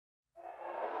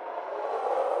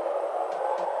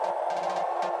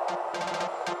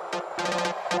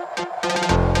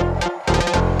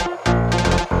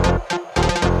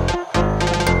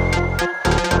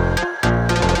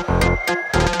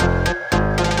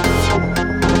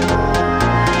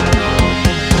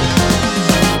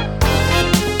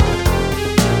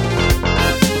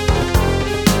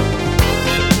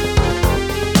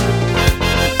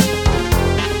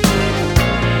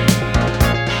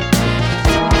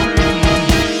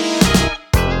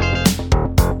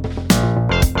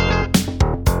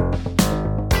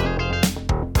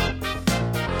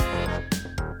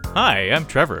Hi, I'm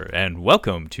Trevor, and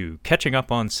welcome to Catching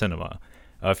Up on Cinema.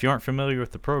 If you aren't familiar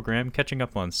with the program, Catching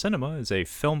Up on Cinema is a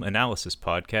film analysis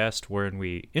podcast wherein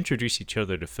we introduce each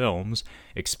other to films,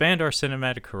 expand our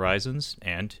cinematic horizons,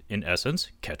 and, in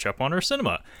essence, catch up on our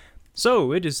cinema.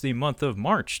 So, it is the month of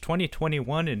March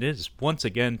 2021, and it is once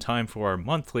again time for our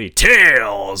monthly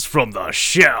Tales from the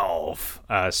Shelf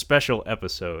special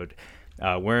episode,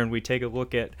 wherein we take a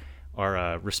look at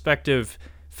our respective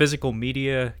physical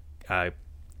media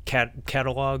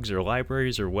catalogs or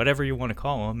libraries or whatever you want to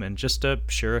call them, and just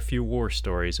share a few war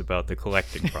stories about the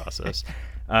collecting process.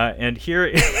 And here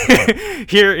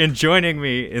in joining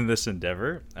me in this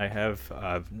endeavor, I have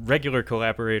a regular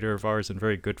collaborator of ours and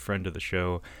very good friend of the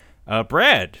show,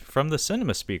 Brad from the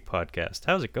Cinema Speak podcast.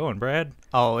 How's it going, Brad?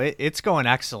 Oh, it's going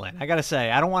excellent. I gotta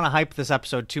say, I don't want to hype this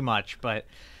episode too much, but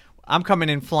I'm coming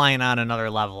in flying on another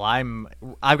level.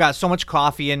 I've got so much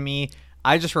coffee in me.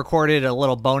 I just recorded a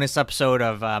little bonus episode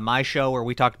of my show where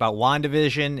we talked about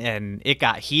WandaVision, and it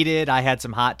got heated. I had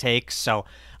some hot takes, so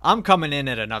I'm coming in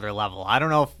at another level. I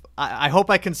don't know if I hope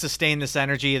I can sustain this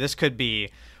energy. This could be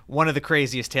one of the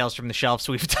craziest Tales from the Shelves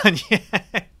we've done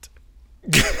yet.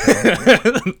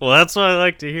 Well, that's what I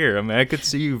like to hear. I mean, I could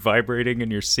see you vibrating in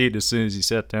your seat as soon as you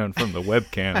sat down from the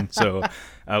webcam. So,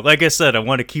 like I said, I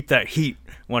want to keep that heat.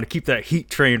 I want to keep that heat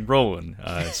train rolling.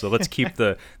 So let's keep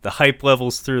the hype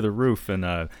levels through the roof,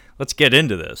 and let's get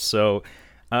into this. So,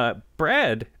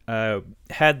 Brad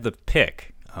had the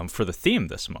pick for the theme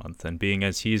this month, and being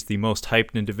as he's the most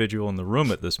hyped individual in the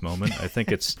room at this moment, I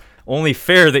think it's only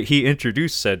fair that he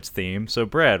introduce said theme. So,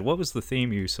 Brad, what was the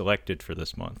theme you selected for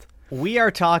this month? We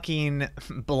are talking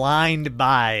blind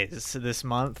buys this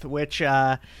month, which,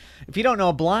 if you don't know,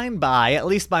 a blind buy, at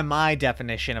least by my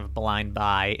definition of blind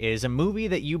buy, is a movie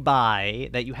that you buy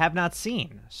that you have not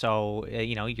seen. So,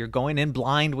 you're going in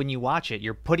blind when you watch it.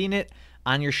 You're putting it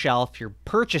on your shelf. You're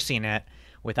purchasing it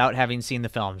without having seen the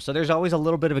film. So there's always a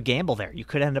little bit of a gamble there. You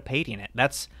could end up hating it.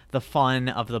 That's the fun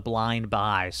of the blind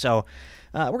buy. So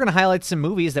we're going to highlight some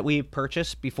movies that we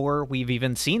purchased before we've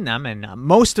even seen them. And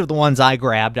most of the ones I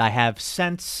grabbed, I have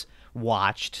since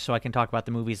watched, so I can talk about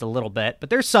the movies a little bit.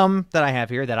 But there's some that I have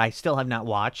here that I still have not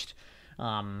watched,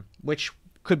 which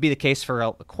could be the case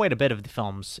for quite a bit of the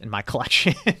films in my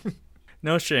collection.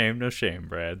 No shame,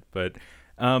 Brad. But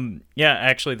yeah,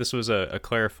 actually, this was a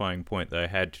clarifying point that I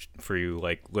had for you,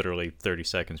 like, literally 30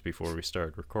 seconds before we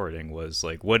started recording, was,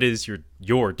 like, what is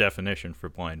your definition for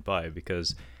blind buy?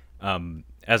 Because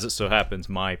as it so happens,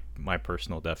 my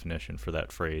personal definition for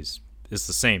that phrase is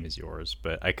the same as yours,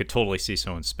 but I could totally see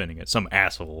someone spinning it, some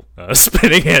asshole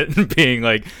spinning it and being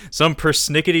like, some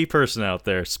persnickety person out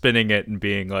there spinning it and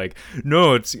being like,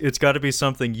 no, it's got to be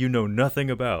something you know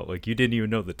nothing about. Like, you didn't even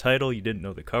know the title, you didn't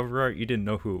know the cover art, you didn't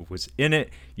know who was in it,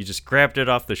 you just grabbed it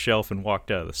off the shelf and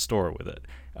walked out of the store with it,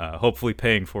 hopefully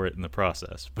paying for it in the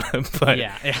process. but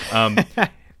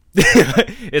yeah.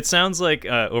 It sounds like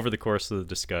over the course of the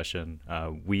discussion,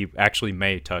 we actually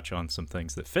may touch on some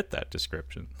things that fit that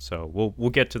description. So we'll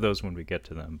get to those when we get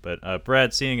to them. But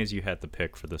Brad, seeing as you had the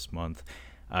pick for this month,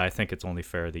 I think it's only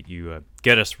fair that you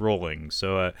get us rolling.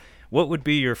 So what would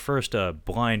be your first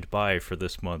blind buy for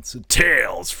this month's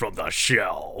Tales from the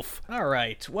Shelf? All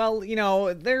right. Well,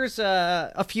 there's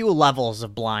a few levels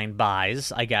of blind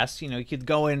buys, I guess. You could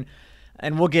go in,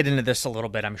 and we'll get into this a little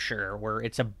bit, I'm sure, where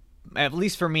at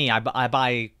least for me, I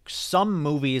buy some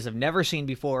movies I've never seen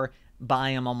before,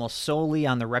 buy them almost solely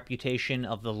on the reputation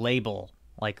of the label,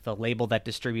 like the label that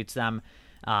distributes them.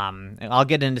 I'll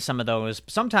get into some of those.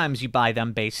 Sometimes you buy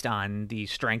them based on the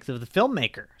strength of the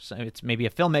filmmaker. So it's maybe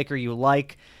a filmmaker you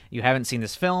like, you haven't seen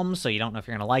this film, so you don't know if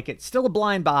you're going to like it. Still a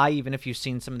blind buy, even if you've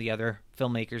seen some of the other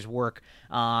filmmakers' work.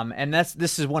 And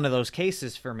this is one of those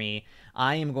cases for me.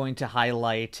 I am going to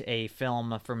highlight a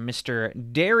film from Mr.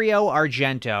 Dario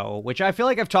Argento, which I feel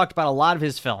like I've talked about a lot of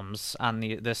his films on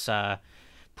this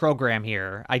program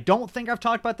here. I don't think I've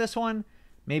talked about this one.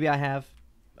 Maybe I have.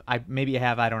 Maybe I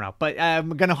have, I don't know. But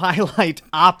I'm going to highlight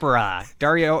Opera,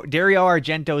 Dario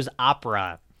Argento's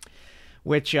Opera,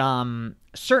 which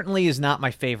certainly is not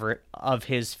my favorite of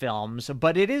his films,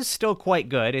 but it is still quite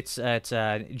good. It's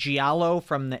a giallo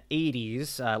from the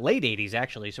 80s, late 80s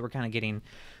actually, so we're kind of getting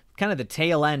kind of the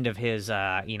tail end of his,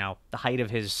 the height of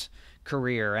his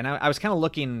career. And I was kind of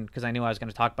looking, because I knew I was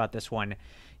going to talk about this one.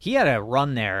 He had a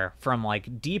run there from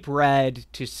like Deep Red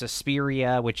to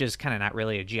Suspiria, which is kind of not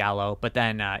really a giallo, but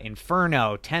then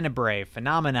Inferno, Tenebrae,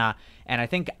 Phenomena, and I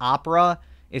think Opera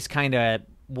is kind of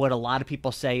what a lot of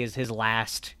people say is his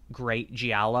last great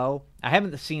giallo. I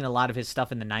haven't seen a lot of his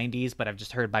stuff in the 90s, but I've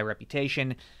just heard by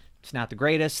reputation. It's not the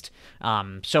greatest.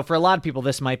 So for a lot of people,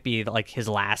 this might be like his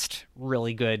last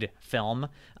really good film.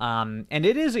 And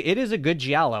it is a good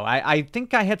giallo. I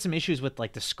think I had some issues with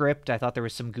like the script. I thought there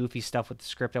was some goofy stuff with the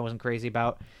script I wasn't crazy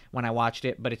about when I watched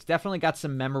it, but it's definitely got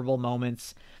some memorable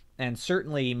moments. And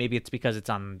certainly, maybe it's because it's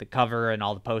on the cover and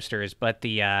all the posters, but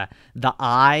the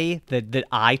eye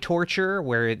torture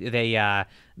where the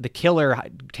killer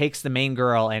takes the main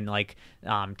girl and like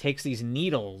takes these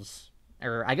needles,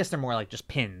 or I guess they're more like just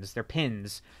pins. They're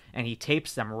pins, and he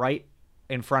tapes them right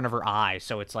in front of her eye,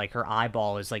 so it's like her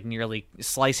eyeball is like nearly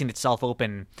slicing itself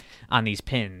open on these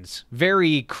pins.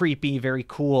 Very creepy, very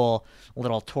cool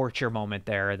little torture moment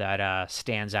there that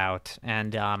stands out.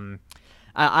 And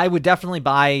I would definitely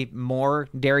buy more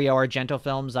Dario Argento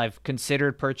films. I've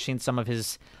considered purchasing some of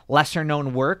his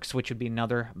lesser-known works, which would be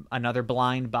another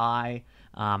blind buy.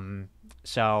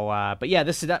 But yeah,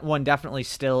 this one definitely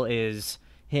still is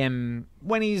him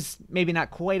when he's maybe not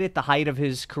quite at the height of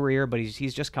his career, but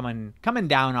he's just coming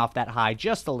down off that high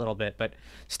just a little bit, but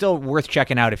still worth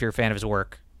checking out if you're a fan of his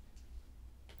work.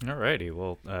 Alrighty,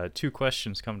 well, 2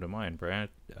 questions come to mind, Brad.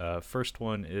 First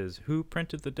one is, who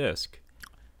printed the disc?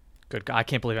 Good God, I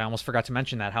can't believe I almost forgot to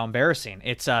mention that. How embarrassing.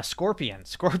 It's Scorpion.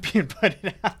 Scorpion put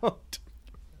it out.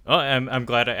 Oh, I'm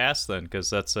glad I asked then, because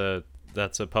that's a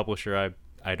publisher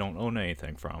I don't own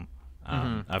anything from.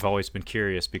 I've always been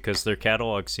curious because their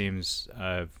catalog seems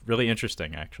really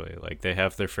interesting, actually. Like, they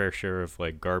have their fair share of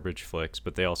like garbage flicks,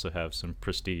 but they also have some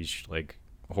prestige like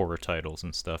horror titles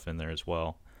and stuff in there as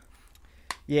well.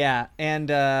 Yeah,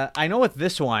 and I know with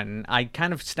this one, I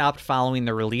kind of stopped following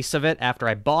the release of it after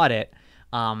I bought it.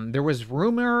 There was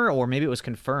rumor, or maybe it was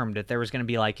confirmed, that there was going to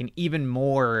be like an even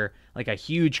more, like a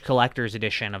huge collector's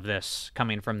edition of this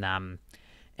coming from them.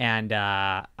 And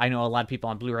I know a lot of people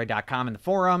on Blu-ray.com in the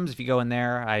forums. If you go in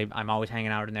there, I'm always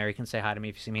hanging out in there. You can say hi to me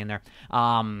if you see me in there.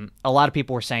 A lot of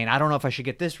people were saying, I don't know if I should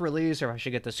get this release or if I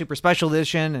should get the super special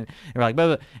edition. And they were like, blah,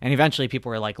 blah. And eventually people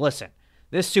were like, listen,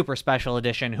 this super special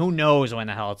edition, who knows when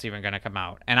the hell it's even going to come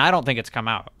out? And I don't think it's come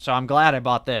out. So I'm glad I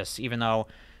bought this, even though,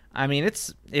 I mean,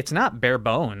 it's not bare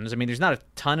bones. I mean, there's not a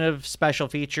ton of special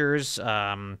features. You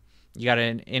got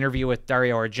an interview with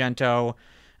Dario Argento.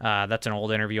 That's an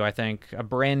old interview, I think. A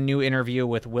brand new interview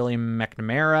with William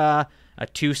McNamara. A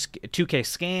 2K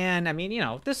scan. I mean, you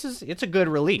know, it's a good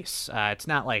release. It's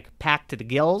not like packed to the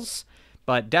gills,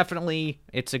 but definitely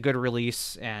it's a good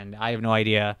release. And I have no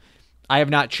idea. I have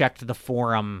not checked the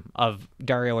forum of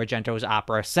Dario Argento's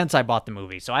opera since I bought the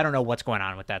movie, so I don't know what's going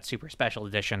on with that super special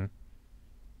edition.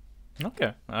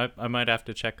 Okay, I might have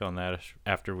to check on that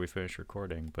after we finish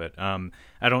recording, but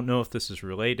I don't know if this is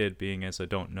related, being as I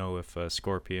don't know if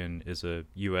Scorpion is a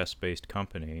U.S.-based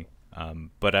company,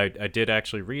 but I did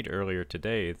actually read earlier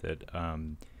today that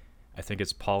I think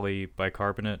it's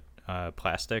polybicarbonate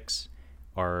plastics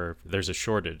there's a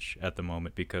shortage at the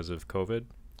moment because of COVID,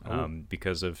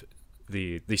 because of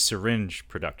the syringe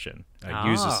production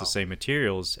uses the same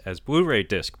materials as Blu-ray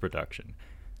disc production.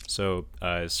 So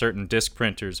certain disc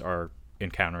printers are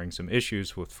encountering some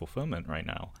issues with fulfillment right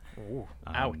now. Ooh,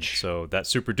 ouch. So that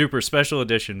super duper special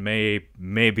edition may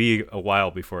be a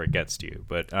while before it gets to you.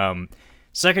 But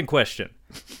second question,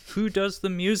 who does the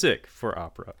music for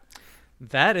opera?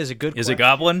 That is a good question. Is it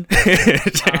Goblin?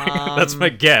 That's my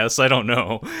guess. I don't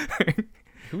know.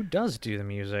 Who does do the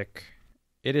music?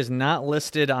 It is not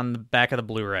listed on the back of the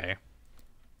Blu-ray.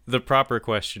 The proper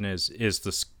question is the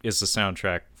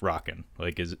soundtrack rockin'?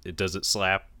 Like, does it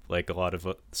slap like a lot of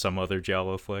some other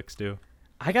giallo flicks do?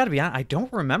 I gotta be honest, I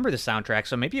don't remember the soundtrack,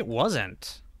 so maybe it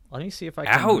wasn't. Let me see if I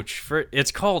can... Ouch!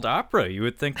 It's called opera. You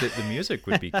would think that the music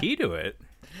would be key to it.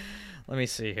 Let me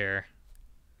see here.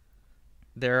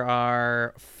 There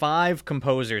are 5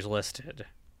 composers listed.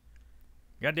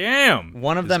 Goddamn!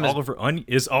 One of them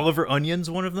is Oliver Onions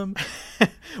one of them?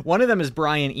 One of them is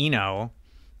Brian Eno.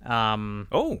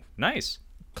 Oh, nice.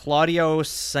 Claudio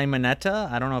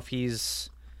Simonetta. I don't know if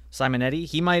he's Simonetti.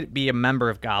 He might be a member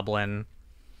of Goblin.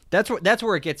 That's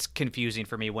where it gets confusing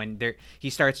for me when he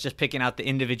starts just picking out the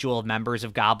individual members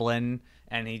of Goblin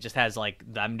and he just has like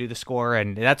them do the score,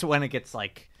 and that's when it gets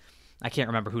like I can't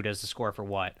remember who does the score for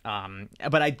what.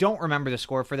 But I don't remember the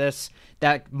score for this.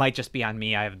 That might just be on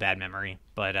me. I have a bad memory.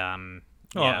 But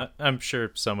yeah, I'm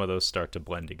sure some of those start to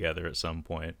blend together at some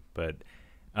point. But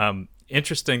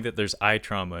interesting that there's eye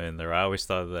trauma in there. I always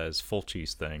thought of that as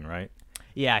Fulci's thing, right?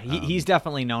 Yeah, he's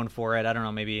definitely known for it. I don't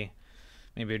know, maybe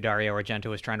Dario Argento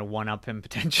was trying to one-up him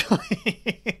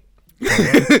potentially.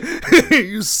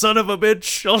 You son of a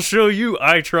bitch! I'll show you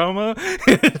eye trauma.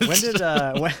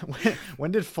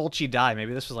 when did Fulci die?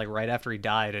 Maybe this was like right after he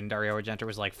died, and Dario Argento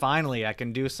was like, "Finally, I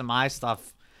can do some eye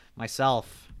stuff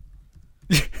myself."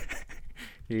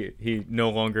 He no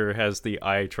longer has the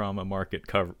eye trauma market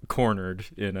cornered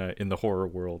in the horror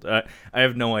world. I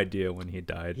have no idea when he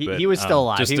died. But, he was still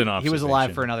alive. Just He was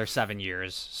alive for another 7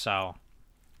 years. So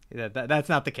that's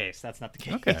not the case. That's not the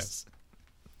case. Okay.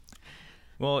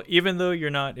 Well, even though you're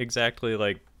not exactly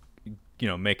like,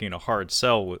 making a hard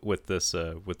sell with this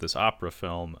opera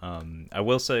film, I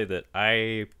will say that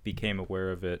I became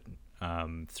aware of it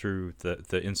through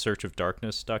the In Search of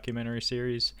Darkness documentary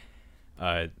series.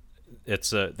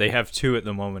 They have 2 at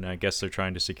the moment. I guess they're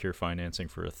trying to secure financing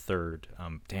for a third.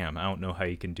 Damn, I don't know how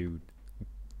you can do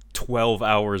 12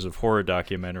 hours of horror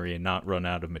documentary and not run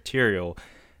out of material.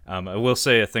 I will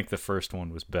say I think the first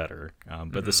one was better,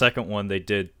 but the second one, they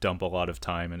did dump a lot of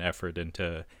time and effort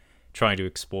into trying to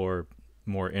explore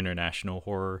more international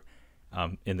horror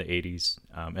in the 80s,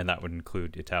 and that would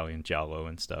include Italian giallo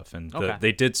and stuff. And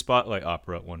they did spotlight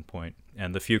opera at one point,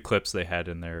 and the few clips they had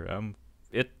in there,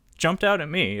 it jumped out at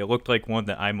me. It looked like one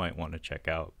that I might want to check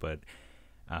out, but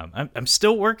I'm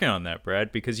still working on that,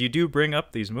 Brad, because you do bring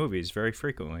up these movies very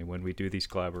frequently when we do these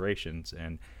collaborations,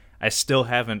 and I still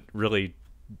haven't really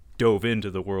dove into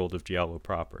the world of giallo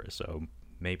proper, so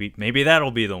maybe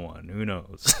that'll be the one. Who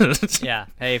knows? Yeah.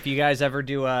 Hey, if you guys ever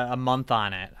do a month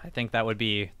on it, I think that'd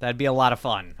be a lot of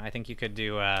fun. I think you could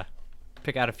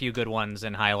pick out a few good ones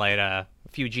and highlight a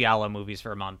few giallo movies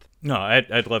for a month. No,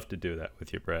 I'd love to do that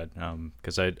with you, Brad,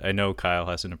 because I know Kyle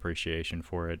has an appreciation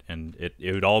for it, and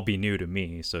it would all be new to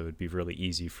me, so it'd be really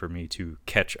easy for me to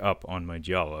catch up on my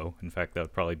giallo. In fact, that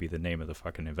would probably be the name of the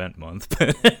fucking event month.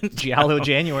 Giallo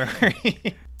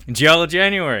January. Giallo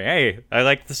January. Hey, I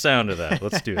like the sound of that.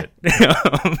 Let's do it.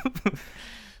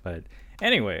 But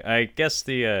anyway, I guess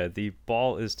the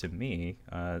ball is to me.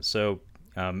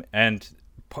 And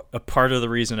a part of the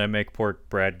reason I make poor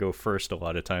Brad go first a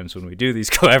lot of times when we do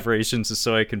these collaborations is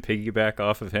so I can piggyback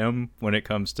off of him when it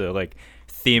comes to like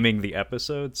theming the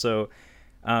episode. So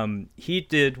he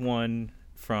did one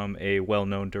from a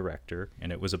well-known director,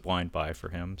 and it was a blind buy for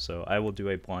him. So I will do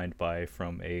a blind buy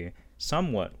from a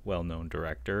somewhat well-known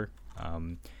director,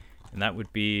 and that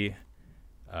would be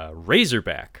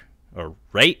Razorback, or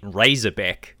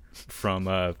Razorback,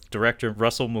 from director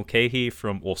Russell Mulcahy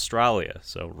from Australia.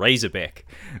 So Razorback.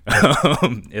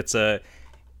 It's a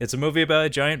movie about a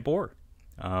giant boar,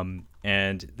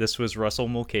 and this was Russell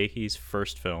Mulcahy's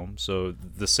first film. So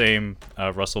the same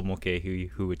Russell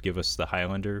Mulcahy who would give us the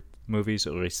Highlander movies,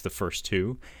 at least the first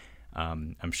 2.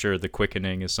 I'm sure The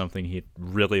Quickening is something he'd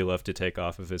really love to take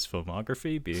off of his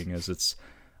filmography, being as it's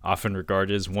often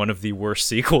regarded as one of the worst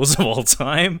sequels of all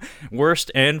time. Worst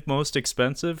and most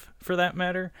expensive, for that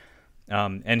matter.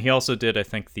 And he also did, I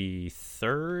think, the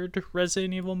 3rd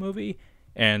Resident Evil movie,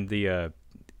 and the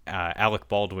Alec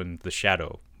Baldwin The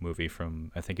Shadow movie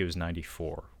from, I think it was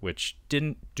 94, which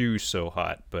didn't do so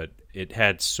hot, but it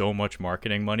had so much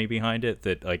marketing money behind it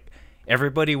that, like,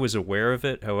 everybody was aware of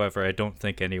it. However, I don't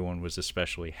think anyone was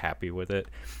especially happy with it.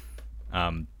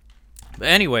 But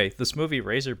anyway, this movie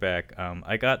Razorback,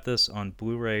 I got this on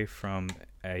Blu-ray from,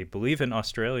 I believe, an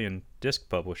Australian disc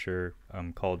publisher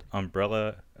called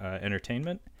Umbrella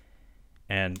Entertainment,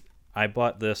 and I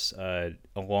bought this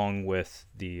along with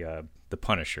the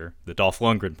Punisher, the Dolph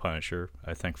Lundgren Punisher,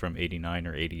 I think from '89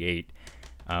 or '88.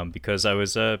 Because I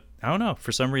was, I don't know,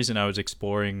 for some reason I was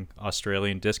exploring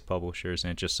Australian disc publishers,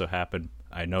 and it just so happened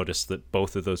I noticed that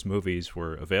both of those movies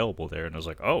were available there, and I was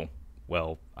like, oh,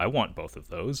 well, I want both of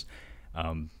those,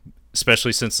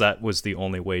 especially since that was the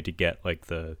only way to get, like,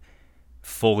 the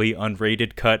fully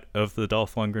unrated cut of the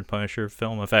Dolph Lundgren Punisher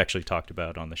film. I've actually talked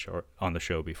about it on the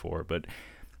show before, but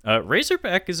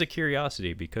Razorback is a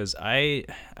curiosity because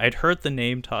I'd heard the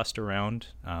name tossed around.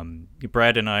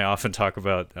 Brad and I often talk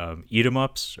about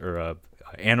eat-em-ups or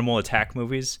animal attack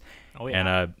movies. Oh,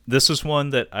 yeah. And this was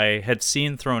one that I had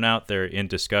seen thrown out there in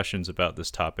discussions about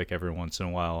this topic every once in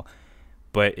a while,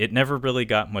 but it never really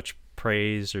got much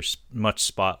praise or much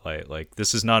spotlight. Like,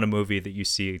 this is not a movie that you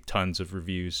see tons of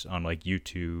reviews on, like,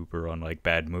 YouTube or on, like,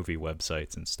 bad movie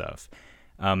websites and stuff.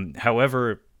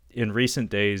 However, in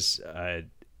recent days, I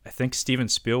think Steven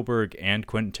Spielberg and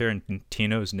Quentin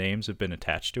Tarantino's names have been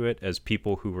attached to it as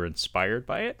people who were inspired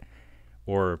by it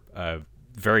or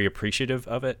very appreciative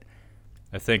of it.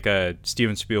 I think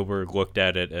Steven Spielberg looked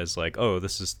at it as like, oh,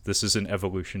 this is an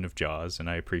evolution of Jaws, and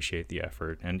I appreciate the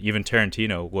effort. And even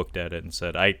Tarantino looked at it and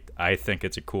said, I think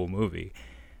it's a cool movie.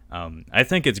 I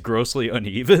think it's grossly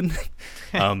uneven.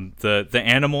 The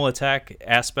animal attack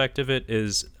aspect of it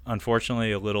is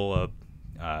unfortunately a little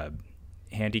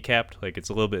handicapped. Like, it's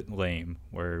a little bit lame,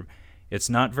 where it's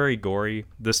not very gory.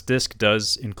 This disc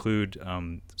does include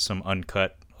some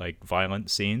uncut, like, violent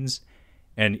scenes,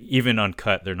 and even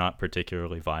uncut, they're not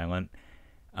particularly violent.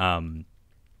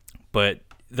 but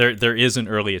there is an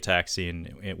early attack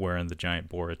scene wherein the giant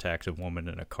boar attacks a woman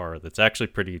in a car that's actually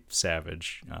pretty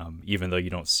savage, even though you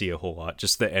don't see a whole lot.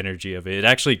 Just the energy of it. It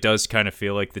actually does kind of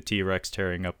feel like the T-Rex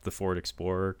tearing up the Ford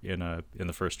Explorer in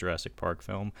the first Jurassic Park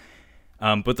film.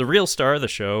 But the real star of the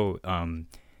show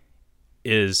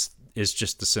is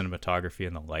just the cinematography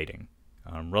and the lighting.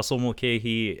 Russell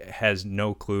Mulcahy has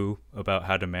no clue about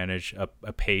how to manage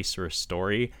a pace or a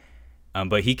story,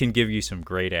 but he can give you some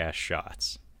great-ass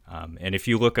shots. And if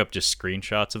you look up just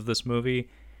screenshots of this movie,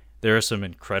 there are some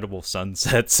incredible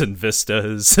sunsets and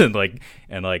vistas and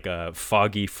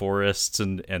foggy forests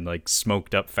and like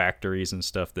smoked up factories and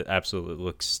stuff that absolutely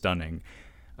looks stunning.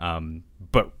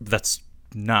 But that's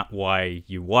not why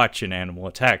you watch an animal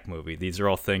attack movie. These are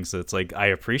all things that's like, I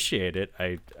appreciate it.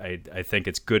 I think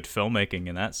it's good filmmaking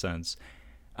in that sense.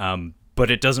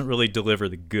 But it doesn't really deliver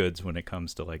the goods when it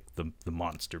comes to like the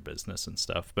monster business and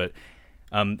stuff. But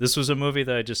this was a movie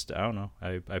that I don't know.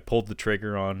 I pulled the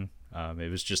trigger on.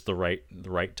 It was just the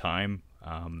right time.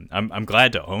 I'm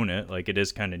glad to own it. Like, it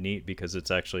is kind of neat because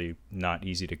it's actually not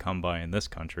easy to come by in this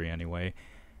country anyway.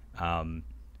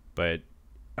 But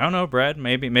I don't know, Brad.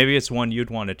 Maybe it's one you'd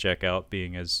want to check out,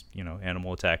 being as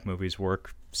animal attack movies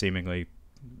work seemingly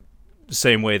the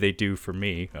same way they do for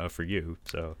me, for you.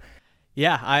 So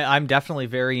yeah, I'm definitely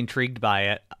very intrigued by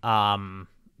it.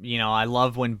 I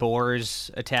love when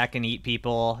boars attack and eat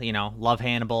people. Love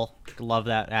Hannibal. Love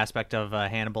that aspect of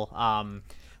Hannibal.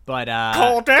 But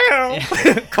calm down,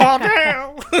 calm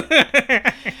down.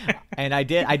 And I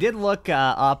did look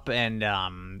up, and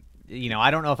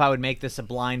I don't know if I would make this a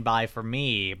blind buy for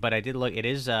me, but I did look. It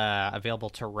is available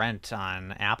to rent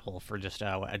on Apple for just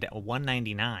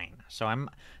 $1.99. So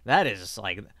that is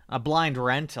like a blind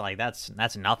rent. Like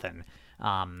that's nothing.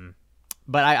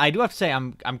 But I do have to say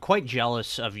I'm quite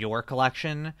jealous of your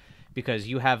collection, because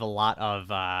you have a lot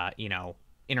of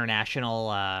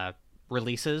international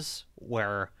releases,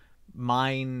 where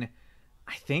mine,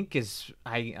 I think,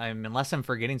 I'm unless I'm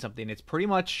forgetting something, it's pretty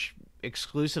much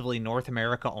exclusively North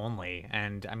America only.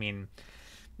 And I mean,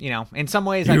 in some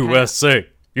ways USA.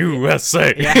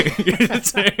 Yeah.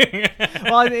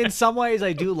 Well, in some ways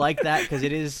I do like that, because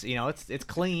it is, it's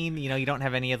clean. You don't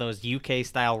have any of those UK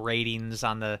style ratings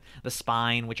on the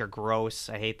spine, which are gross.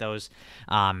 I hate those.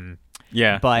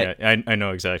 Yeah, but yeah, I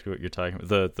know exactly what you're talking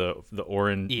about. The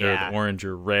orange, or the orange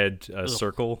or red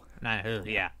circle.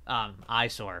 Yeah,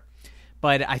 eyesore.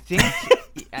 But I think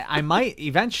I might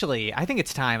eventually. I think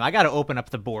it's time. I got to open up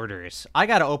the borders.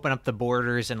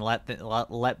 And let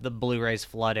the Blu-rays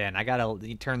flood in. I got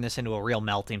to turn this into a real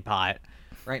melting pot.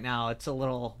 Right now, it's a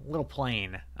little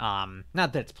plain. Not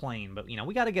that it's plain, but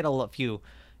we got to get a few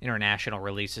international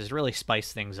releases to really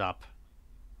spice things up.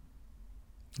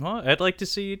 Well, I'd like to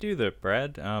see you do that,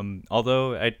 Brad.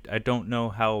 Although I don't know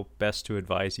how best to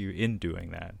advise you in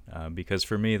doing that, because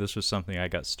for me, this was something I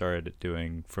got started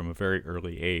doing from a very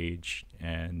early age,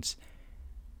 and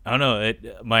I don't know.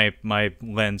 My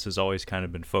lens has always kind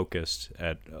of been focused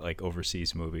at like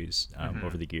overseas movies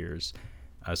over the years,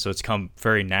 so it's come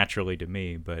very naturally to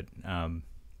me. But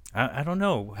I don't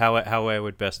know how I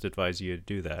would best advise you to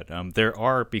do that. There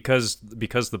are, because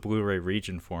the Blu-ray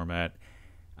region format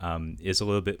is a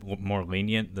little bit more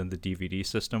lenient than the DVD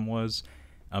system was.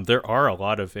 There are a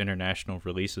lot of international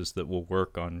releases that will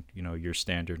work on your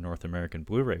standard North American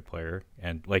Blu-ray player,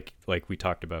 and like we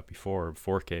talked about before,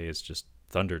 4K is just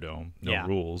Thunderdome, no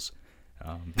rules.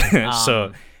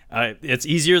 So it's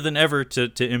easier than ever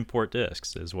to import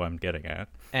discs, is what I'm getting at.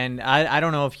 And I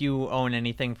don't know if you own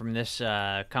anything from this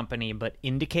company, but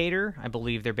Indicator, I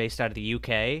believe they're based out of the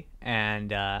UK, and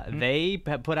they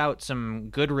have put out some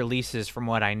good releases from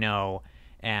what I know.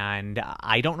 And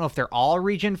I don't know if they're all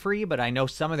region free, but I know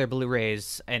some of their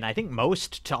Blu-rays, and I think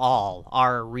most to all,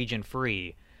 are region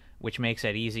free, which makes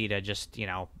it easy to just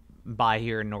buy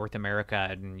here in North America,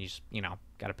 and you just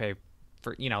got to pay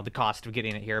for the cost of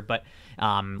getting it here. But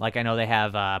like, I know they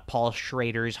have Paul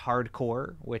Schrader's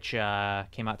Hardcore, which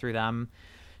came out through them.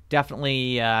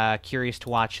 Definitely curious to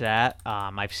watch that.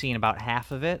 I've seen about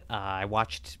half of it. I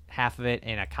watched half of it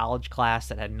in a college class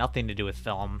that had nothing to do with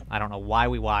film. I don't know why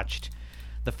we watched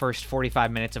the first 45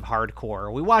 minutes of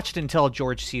Hardcore. We watched until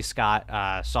George C. Scott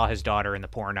saw his daughter in the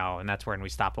porno, and that's when we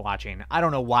stopped watching. I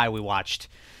don't know why we watched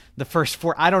the first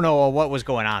four. I don't know what was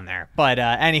going on there, but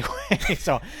anyway,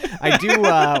 so I do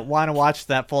want to watch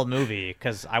that full movie,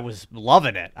 because I was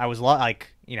loving it. I was I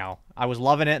was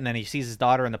loving it, and then he sees his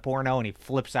daughter in the porno and he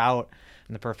flips out,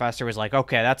 and the professor was like,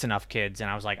 "Okay, that's enough, kids." And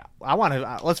I was like, "I want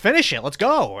to. Let's finish it. Let's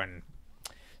go." And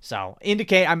so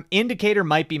Indicator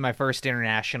might be my first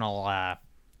international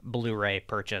Blu-ray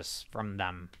purchase from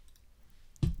them.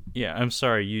 Yeah, I'm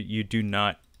sorry, you do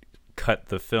not cut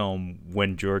the film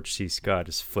when George C. Scott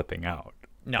is flipping out.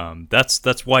 No.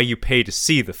 That's why you pay to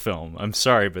see the film. I'm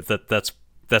sorry, but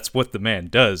that's what the man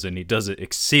does, and he does it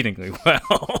exceedingly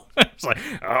well. It's like,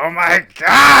 oh my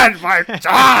God, my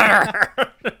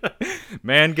daughter!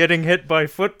 Man getting hit by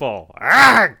football.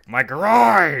 Ah, my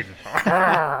groin!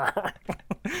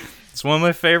 It's one of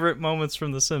my favorite moments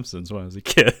from The Simpsons when I was a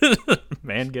kid.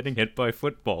 Man getting hit by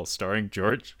football, starring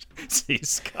George C.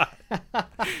 Scott.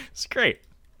 It's great.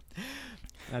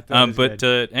 But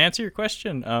to answer your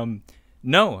question,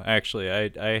 no, actually,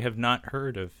 I have not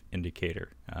heard of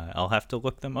Indicator. I'll have to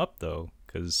look them up, though,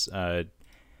 because the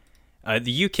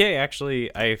UK,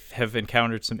 actually, I have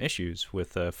encountered some issues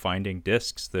with finding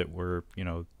discs that were,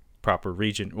 proper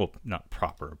region, well, not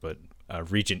proper, but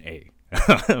region A.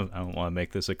 I don't want to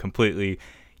make this a completely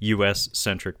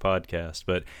US-centric podcast,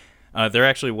 but there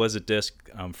actually was a disc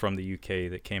from the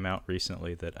UK that came out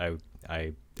recently that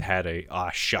I had a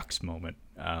shucks moment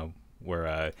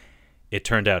where it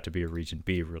turned out to be a Region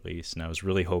B release, and I was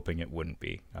really hoping it wouldn't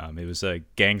be. It was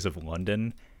Gangs of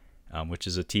London, which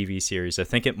is a TV series. I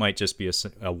think it might just be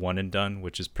a one and done,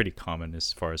 which is pretty common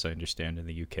as far as I understand in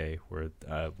the UK, where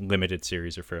limited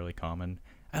series are fairly common.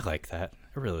 I like that.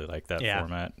 I really like that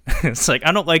format. It's like,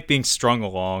 I don't like being strung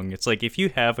along. It's like, if you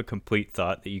have a complete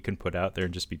thought that you can put out there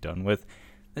and just be done with,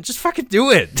 then just fucking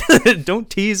do it. Don't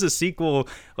tease a sequel,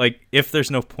 like, if there's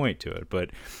no point to it. But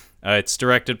it's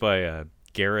directed by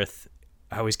Gareth.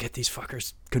 I always get these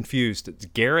fuckers confused. It's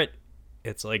Garrett.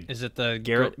 It's like, is it the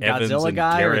Garrett Evans Godzilla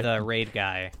guy Garrett, or the Raid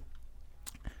guy?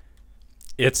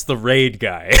 It's the Raid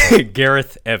guy,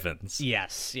 Gareth Evans.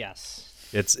 Yes.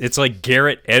 It's like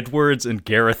Garrett Edwards and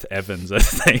Gareth Evans, I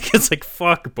think. It's like,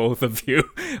 fuck both of you.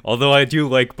 Although I do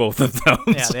like both of them.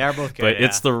 Yeah, they are both good. But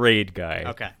it's the Raid guy.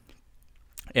 Okay.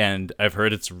 And I've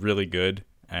heard it's really good.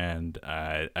 And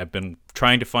I've been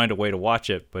trying to find a way to watch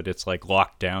it, but it's like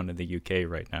locked down in the UK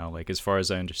right now. Like, as far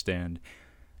as I understand,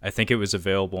 I think it was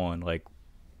available on like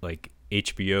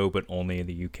HBO, but only in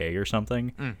the UK or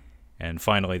something. And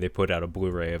finally they put out a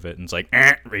Blu-ray of it, and it's like,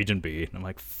 Region B. And I'm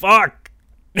like, fuck!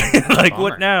 Like,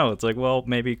 what now? It's like, well,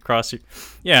 maybe I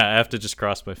have to just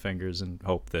cross my fingers and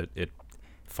hope that it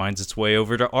finds its way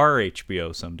over to our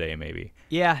HBO someday, maybe.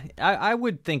 Yeah, I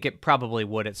would think it probably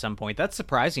would at some point. That's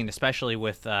surprising, especially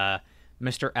with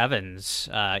Mr. Evans.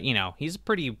 He's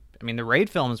pretty... I mean, the Raid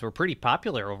films were pretty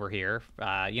popular over here.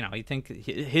 You think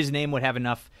his name would have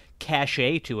enough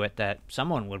cachet to it that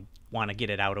someone would want to get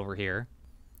it out over here.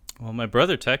 Well, my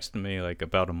brother texted me like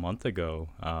about a month ago.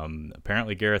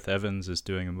 Apparently Gareth Evans is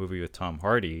doing a movie with Tom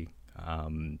Hardy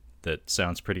that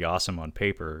sounds pretty awesome on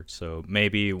paper. So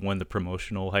maybe when the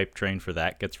promotional hype train for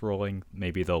that gets rolling,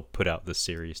 maybe they'll put out this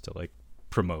series to like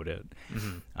promote it.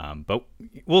 Mm-hmm. But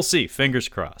we'll see. Fingers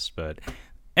crossed. But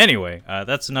anyway,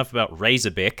 that's enough about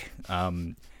Razorbick. How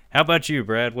about you,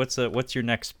 Brad? What's your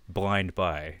next blind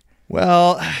buy?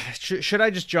 Well, should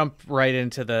I just jump right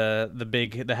into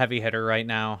the heavy hitter right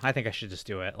now? I think I should just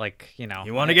do it.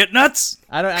 You want to get nuts?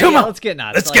 Come on, let's get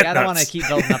nuts. I don't want to keep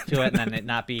building up to it and then it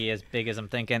not be as big as I'm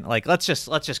thinking. Let's just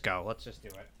go. Let's just do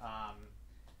it.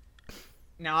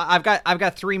 Now I've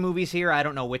got 3 movies here. I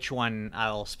don't know which one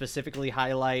I'll specifically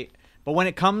highlight, but when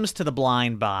it comes to the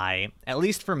blind buy, at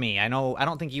least for me, I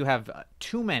don't think you have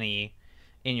too many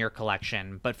in your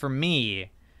collection, but for me,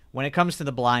 when it comes to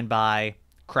the blind buy,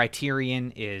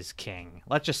 Criterion is king.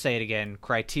 Let's just say it again.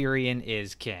 Criterion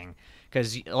is king.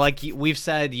 Because like you've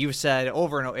said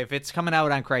over and over, if it's coming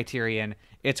out on Criterion,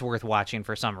 it's worth watching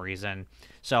for some reason.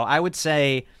 So I would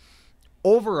say,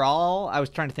 overall, I was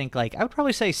trying to think, I would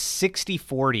probably say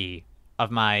 60-40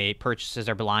 of my purchases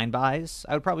are blind buys.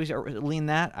 I would probably lean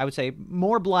that. I would say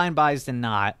more blind buys than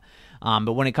not.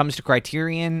 But when it comes to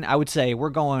Criterion, I would say we're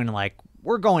going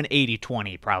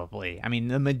 80-20 probably. I mean,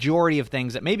 the majority of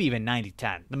things, maybe even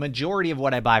 90-10, the majority of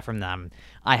what I buy from them,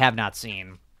 I have not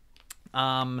seen.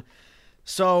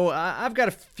 So I've got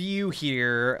a few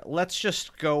here. Let's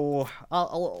just go.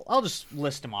 I'll just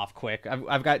list them off quick.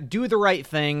 I've got Do the Right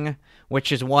Thing,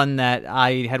 which is one that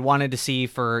I had wanted to see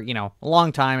for a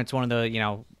long time. It's one of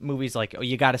the movies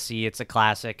you got to see. It's a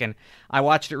classic, and I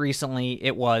watched it recently.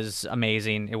 It was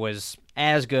amazing. It was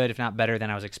as good, if not better, than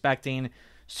I was expecting.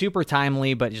 Super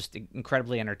timely, but just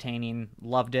incredibly entertaining.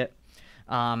 Loved it.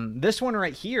 This one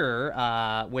right here,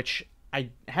 which I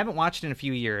haven't watched in a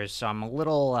few years, so I'm a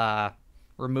little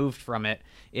removed from it.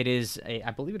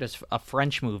 I believe it is a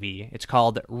French movie. It's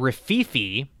called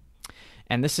Rififi,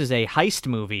 and this is a heist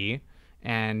movie.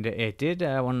 And it did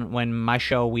when my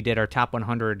show we did our top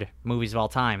 100 movies of all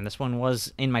time. This one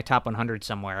was in my top 100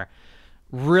 somewhere.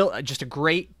 Just a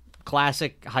great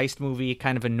classic heist movie,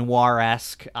 kind of a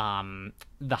noir-esque.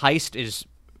 The heist is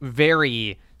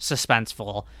very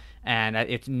suspenseful, and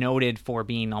it's noted for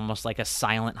being almost like a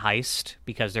silent heist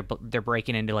because they're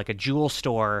breaking into like a jewel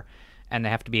store, and they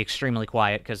have to be extremely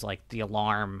quiet because like the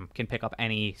alarm can pick up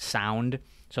any sound.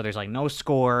 So there's like no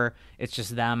score. It's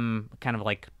just them kind of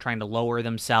like trying to lower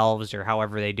themselves or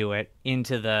however they do it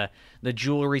into the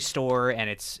jewelry store, and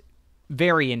it's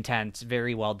very intense,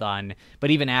 very well done.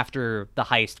 But even after the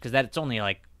heist, because that's only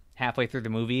like halfway through the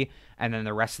movie, and then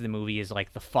the rest of the movie is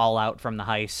like the fallout from the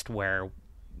heist where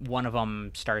one of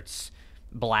them starts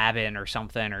blabbing or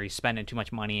something, or he's spending too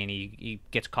much money and he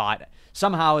gets caught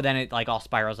somehow. Then it like all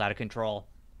spirals out of control.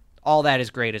 All that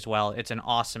is great as well. It's an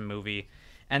awesome movie.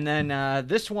 And then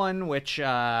this one, which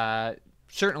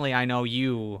certainly I know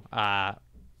you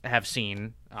have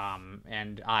seen,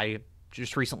 and I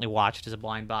just recently watched as a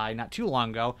blind buy not too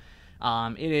long ago.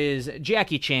 It is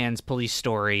Jackie Chan's Police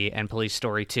Story and Police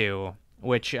Story 2,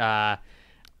 which I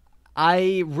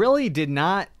really did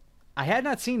not... I had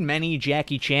not seen many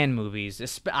Jackie Chan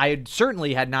movies. I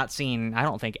certainly had not seen, I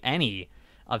don't think, any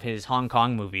of his Hong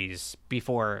Kong movies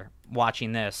before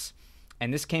watching this.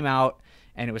 And this came out,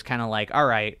 and it was kind of like, all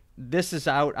right, this is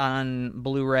out on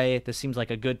Blu-ray. This seems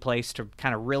like a good place to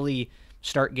kind of really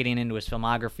start getting into his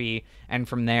filmography. And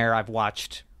from there, I've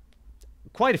watched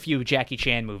quite a few Jackie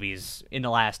Chan movies in the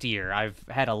last year. I've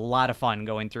had a lot of fun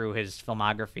going through his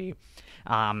filmography.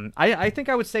 I think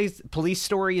I would say Police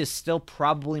Story is still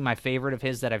probably my favorite of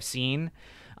his that I've seen.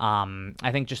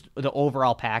 I think just the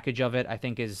overall package of it, I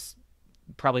think, is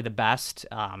probably the best.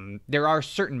 There are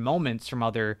certain moments from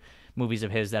other movies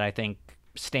of his that I think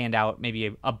stand out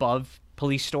maybe above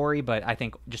Police Story, but I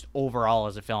think just overall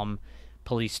as a film,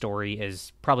 Police Story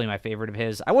is probably my favorite of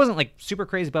his. I wasn't like super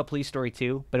crazy about Police Story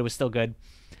 2, but it was still good.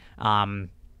 And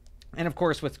of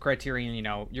course with Criterion, you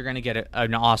know, you're going to get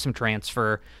an awesome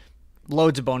transfer,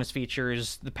 loads of bonus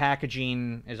features. The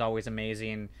packaging is always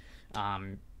amazing.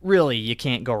 Really, you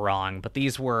can't go wrong. But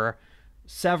these were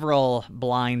several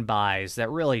blind buys that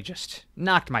really just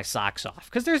knocked my socks off.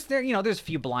 Because there's a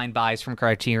few blind buys from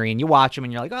Criterion. You watch them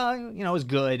and you're like, oh, you know, it was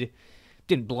good.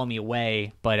 Didn't blow me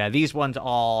away. But these ones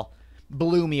all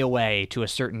blew me away to a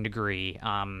certain degree.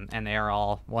 And they are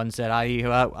all ones that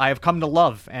I have come to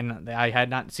love, and I had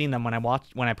not seen them when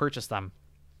I purchased them.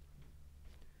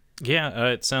 Yeah,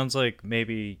 it sounds like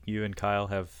maybe you and Kyle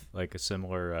have like a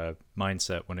similar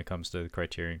mindset when it comes to the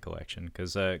Criterion Collection,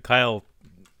 because Kyle,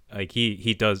 like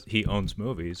he owns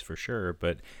movies for sure,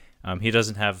 but he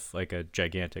doesn't have like a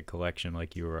gigantic collection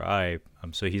like you or I.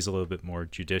 So he's a little bit more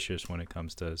judicious when it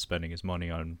comes to spending his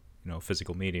money on, you know,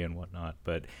 physical media and whatnot.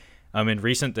 But in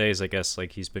recent days, I guess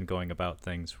like he's been going about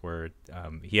things where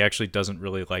he actually doesn't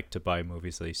really like to buy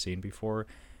movies that he's seen before,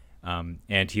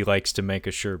 and he likes to make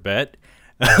a sure bet.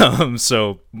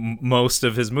 So most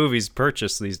of his movies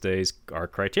purchased these days are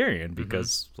Criterion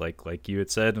because, like you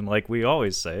had said, and like we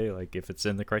always say, like if it's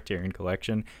in the Criterion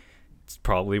Collection, it's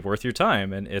probably worth your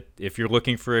time. And if you're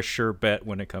looking for a sure bet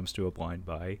when it comes to a blind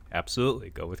buy, absolutely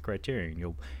go with Criterion.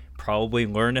 You'll probably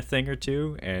learn a thing or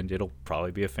two, and it'll probably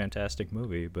be a fantastic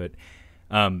movie. But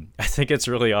I think it's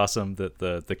really awesome that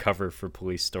the cover for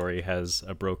Police Story has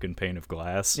a broken pane of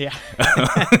glass. Yeah.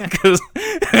 Because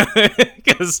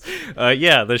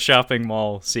the shopping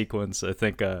mall sequence, I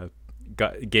think,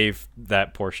 gave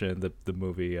that portion of the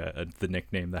movie the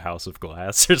nickname the House of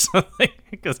Glass or something,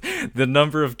 because the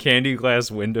number of candy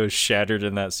glass windows shattered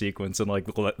in that sequence and like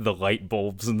the light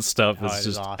bulbs and stuff is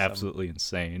just awesome. Absolutely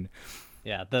insane.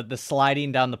 Yeah, the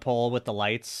sliding down the pole with the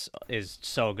lights is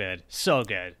so good. So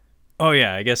good. Oh,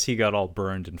 yeah, I guess he got all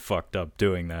burned and fucked up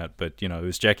doing that. But, you know, it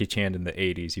was Jackie Chan in the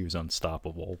 80s. He was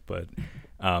unstoppable. But,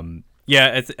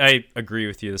 yeah, I agree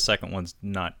with you. The second one's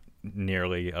not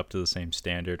nearly up to the same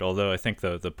standard. Although I think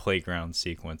the playground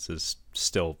sequence is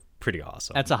still pretty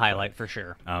awesome. That's a highlight for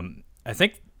sure. I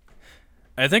think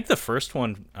the first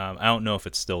one, I don't know if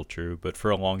it's still true, but for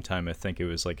a long time, I think it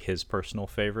was like his personal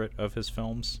favorite of his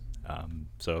films.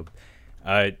 So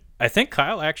I think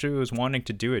Kyle actually was wanting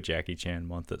to do a Jackie Chan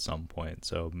month at some point,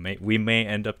 so we may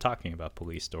end up talking about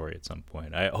Police Story at some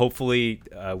point. Hopefully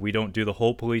we don't do the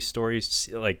whole Police Story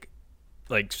like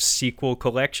sequel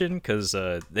collection, because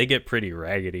they get pretty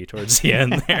raggedy towards the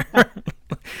end there.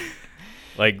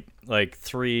 like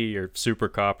 3 or Super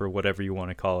Cop or whatever you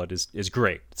want to call it is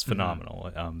great. It's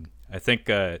phenomenal. I think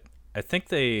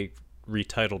they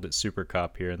retitled it Super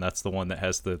Cop here, and that's the one that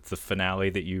has the finale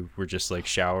that you were just like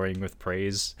showering with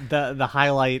praise. The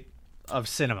highlight of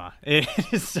cinema. It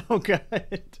is so good.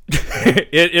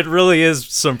 it really is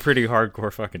some pretty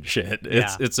hardcore fucking shit.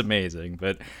 It's amazing,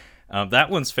 but that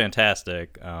one's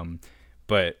fantastic.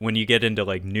 But when you get into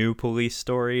like new Police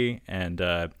Story and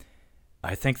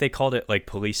I think they called it like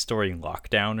Police Story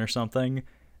Lockdown or something.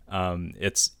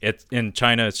 It's in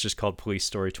China. It's just called Police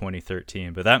Story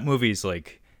 2013. But that movie's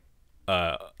like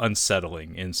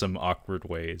unsettling in some awkward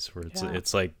ways, where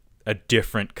it's like a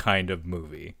different kind of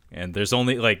movie, and there's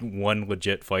only like one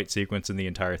legit fight sequence in the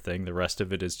entire thing. The rest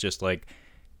of it is just like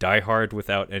Die Hard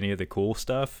without any of the cool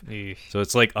stuff. Eesh. So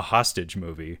it's like a hostage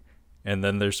movie, and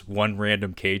then there's one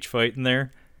random cage fight in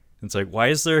there. It's like, why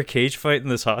is there a cage fight in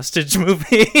this hostage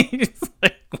movie? It's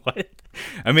like, what?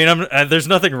 I mean, there's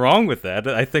nothing wrong with that.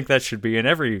 I think that should be in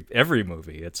every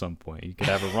movie at some point. You could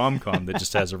have a rom-com that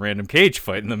just has a random cage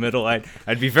fight in the middle. I'd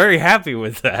be very happy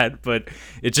with that, but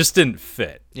it just didn't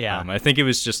fit. Yeah. I think it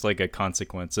was just like a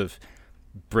consequence of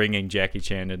bringing Jackie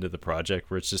Chan into the project,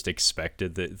 where it's just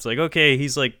expected that it's like, okay,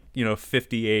 he's like,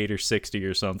 58 or 60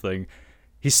 or something.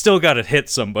 He's still got to hit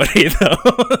somebody, though.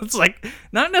 It's like,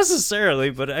 not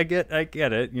necessarily, but I get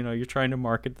it. You're trying to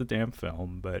market the damn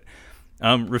film. But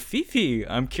Rififi,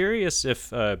 I'm curious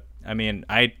if, I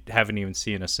haven't even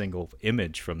seen a single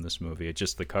image from this movie. It's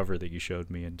just the cover that you showed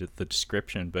me and the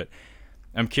description. But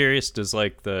I'm curious, does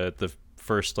like the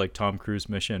first like Tom Cruise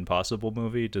Mission Impossible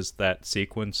movie, does that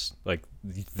sequence, like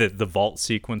the vault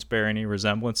sequence, bear any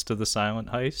resemblance to the silent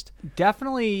heist?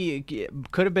 Definitely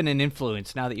could have been an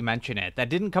influence, now that you mention it. That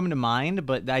didn't come to mind,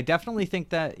 but I definitely think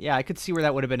that, yeah, I could see where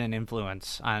that would have been an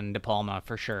influence on De Palma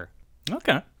for sure.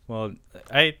 Okay. Well,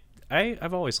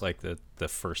 I've always liked the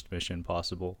first Mission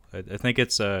Impossible. I think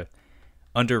it's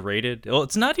underrated. Well,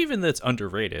 it's not even that it's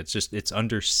underrated. It's just it's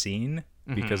underseen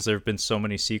because there have been so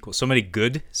many sequels, so many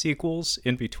good sequels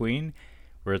in between,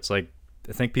 where it's like,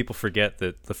 I think people forget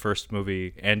that the first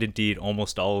movie, and indeed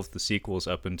almost all of the sequels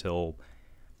up until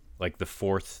like the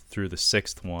fourth through the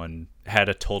sixth one, had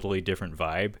a totally different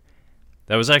vibe.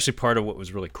 That was actually part of what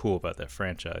was really cool about that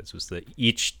franchise, was that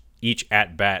each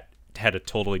at-bat had a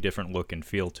totally different look and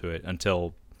feel to it,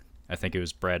 until I think it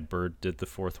was Brad Bird did the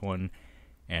fourth one,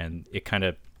 and it kind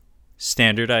of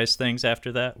standardized things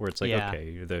after that, where it's like,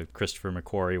 okay, the Christopher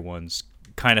McQuarrie ones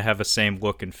kind of have the same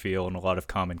look and feel and a lot of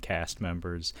common cast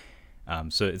members.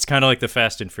 So it's kind of like the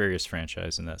Fast and Furious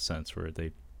franchise in that sense, where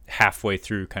they halfway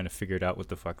through kind of figured out what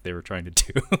the fuck they were trying to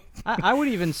do. I would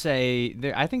even say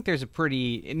I think there's a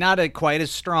pretty, not quite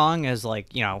as strong as like,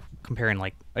 comparing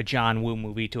like a John Woo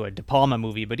movie to a De Palma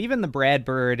movie, but even the Brad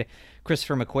Bird,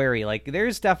 Christopher McQuarrie, like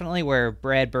there's definitely where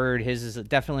Brad Bird, his is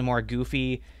definitely more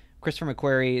goofy. Christopher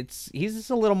McQuarrie, he's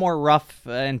just a little more rough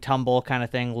and tumble kind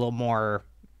of thing, a little more,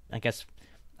 I guess,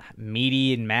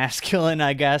 meaty and masculine,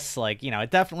 I guess. Like, it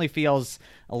definitely feels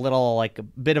a little like a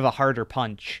bit of a harder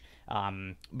punch.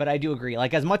 But I do agree.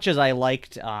 Like, as much as I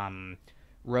liked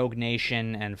Rogue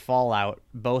Nation and Fallout,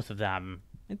 both of them,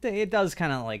 it does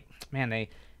kind of like, man, they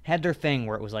had their thing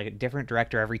where it was like a different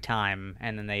director every time,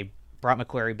 and then they brought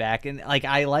McQuarrie back. And like,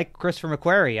 I like Christopher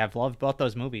McQuarrie. I've loved both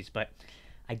those movies, but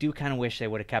I do kind of wish they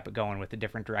would have kept it going with a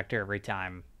different director every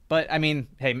time. But I mean,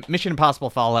 hey, Mission Impossible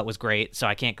Fallout was great, so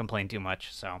I can't complain too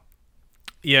much. So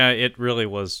yeah, it really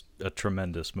was a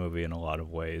tremendous movie in a lot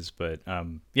of ways. But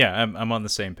yeah, I'm on the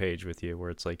same page with you, where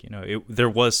it's like, there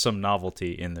was some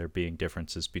novelty in there being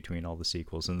differences between all the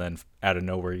sequels, and then out of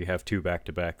nowhere you have two back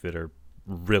to back that are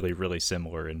really, really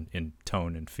similar in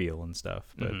tone and feel and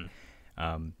stuff.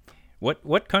 But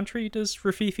what country does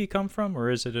Rififi come from,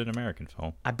 or is it an American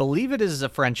film? I believe it is a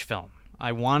French film.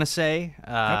 I want to say.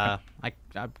 Okay.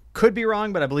 I could be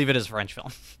wrong, but I believe it is a French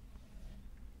film.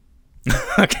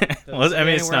 Okay. Well, I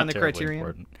mean, it's not on the terribly Criterion?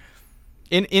 important.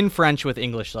 In French with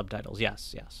English subtitles.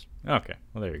 Yes. Okay.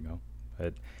 Well, there you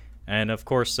go. And of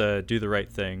course, Do the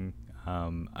Right Thing.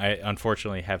 I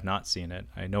unfortunately have not seen it.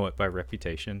 I know it by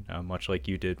reputation, much like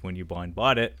you did when you blind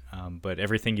bought it. But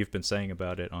everything you've been saying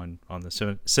about it on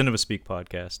the Cinema Speak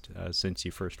podcast since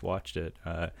you first watched it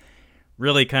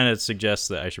really kind of suggests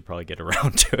that I should probably get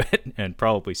around to it, and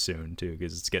probably soon too,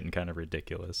 because it's getting kind of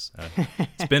ridiculous.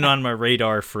 It's been on my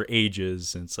radar for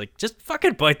ages, and it's like, just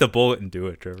fucking bite the bullet and do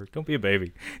it, Trevor. Don't be a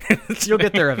baby. You'll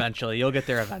get there eventually.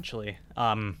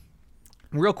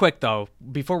 Real quick though,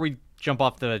 before we jump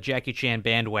off the Jackie Chan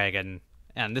bandwagon,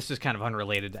 and this is kind of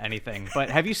unrelated to anything,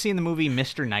 but have you seen the movie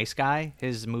Mr. Nice Guy?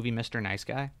 His movie Mr. Nice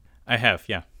Guy? I have,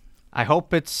 yeah. I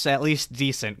hope it's at least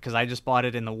decent, because I just bought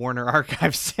it in the Warner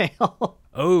Archive sale.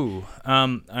 Oh,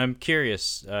 I'm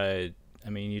curious. I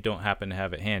mean, you don't happen to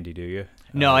have it handy, do you?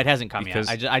 No, it hasn't come yet.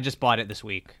 I just bought it this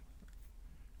week.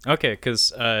 Okay,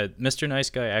 because Mr. Nice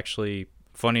Guy, actually,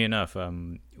 funny enough,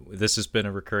 this has been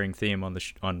a recurring theme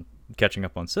on Catching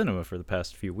Up on Cinema for the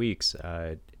past few weeks.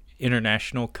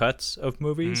 International cuts of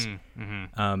movies.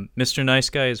 Mr.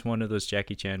 Nice Guy is one of those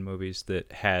Jackie Chan movies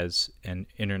that has an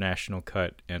international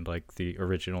cut and like the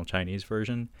original Chinese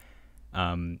version.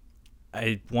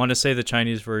 I want to say the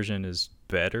Chinese version is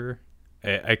better.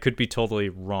 I could be totally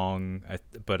wrong,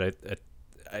 but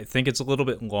I think it's a little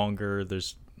bit longer.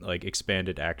 There's like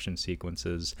expanded action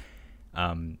sequences,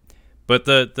 but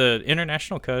the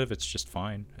international cut of it's just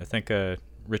fine. I think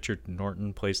Richard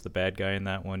Norton plays the bad guy in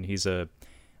that one. He's a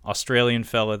Australian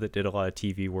fella that did a lot of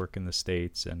TV work in the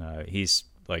States, and he's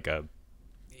like a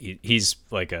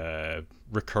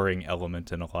recurring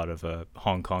element in a lot of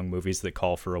Hong Kong movies that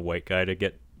call for a white guy to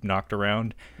get knocked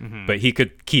around, but he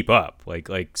could keep up. Like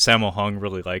Sammo Hung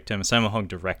really liked him. Sammo Hung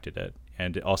directed it,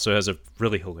 and it also has a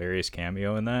really hilarious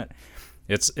cameo in that.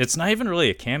 It's not even really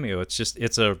a cameo.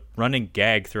 It's a running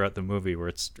gag throughout the movie where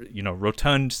it's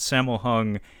rotund Sammo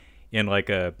Hung in like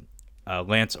a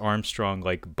Lance Armstrong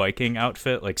like biking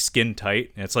outfit, like skin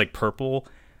tight, and it's like purple.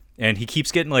 And he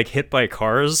keeps getting like hit by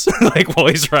cars like while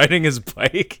he's riding his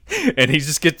bike, and he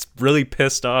just gets really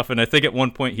pissed off. And I think at one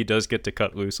point he does get to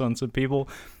cut loose on some people,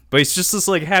 but he's just this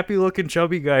like happy looking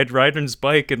chubby guy riding his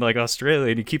bike in like Australia,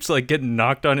 and he keeps like getting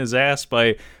knocked on his ass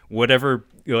by whatever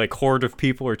like horde of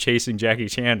people are chasing Jackie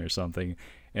Chan or something.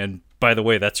 And by the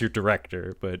way, that's your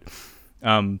director. But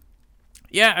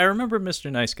yeah, I remember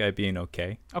Mr. Nice Guy being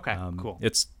okay. Okay, cool.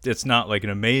 It's not like an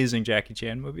amazing Jackie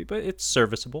Chan movie, but it's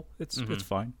serviceable. It's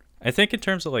fine. I think in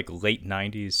terms of like late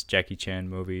 90s Jackie Chan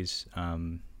movies, I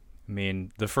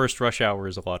mean, the first Rush Hour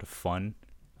is a lot of fun.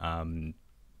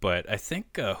 But I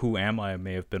think Who Am I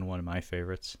may have been one of my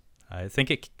favorites. I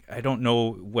don't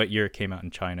know what year it came out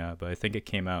in China, but I think it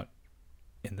came out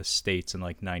in the States in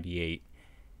like 98.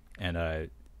 And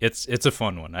it's a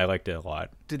fun one. I liked it a lot.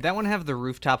 Did that one have the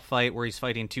rooftop fight where he's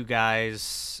fighting two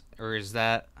guys, or is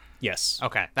that? Yes.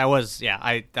 Okay, that was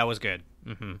that was good.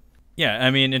 Mm-hmm. Yeah, I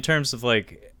mean, in terms of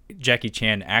like Jackie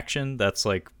Chan action, that's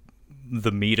like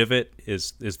the meat of it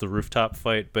is the rooftop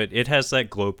fight, but it has that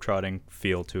globetrotting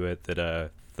feel to it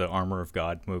that the Armor of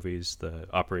God movies, the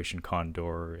Operation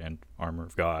Condor and Armor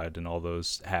of God and all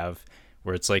those have,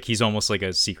 where it's like he's almost like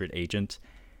a secret agent.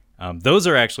 Those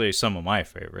are actually some of my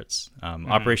favorites.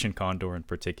 Operation Condor in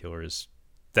particular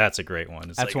that's a great one.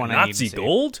 It's that's like one Nazi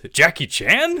gold, Jackie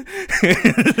Chan.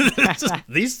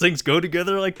 These things go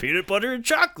together like peanut butter and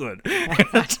chocolate.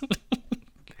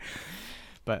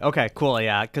 But okay, cool,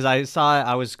 yeah. Because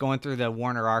I was going through the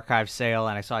Warner Archive sale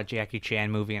and I saw a Jackie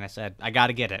Chan movie and I said I got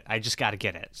to get it. I just got to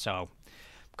get it. So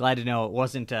glad to know it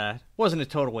wasn't a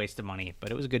total waste of money,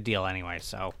 but it was a good deal anyway.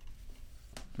 So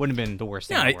wouldn't have been the worst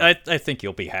thing. Yeah, I think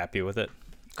you'll be happy with it.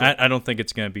 Cool. I don't think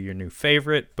it's going to be your new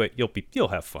favorite, but you'll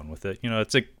have fun with it.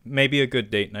 It's maybe a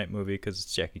good date night movie because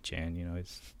it's Jackie Chan.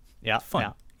 It's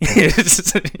fun.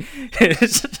 Yeah.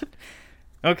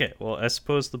 Okay, well, I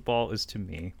suppose the ball is to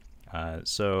me.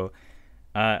 So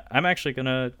I'm actually going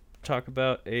to talk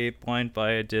about a blind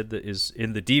buy I did that is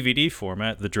in the DVD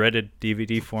format, the dreaded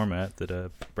DVD format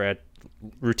that Brad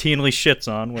routinely shits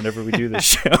on whenever we do this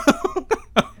show.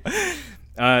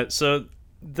 So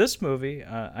this movie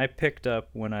I picked up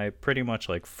when I pretty much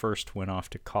like first went off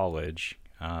to college,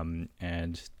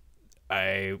 and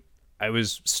I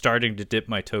was starting to dip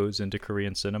my toes into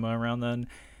Korean cinema around then.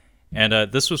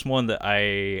 And this was one that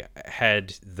I had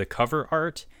the cover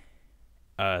art,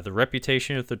 the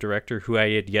reputation of the director, who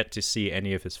I had yet to see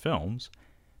any of his films,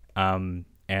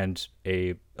 and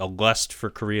a lust for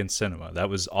Korean cinema. That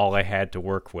was all I had to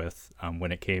work with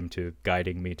when it came to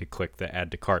guiding me to click the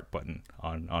add to cart button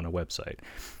on a website.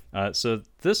 So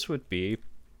this would be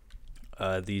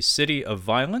The City of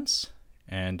Violence.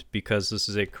 And because this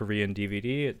is a Korean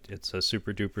DVD, it's a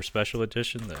super duper special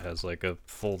edition that has like a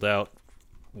fold out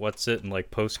what's it and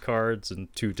like postcards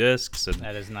and 2 discs and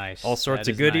that is nice. All sorts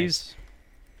of goodies. Nice.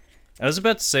 I was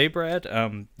about to say, Brad,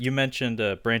 you mentioned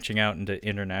branching out into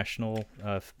international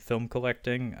film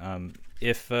collecting.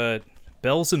 If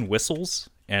bells and whistles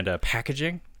and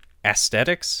packaging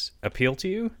aesthetics appeal to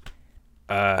you,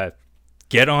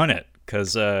 get on it,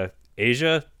 because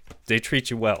Asia, they treat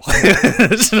you well.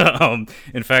 So,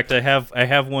 in fact, I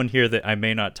have one here that I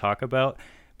may not talk about,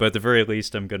 but at the very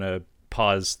least, I'm gonna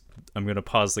pause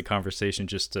the conversation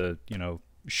just to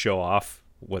show off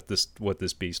what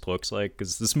this beast looks like,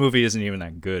 because this movie isn't even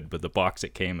that good, but the box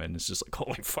it came in is just like,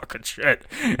 holy fucking shit.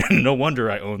 And no wonder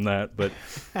I own that. But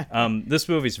this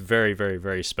movie's very, very,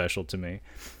 very special to me.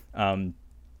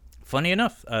 Funny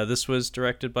enough, this was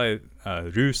directed by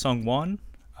Ryu Sung-won,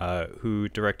 who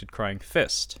directed Crying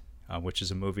Fist, which is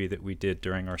a movie that we did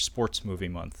during our sports movie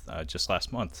month just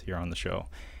last month here on the show.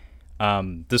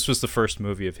 This was the first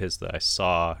movie of his that I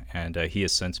saw, and he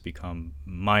has since become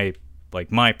my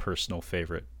personal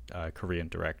favorite Korean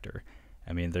director.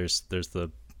 I mean, there's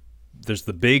the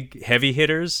big heavy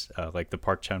hitters like the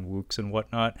Park Chan-wooks and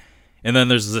whatnot, and then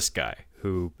there's this guy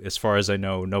who, as far as I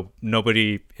know,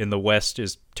 nobody in the West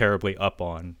is terribly up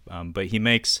on. But he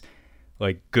makes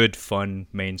like good, fun,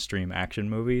 mainstream action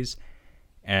movies,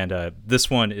 and this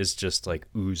one is just like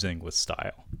oozing with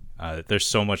style. There's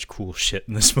so much cool shit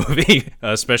in this movie,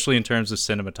 especially in terms of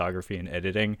cinematography and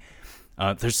editing.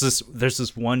 There's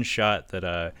this one shot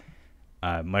that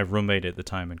my roommate at the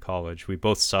time in college, we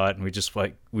both saw it, and we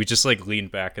just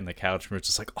leaned back in the couch and we're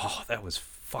just like, oh, that was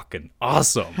fucking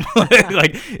awesome.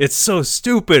 Like, it's so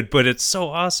stupid, but it's so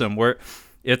awesome. Where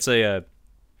it's a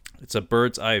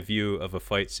bird's eye view of a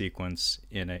fight sequence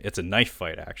it's a knife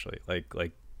fight, actually.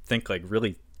 Like think like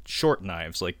really short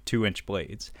knives, like 2-inch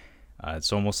blades.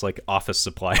 It's almost like office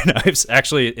supply knives.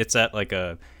 Actually, it's at like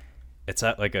a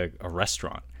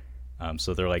restaurant.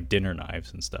 So they're like dinner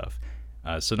knives and stuff.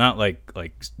 So not like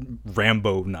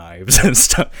Rambo knives and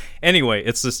stuff. Anyway,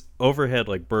 it's this overhead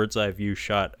like bird's eye view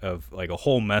shot of like a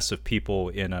whole mess of people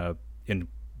in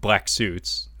black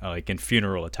suits, like in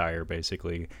funeral attire,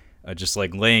 basically, just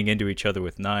like laying into each other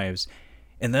with knives.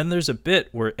 And then there's a bit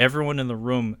where everyone in the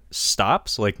room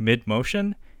stops like mid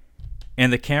motion,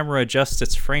 and the camera adjusts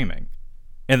its framing,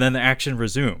 and then the action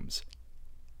resumes.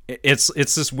 It's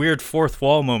this weird fourth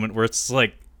wall moment where it's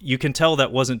like, you can tell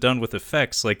that wasn't done with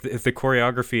effects. Like the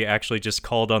choreography actually just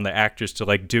called on the actors to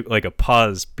like do like a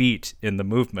pause beat in the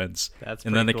movements.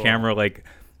 And then the camera like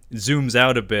zooms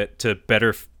out a bit to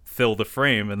better fill the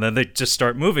frame, and then they just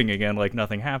start moving again like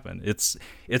nothing happened. It's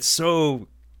so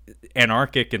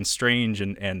anarchic and strange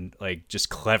and like just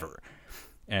clever.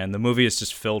 And the movie is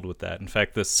just filled with that. In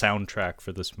fact, the soundtrack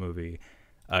for this movie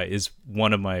is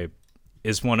one of my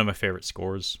favorite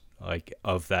scores, like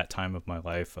of that time of my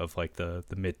life, of like the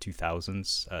mid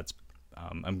 2000s. It's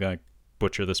I'm gonna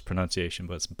butcher this pronunciation,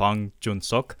 but it's Bong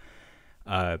Joon-seok,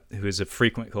 who is a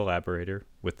frequent collaborator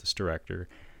with this director,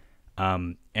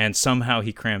 and somehow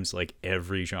he crams like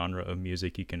every genre of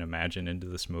music you can imagine into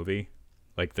this movie.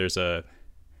 Like there's a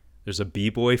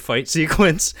b-boy fight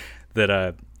sequence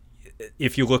that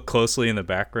if you look closely in the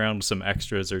background, some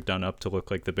extras are done up to look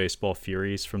like the Baseball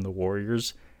Furies from the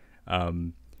Warriors.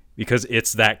 Because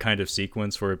it's that kind of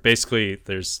sequence where basically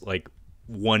there's like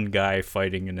one guy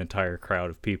fighting an entire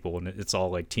crowd of people, and it's all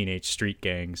like teenage street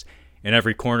gangs. In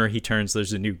every corner he turns,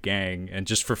 there's a new gang, and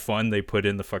just for fun, they put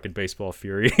in the fucking Baseball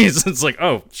Furies. It's like,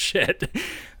 oh shit.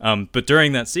 But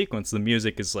during that sequence, the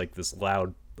music is like this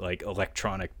loud, like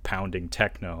electronic pounding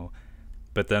techno.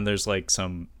 But then there's like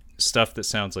some stuff that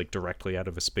sounds like directly out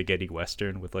of a spaghetti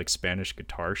western with like Spanish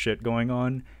guitar shit going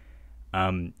on.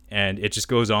 And it just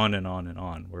goes on and on and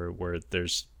on, where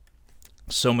there's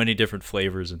so many different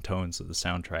flavors and tones that the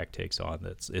soundtrack takes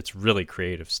on. It's really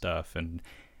creative stuff, and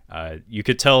you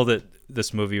could tell that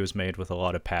this movie was made with a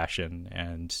lot of passion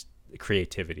and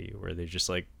creativity, where they're just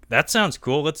like, that sounds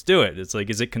cool, let's do it. It's like,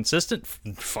 is it consistent?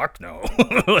 Fuck no.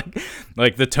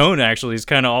 like the tone actually is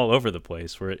kind of all over the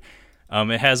place, where it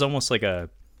has almost like a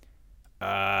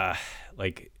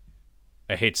like,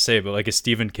 I hate to say it, but like a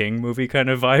Stephen King movie kind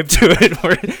of vibe to it,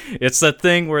 where it's that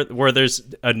thing where there's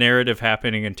a narrative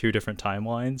happening in two different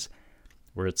timelines,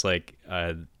 where it's like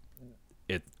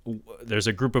there's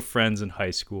a group of friends in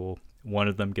high school. One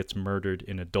of them gets murdered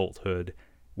in adulthood,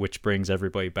 which brings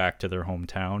everybody back to their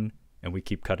hometown, and we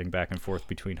keep cutting back and forth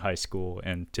between high school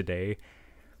and today.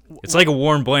 It's like a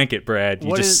warm blanket, Brad.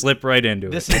 You just slip right into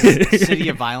it. This is City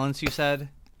of Violence, you said?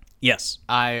 Yes.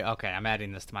 I'm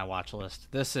adding this to my watch list.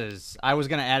 I was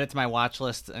gonna add it to my watch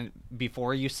list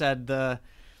before you said the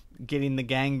getting the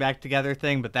gang back together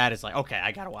thing, but that is like, okay,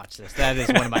 I gotta watch this. That is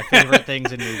one of my favorite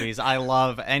things in movies. I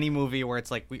love any movie where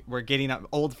it's like we're getting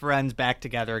old friends back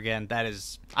together again. That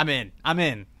is, I'm in.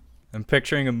 I'm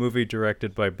picturing a movie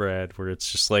directed by Brad where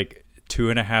it's just like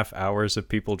 2.5 hours of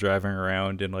people driving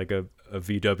around in like a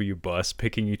VW bus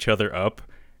picking each other up.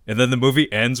 And then the movie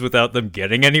ends without them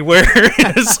getting anywhere.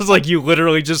 It's like you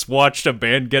literally just watched a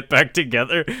band get back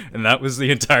together, and that was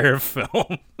the entire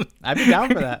film. I'd be down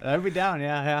for that. I'd be down,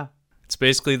 yeah. It's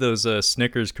basically those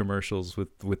Snickers commercials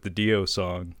with the Dio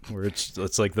song, where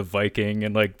it's like the Viking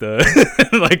and like the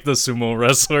like the sumo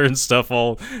wrestler and stuff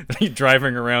all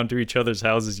driving around to each other's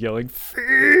houses yelling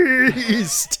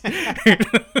 "Feast."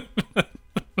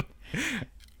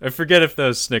 I forget if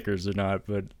those Snickers or not,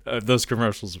 but those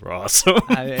commercials were awesome.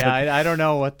 I don't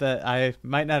know I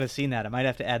might not have seen that. I might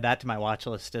have to add that to my watch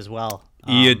list as well.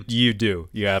 You do.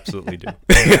 You absolutely do.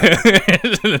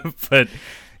 But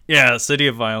yeah, City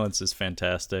of Violence is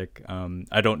fantastic.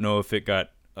 I don't know if it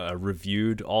got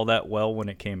reviewed all that well when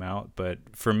it came out, but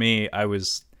for me, I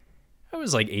was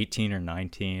like 18 or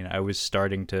 19. I was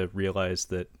starting to realize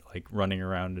that like running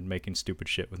around and making stupid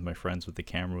shit with my friends with the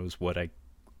camera was what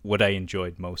I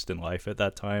enjoyed most in life at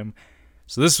that time.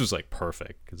 So this was like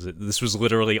perfect because this was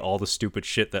literally all the stupid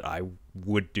shit that I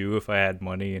would do if I had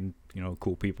money and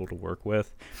cool people to work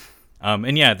with.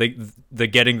 And yeah, the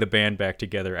getting the band back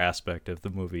together aspect of the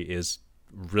movie is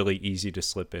really easy to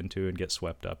slip into and get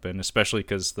swept up in, especially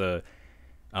because the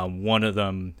one of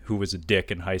them who was a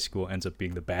dick in high school ends up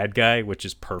being the bad guy, which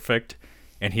is perfect,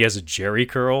 and he has a jerry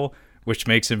curl, which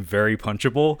makes him very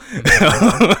punchable.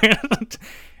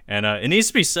 And it needs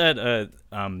to be said,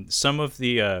 some of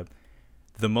the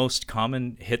most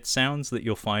common hit sounds that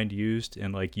you'll find used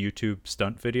in like YouTube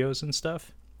stunt videos and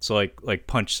stuff, so like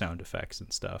punch sound effects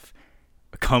and stuff,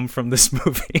 come from this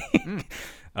movie.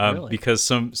 Really? Because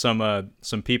some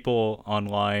people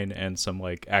online and some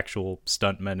like actual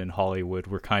stuntmen in Hollywood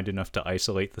were kind enough to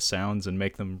isolate the sounds and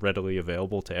make them readily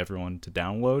available to everyone to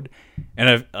download,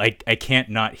 and I can't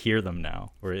not hear them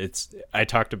now. I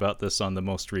talked about this on the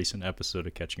most recent episode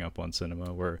of Catching Up on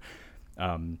Cinema, where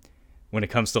when it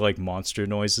comes to like monster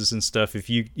noises and stuff, if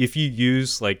you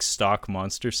use like stock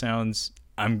monster sounds,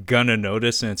 I'm gonna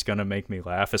notice and it's gonna make me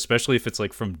laugh, especially if it's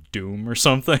like from Doom or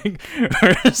something.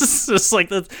 It's just like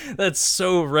that's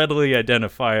so readily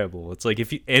identifiable. It's like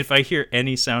if I hear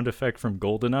any sound effect from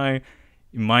GoldenEye,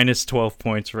 minus 12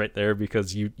 points right there,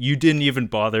 because you didn't even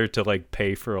bother to like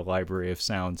pay for a library of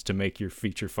sounds to make your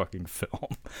feature fucking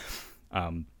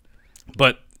film.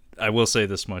 But I will say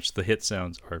this much: the hit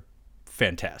sounds are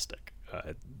fantastic,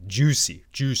 juicy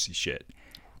shit.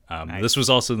 Nice. This was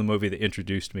also the movie that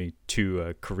introduced me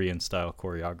to Korean style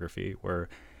choreography, where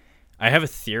I have a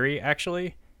theory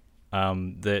actually,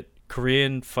 that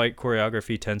Korean fight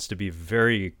choreography tends to be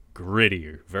very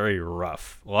gritty, very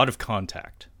rough, a lot of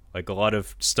contact, like a lot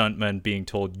of stuntmen being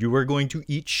told you are going to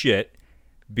eat shit,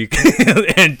 because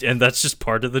and that's just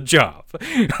part of the job.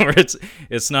 Or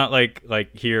it's not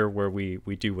like here where we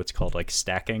do what's called like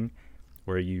stacking,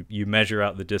 where you measure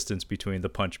out the distance between the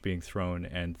punch being thrown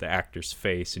and the actor's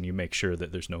face, and you make sure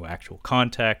that there's no actual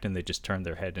contact, and they just turn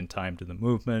their head in time to the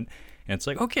movement. And it's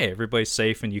like, okay, everybody's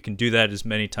safe, and you can do that as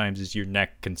many times as your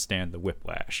neck can stand the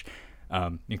whiplash.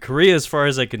 In Korea, as far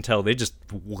as I can tell, they just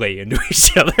lay into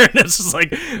each other, and it's just like,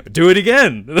 do it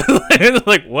again.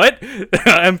 Like, what?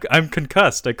 I'm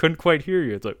concussed. I couldn't quite hear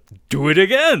you. It's like, do it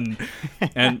again.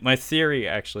 And my theory,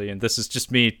 actually, and this is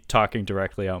just me talking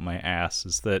directly out my ass,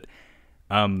 is that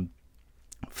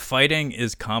fighting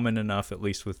is common enough, at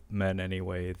least with men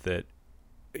anyway, that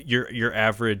your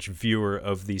average viewer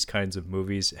of these kinds of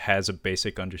movies has a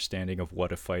basic understanding of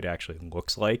what a fight actually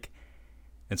looks like.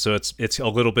 And so it's a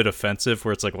little bit offensive,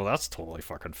 where it's like, well, that's totally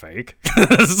fucking fake.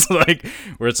 It's like,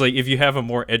 where it's like, if you have a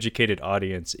more educated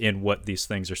audience in what these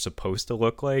things are supposed to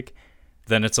look like,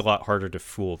 then it's a lot harder to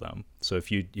fool them. So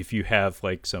if you have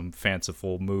like some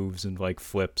fanciful moves and like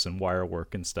flips and wire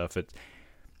work and stuff, it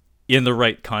in the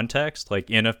right context, like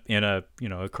in a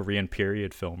a Korean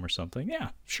period film or something, yeah,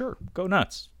 sure, go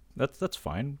nuts. That's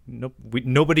fine.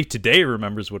 Nobody today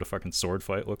remembers what a fucking sword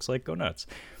fight looks like. Go nuts.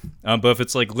 But if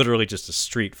it's like literally just a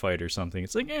street fight or something,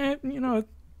 it's like,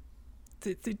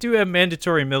 they do have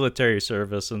mandatory military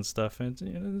service and stuff,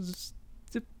 and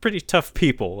they're pretty tough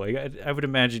people. Like I would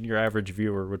imagine your average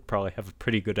viewer would probably have a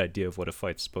pretty good idea of what a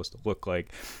fight's supposed to look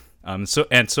like. So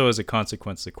as a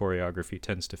consequence, the choreography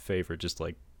tends to favor just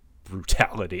like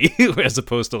brutality as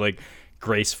opposed to like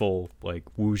graceful like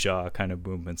wuxia kind of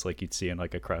movements like you'd see in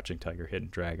like a Crouching Tiger, Hidden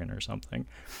Dragon or something.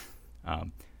 But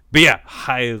yeah,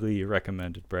 highly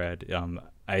recommended, Brad.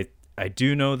 I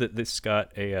do know that this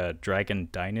got a Dragon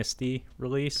Dynasty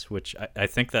release, which I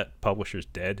think that publisher's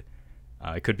dead.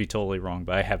 I could be totally wrong,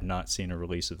 but I have not seen a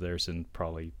release of theirs in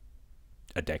probably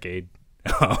a decade.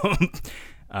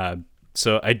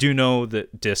 So I do know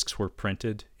that discs were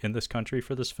printed in this country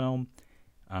for this film.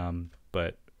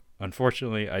 But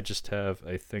unfortunately, I just have,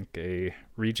 I think, a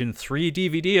Region 3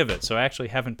 DVD of it, so I actually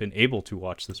haven't been able to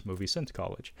watch this movie since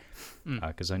college,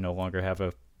 because I no longer have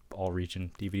a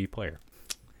all-region DVD player.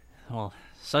 Well,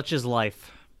 such is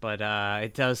life, but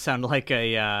it does sound like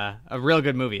a real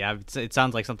good movie. It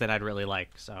sounds like something I'd really like,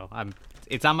 so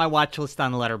it's on my watch list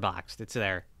on Letterboxd. It's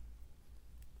there.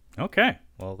 Okay,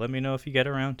 well, let me know if you get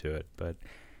around to it. But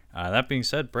that being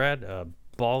said, Brad,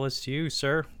 ball is to you,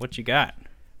 sir. What you got?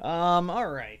 All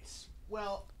right.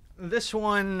 Well, this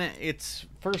one,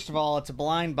 first of all, it's a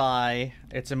blind buy.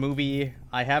 It's a movie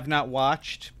I have not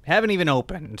watched, haven't even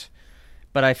opened,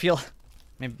 but I feel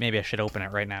maybe I should open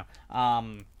it right now.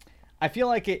 I feel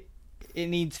like it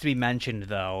needs to be mentioned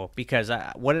though, because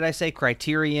what did I say?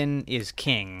 Criterion is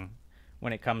king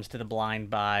when it comes to the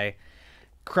blind buy.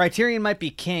 Criterion might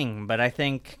be king, but I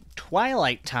think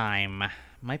Twilight Time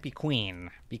might be queen,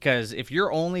 because if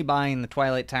you're only buying the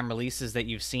Twilight Time releases that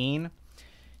you've seen,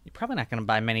 you're probably not going to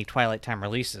buy many Twilight Time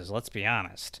releases, let's be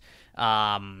honest.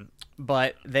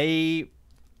 But they,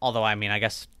 although, I mean, I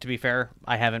guess, to be fair,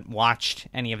 I haven't watched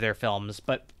any of their films,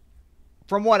 but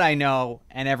from what I know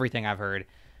and everything I've heard,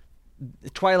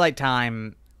 Twilight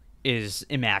Time is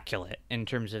immaculate in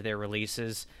terms of their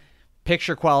releases.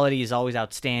 Picture quality is always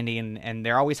outstanding, and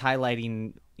they're always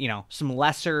highlighting, some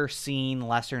lesser seen,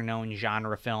 lesser known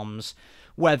genre films,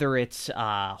 whether it's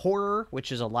horror,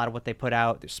 which is a lot of what they put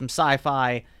out. There's some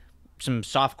sci-fi, some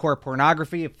softcore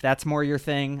pornography, if that's more your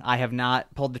thing. I have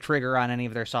not pulled the trigger on any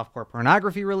of their softcore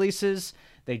pornography releases.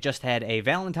 They just had a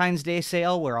Valentine's Day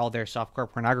sale where all their softcore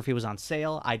pornography was on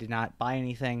sale. I did not buy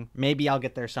anything. Maybe I'll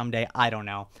get there someday. I don't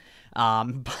know.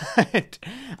 But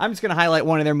I'm just going to highlight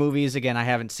one of their movies. Again, I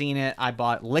haven't seen it. I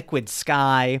bought Liquid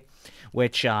Sky,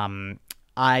 which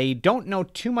I don't know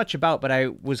too much about, but I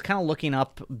was kind of looking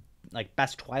up like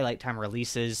best Twilight Time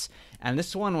releases, and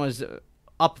this one was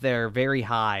up there very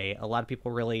high. A lot of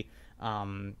people really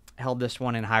held this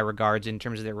one in high regards in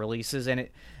terms of their releases, and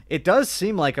it does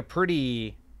seem like a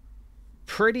pretty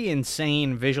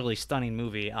insane, visually stunning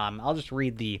movie. I'll just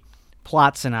read the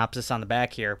plot synopsis on the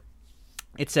back here.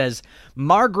 It says,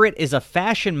 Margaret is a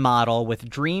fashion model with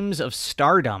dreams of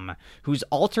stardom, whose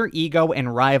alter ego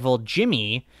and rival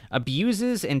Jimmy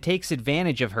abuses and takes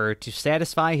advantage of her to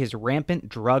satisfy his rampant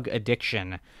drug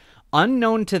addiction.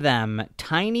 Unknown to them,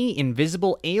 tiny,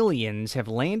 invisible aliens have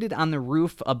landed on the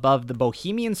roof above the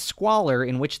bohemian squalor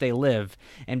in which they live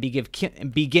and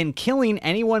begin killing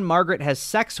anyone Margaret has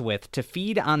sex with to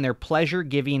feed on their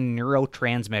pleasure-giving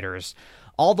neurotransmitters.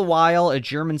 All the while, a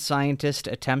German scientist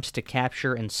attempts to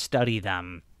capture and study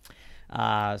them.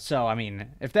 So, I mean,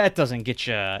 if that doesn't get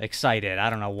you excited, I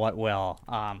don't know what will.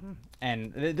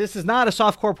 And this is not a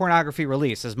softcore pornography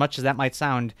release, as much as that might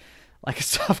sound like a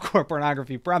softcore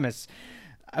pornography premise.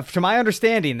 To my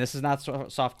understanding, this is not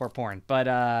softcore porn.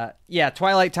 But, yeah,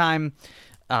 Twilight Time,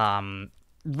 I've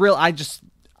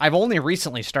only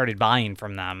recently started buying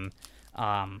from them.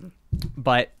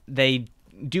 But they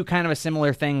do kind of a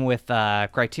similar thing with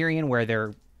Criterion, where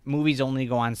their movies only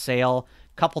go on sale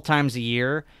a couple times a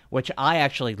year, which I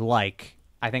actually like.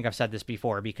 I think I've said this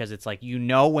before, because it's like,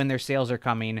 when their sales are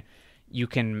coming, you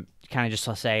can kind of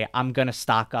just say, I'm going to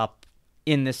stock up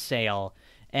in this sale.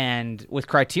 And with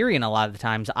Criterion, a lot of the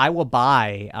times, I will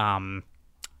buy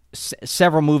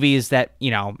several movies that,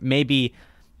 maybe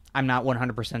I'm not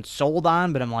 100% sold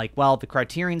on, but I'm like, well, the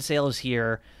Criterion sale is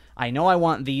here. I know I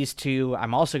want these two.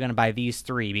 I'm also going to buy these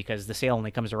three because the sale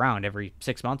only comes around every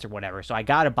 6 months or whatever. So I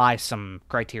got to buy some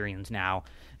Criterions now.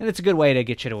 And it's a good way to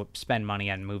get you to spend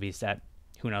money on movies that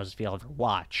who knows if you'll ever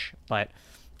watch. But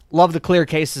love the clear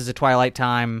cases of Twilight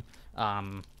Time.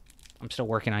 I'm still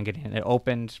working on getting it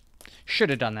opened. Should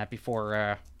have done that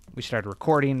before we started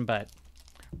recording, but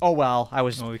oh well.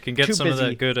 We can get some busy. of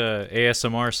that good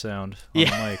ASMR sound on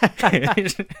the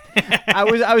mic.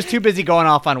 I was too busy going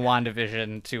off on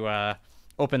WandaVision to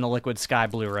open the Liquid Sky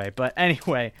Blu-ray. But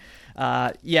anyway,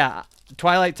 yeah,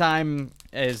 Twilight Time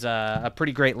is a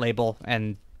pretty great label,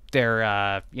 and they're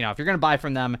if you're gonna buy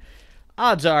from them,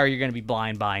 odds are you're gonna be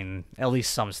blind buying at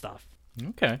least some stuff.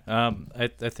 Okay. I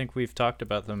think we've talked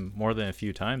about them more than a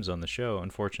few times on the show.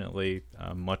 Unfortunately,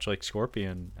 much like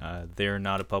Scorpion, they're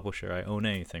not a publisher I own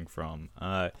anything from.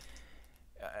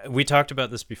 We talked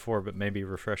about this before, but maybe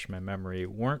refresh my memory.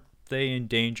 Weren't they in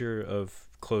danger of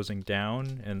closing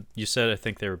down? And you said, I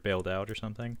think they were bailed out or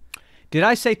something? Did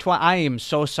I say I am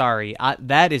so sorry.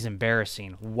 That is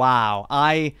embarrassing. Wow.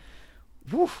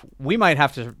 We might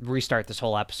have to restart this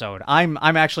whole episode. I'm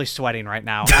actually sweating right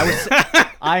now.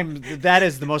 That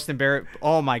is the most embarrassing.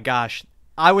 Oh my gosh.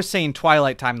 I was saying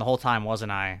Twilight Time the whole time,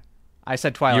 wasn't I? I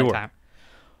said Twilight Time.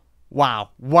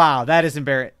 Wow. That is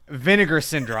embarrassing. Vinegar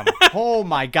Syndrome. Oh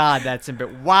my God. That's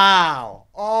embarrassing. Wow.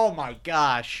 Oh my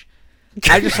gosh.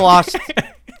 I just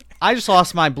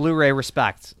lost my Blu-ray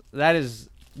respect. That is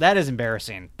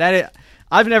embarrassing.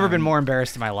 I've never been more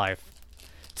embarrassed in my life.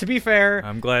 To be fair,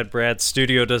 I'm glad Brad's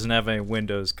studio doesn't have any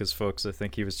windows, because, folks, I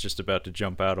think he was just about to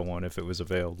jump out of one if it was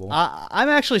available. I'm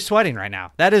actually sweating right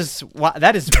now. That is wow.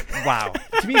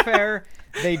 To be fair,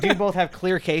 they do both have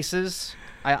clear cases.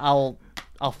 I'll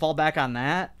fall back on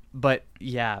that. But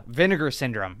yeah, Vinegar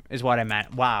Syndrome is what I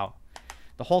meant. Wow.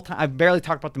 The whole time I barely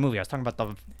talked about the movie. I was talking about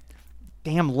the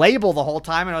damn label the whole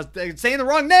time, and I was saying the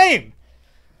wrong name.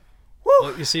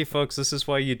 Well, you see, folks, this is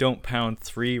why you don't pound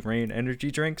 3 Reign energy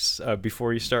drinks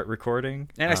before you start recording.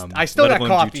 And I still got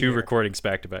coffee. Do 2 recordings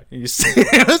back to back. You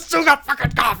still got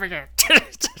fucking coffee here.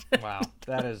 Wow,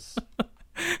 that is.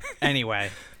 Anyway,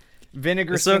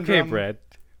 Vinegar It's Syndrome. okay, Brad.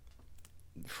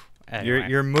 Anyway.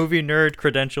 Your movie nerd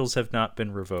credentials have not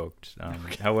been revoked.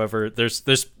 However, there's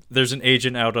there's an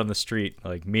agent out on the street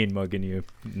like mean mugging you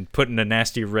and putting a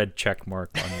nasty red check mark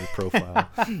on your profile.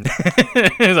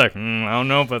 He's like, I don't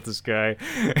know about this guy.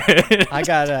 I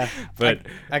gotta. But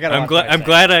I gotta. I'm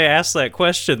glad I asked that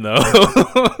question though.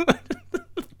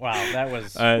 Wow, that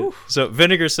was. So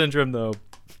Vinegar Syndrome though.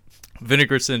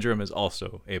 Vinegar Syndrome is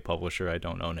also a publisher I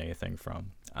don't own anything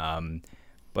from.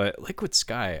 But Liquid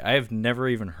Sky, I have never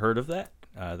even heard of that.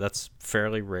 That's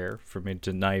fairly rare for me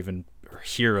to not even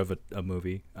hear of a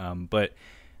movie. But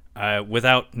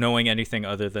without knowing anything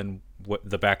other than what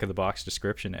the back of the box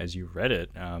description as you read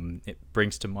it, it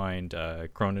brings to mind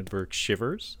Cronenberg's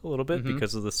Shivers a little bit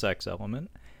because of the sex element.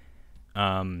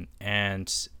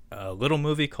 And a little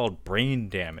movie called Brain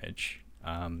Damage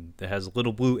that has a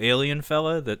little blue alien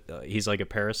fella that he's like a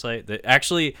parasite. That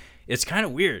actually, it's kind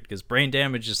of weird because Brain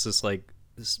Damage is this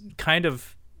kind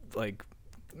of like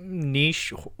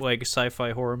niche like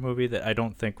sci-fi horror movie that I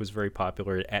don't think was very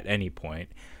popular at any point.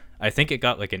 I think it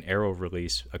got like an Arrow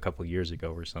release a couple years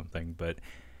ago or something, but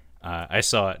I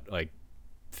saw it like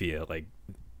via like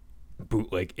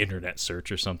bootleg internet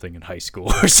search or something in high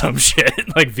school or some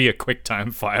shit, like via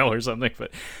QuickTime file or something.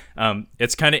 But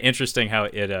it's kind of interesting how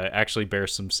it actually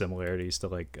bears some similarities to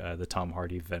like the Tom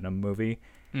Hardy Venom movie.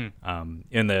 In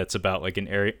that it's about like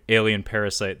an alien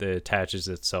parasite that attaches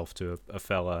itself to a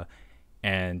fella,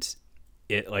 and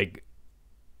it like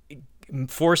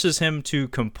forces him to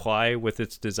comply with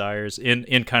its desires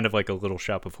in kind of like a Little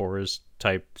Shop of Horrors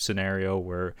type scenario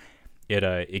where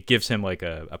it gives him like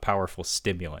a powerful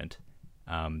stimulant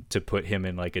to put him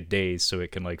in like a daze so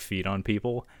it can like feed on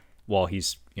people while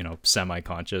he's, you know,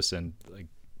 semi-conscious and like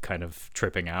kind of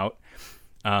tripping out.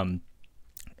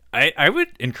 I would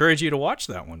encourage you to watch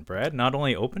that one, Brad. Not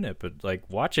only open it, but like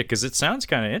watch it because it sounds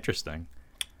kind of interesting.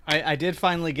 I did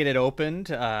finally get it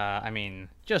opened. I mean,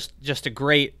 just a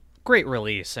great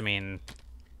release. I mean,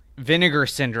 Vinegar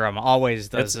Syndrome always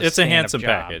does. It's a handsome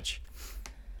package.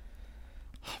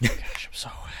 Oh my gosh,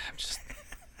 I'm just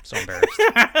so embarrassed.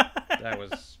 That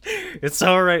was. It's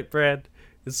all right, Brad.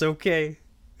 It's okay.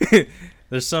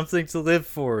 There's something to live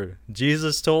for.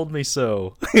 Jesus told me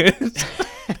so.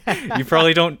 You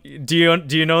probably don't. Do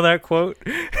you know that quote?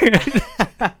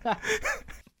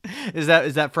 Is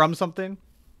that from something?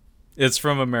 It's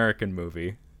from American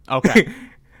Movie. Okay.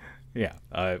 Yeah.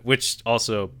 Which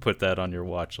also put that on your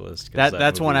watch list.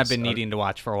 That's one I've been needing to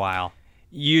watch for a while.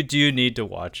 You do need to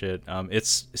watch it.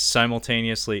 It's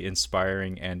simultaneously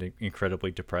inspiring and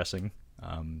incredibly depressing.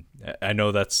 I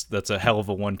know that's a hell of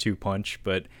a 1-2 punch,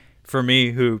 but for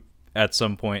me, who at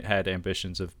some point had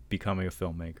ambitions of becoming a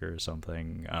filmmaker or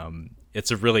something, it's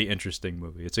a really interesting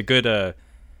movie. It's a good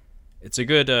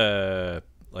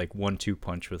like 1-2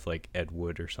 punch with like Ed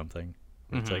Wood or something.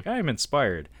 It's like I'm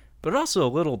inspired, but also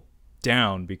a little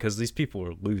down because these people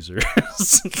are losers.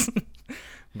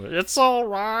 But it's all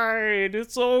right.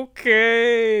 It's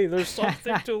okay. There's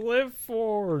something to live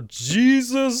for.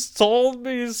 Jesus told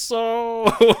me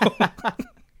so.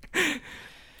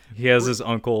 He has his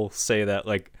uncle say that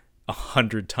like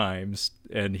 100 times,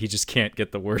 and he just can't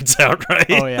get the words out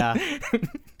right. Oh yeah,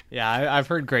 yeah. I've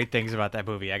heard great things about that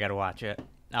movie. I got to watch it.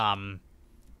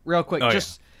 Real quick,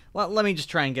 let me just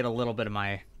try and get a little bit of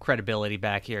my credibility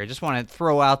back here. I just want to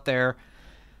throw out there,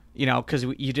 you know, because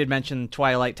you did mention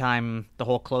Twilight Time, the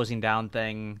whole closing down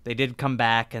thing. They did come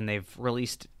back, and they've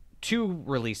released 2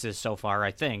 releases so far, I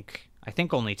think. I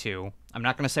think only 2. I'm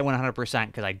not going to say 100%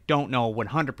 because I don't know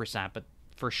 100%, but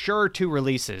for sure 2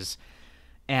 releases.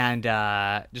 And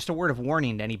just a word of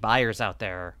warning to any buyers out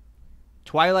there.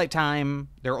 Twilight Time,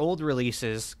 their old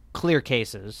releases, clear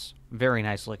cases, very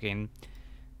nice looking.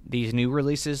 These new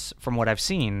releases, from what I've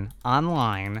seen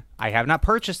online, I have not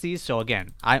purchased these, so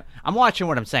again, I'm watching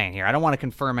what I'm saying here. I don't want to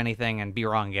confirm anything and be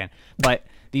wrong again. But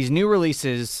these new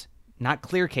releases, not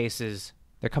clear cases,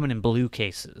 they're coming in blue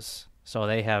cases. So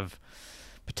they have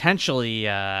potentially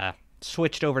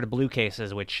switched over to blue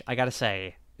cases, which I gotta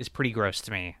say is pretty gross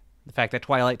to me. The fact that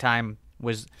Twilight Time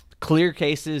was clear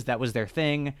cases, that was their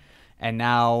thing, and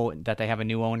now that they have a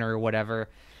new owner or whatever,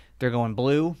 they're going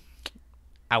blue.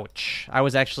 Ouch. I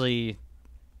was actually...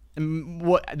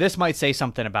 This might say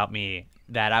something about me,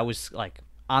 that I was like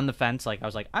on the fence. Like I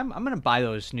was like, I'm going to buy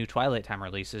those new Twilight Time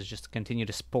releases just to continue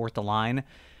to support the line.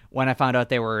 When I found out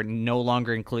they were no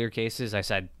longer in clear cases, I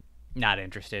said, not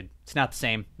interested. It's not the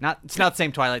same. It's not the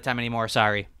same Twilight Time anymore.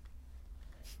 Sorry.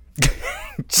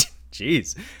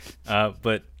 Jeez.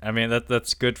 But I mean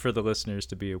that's good for the listeners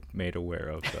to be made aware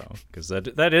of, though, because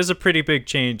that is a pretty big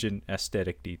change in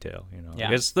aesthetic detail, you know. Yeah.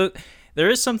 Because there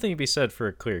is something to be said for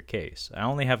a clear case. I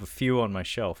only have a few on my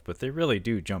shelf, but they really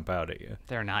do jump out at you.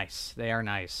 They're nice. They are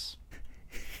nice.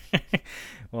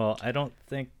 Well, I don't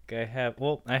think I have.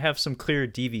 Well, I have some clear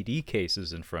DVD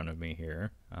cases in front of me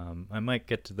here. I might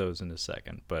get to those in a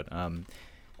second. But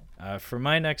for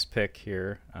my next pick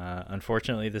here,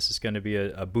 unfortunately, this is going to be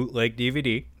a bootleg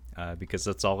DVD because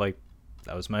that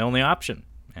was my only option.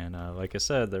 And like I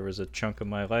said, there was a chunk of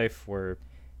my life where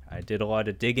I did a lot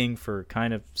of digging for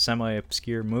kind of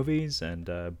semi-obscure movies, and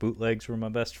bootlegs were my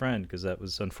best friend because that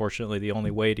was unfortunately the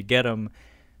only way to get them,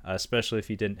 especially if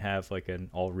you didn't have like an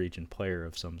all-region player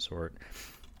of some sort.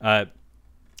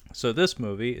 So this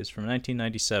movie is from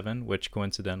 1997, which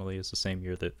coincidentally is the same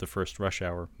year that the first Rush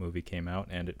Hour movie came out,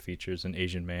 and it features an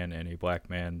Asian man and a black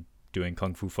man doing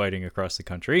kung fu fighting across the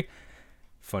country.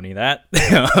 Funny that.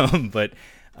 But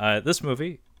this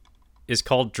movie is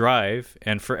called Drive,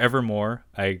 and forevermore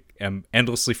I am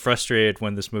endlessly frustrated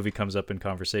when this movie comes up in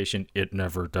conversation. It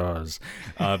never does,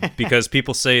 because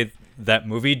people say that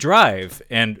movie Drive,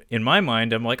 and in my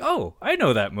mind I'm like, oh, I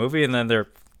know that movie, and then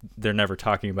they're never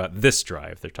talking about this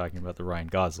Drive. They're talking about the Ryan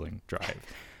Gosling Drive,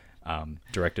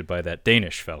 directed by that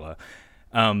Danish fella.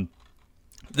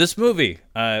 This movie,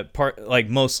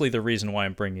 mostly the reason why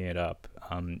I'm bringing it up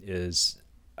is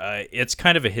it's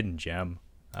kind of a hidden gem.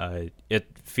 It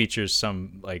features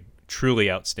some like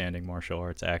truly outstanding martial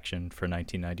arts action for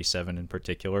 1997 in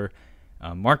particular.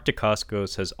 Mark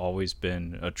Dacascos has always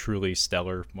been a truly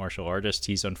stellar martial artist.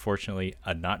 He's unfortunately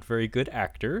a not very good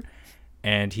actor,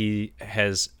 and he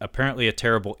has apparently a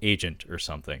terrible agent or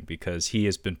something because he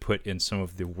has been put in some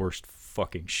of the worst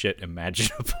fucking shit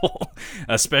imaginable,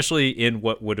 especially in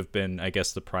what would have been, I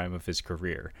guess, the prime of his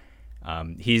career.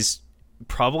 He's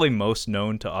probably most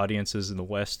known to audiences in the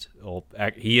West. Well,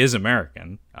 he is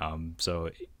American,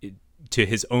 to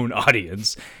his own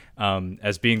audience,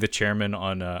 as being the chairman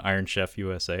on Iron Chef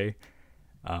USA.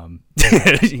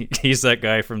 He's that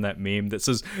guy from that meme that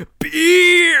says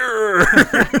beer.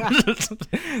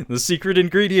 The secret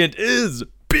ingredient is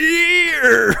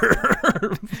beer.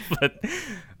 But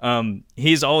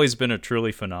he's always been a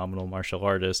truly phenomenal martial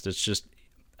artist. It's just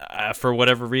for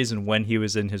whatever reason, when he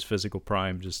was in his physical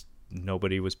prime, just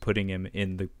nobody was putting him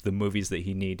in the movies that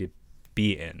he needed to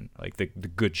be in, like the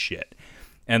good shit.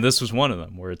 And this was one of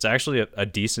them, where it's actually a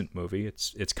decent movie.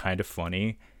 It's kind of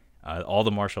funny. All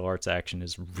the martial arts action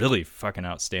is really fucking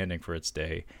outstanding for its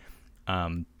day.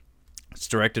 It's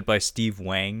directed by Steve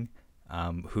Wang,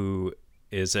 who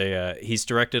is he's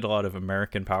directed a lot of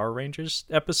American Power Rangers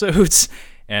episodes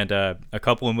and a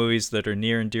couple of movies that are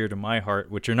near and dear to my heart,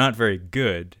 which are not very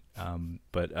good.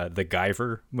 But the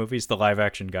Guyver movies, the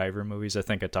live-action Guyver movies, I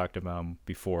think I talked about them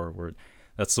before, where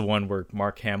that's the one where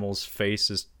Mark Hamill's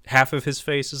half of his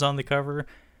face is on the cover,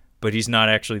 but he's not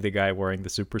actually the guy wearing the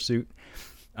super suit.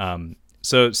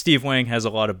 So Steve Wang has a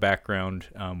lot of background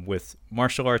with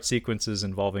martial arts sequences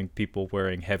involving people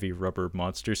wearing heavy rubber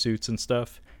monster suits and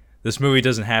stuff. This movie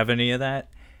doesn't have any of that,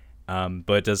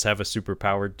 but it does have a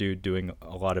super-powered dude doing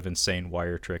a lot of insane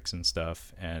wire tricks and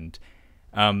stuff, and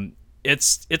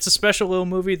it's a special little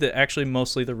movie that actually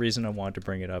mostly the reason I wanted to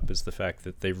bring it up is the fact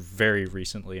that they very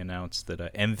recently announced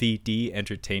that MVD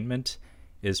Entertainment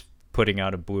is putting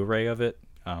out a Blu-ray of it,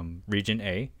 Region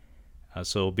A.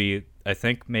 So it'll be, I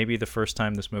think, maybe the first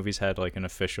time this movie's had like an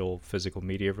official physical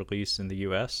media release in the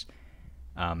U.S.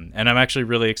 And I'm actually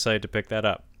really excited to pick that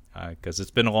up because it's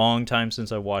been a long time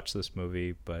since I watched this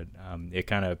movie, but it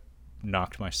kind of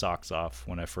knocked my socks off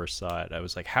when I first saw it. I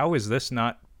was like, how is this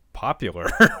not popular?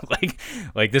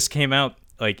 like this came out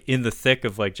like in the thick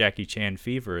of like Jackie Chan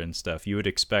fever and stuff. You would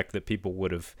expect that people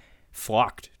would have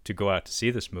flocked to go out to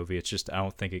see this movie. It's just I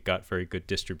don't think it got very good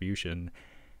distribution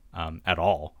at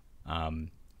all.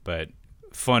 But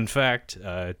fun fact,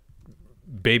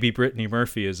 baby Brittany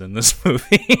Murphy is in this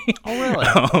movie. Oh,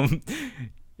 really?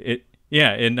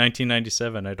 In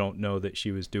 1997, I don't know that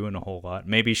she was doing a whole lot.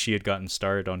 Maybe she had gotten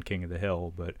started on King of the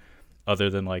Hill, but other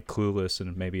than like Clueless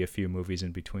and maybe a few movies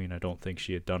in between, I don't think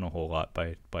she had done a whole lot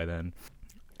by then.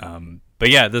 But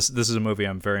yeah, this is a movie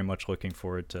I'm very much looking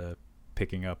forward to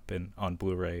picking up on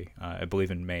Blu-ray, I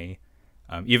believe in May.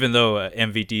 Even though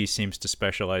MVD seems to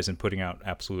specialize in putting out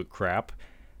absolute crap,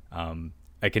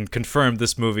 I can confirm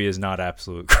this movie is not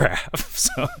absolute crap.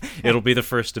 So it'll be the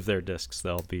first of their discs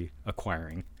they'll be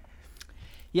acquiring.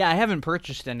 Yeah, I haven't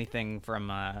purchased anything from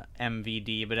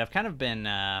MVD, but I've kind of been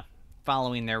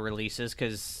following their releases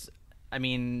because, I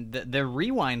mean, the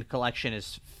Rewind collection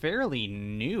is fairly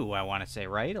new, I want to say,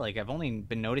 right? Like, I've only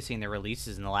been noticing their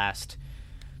releases in the last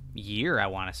year, I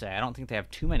want to say. I don't think they have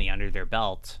too many under their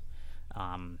belt,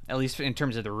 at least in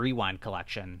terms of the Rewind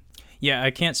collection. Yeah,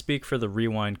 I can't speak for the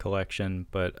Rewind collection,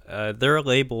 but they're a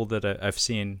label that I've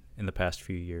seen in the past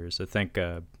few years. I think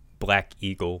Black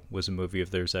Eagle was a movie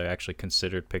of theirs I actually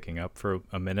considered picking up for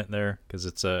a minute there, because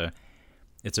it's a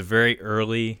very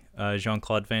early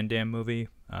Jean-Claude Van Damme movie.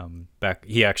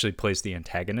 He actually plays the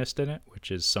antagonist in it,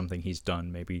 which is something he's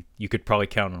done. Maybe you could probably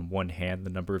count on one hand the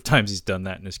number of times he's done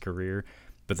that in his career.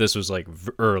 But this was like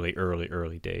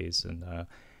early days, and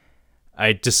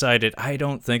I decided I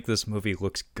don't think this movie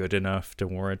looks good enough to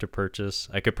warrant a purchase.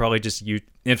 I could probably just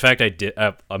in fact, I did.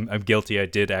 I'm guilty. I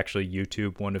did actually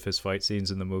YouTube one of his fight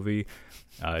scenes in the movie.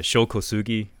 Sho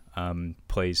Kosugi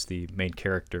plays the main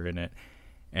character in it,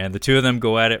 and the two of them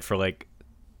go at it for like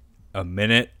a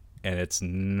minute, and it's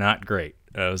not great.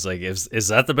 I was like, is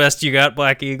that the best you got,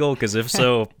 Black Eagle? Because if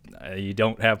so, you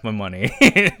don't have my money.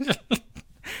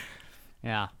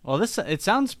 Yeah. Well, this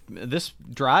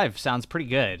drive sounds pretty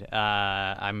good.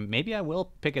 Maybe I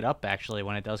will pick it up actually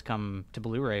when it does come to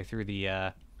Blu-ray through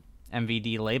the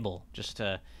MVD label. Just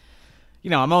to,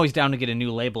 I'm always down to get a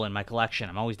new label in my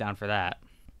collection. I'm always down for that.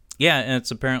 Yeah, and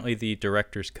it's apparently the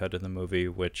director's cut of the movie,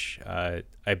 which I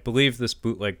believe this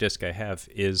bootleg disc I have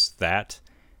is that.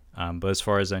 But as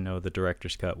far as I know, the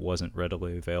director's cut wasn't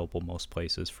readily available most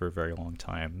places for a very long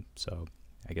time. So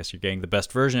I guess you're getting the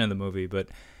best version of the movie, but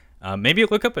maybe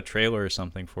look up a trailer or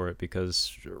something for it,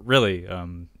 because really,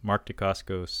 Mark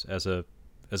Dacascos as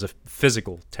a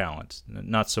physical talent,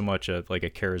 not so much like a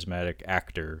charismatic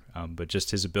actor, but just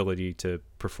his ability to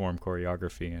perform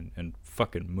choreography and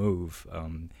fucking move,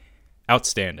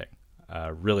 outstanding.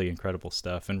 Really incredible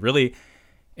stuff, and really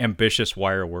ambitious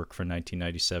wire work for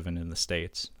 1997 in the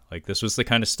States. Like, this was the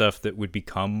kind of stuff that would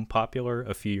become popular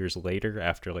a few years later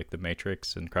after like The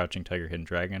Matrix and Crouching Tiger, Hidden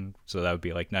Dragon. So that would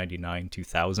be like 99,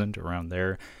 2000, around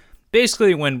there.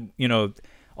 Basically when,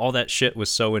 all that shit was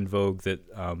so in vogue that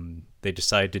they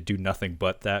decided to do nothing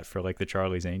but that for like the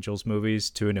Charlie's Angels movies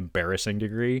to an embarrassing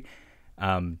degree.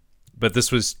 But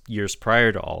this was years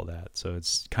prior to all that. So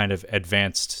it's kind of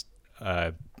advanced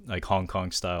like Hong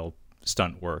Kong style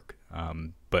stunt work.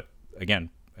 But again,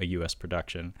 a US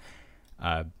production.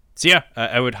 So yeah,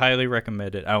 I would highly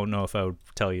recommend it. I don't know if I would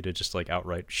tell you to just like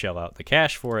outright shell out the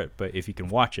cash for it, but if you can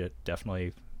watch it,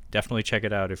 definitely check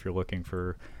it out if you're looking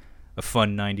for a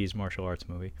fun 90s martial arts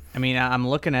movie. I mean, I'm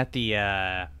looking at the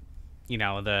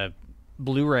the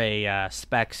Blu-ray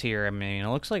specs here. I mean, it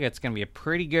looks like it's going to be a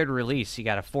pretty good release. You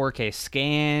got a 4K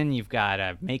scan, you've got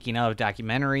a making of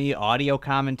documentary, audio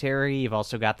commentary, you've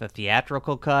also got the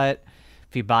theatrical cut.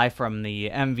 If you buy from the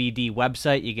MVD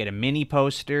website, you get a mini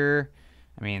poster.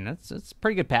 I mean, that's a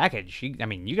pretty good package. You got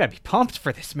to be pumped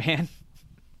for this, man.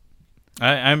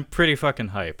 I'm pretty fucking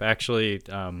hype. Actually,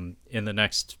 in the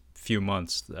next few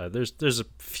months, there's a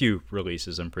few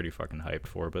releases I'm pretty fucking hyped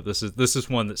for, but this is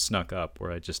one that snuck up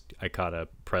where I caught a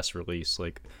press release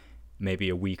like maybe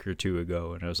a week or two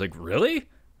ago, and I was like, really?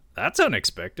 That's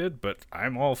unexpected, but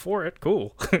I'm all for it.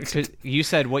 Cool. You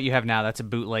said what you have now, that's a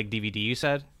bootleg DVD, you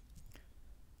said?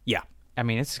 Yeah. I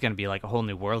mean, this is going to be like a whole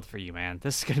new world for you, man.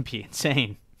 This is going to be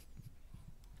insane.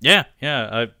 Yeah.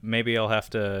 Maybe I'll have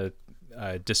to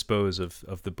dispose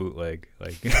of the bootleg.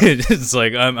 Like, it's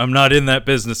like I'm not in that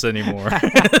business anymore.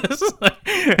 it's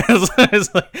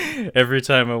like every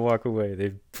time I walk away,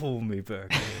 they pull me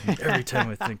back in. Every time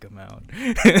I think I'm out.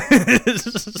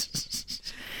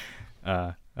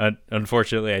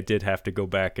 Unfortunately, I did have to go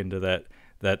back into that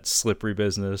slippery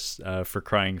business for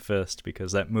Crying Fist,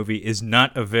 because that movie is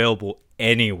not available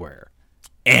anywhere.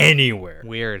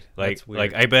 Weird. Like, That's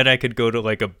weird. I bet I could go to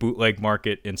like a bootleg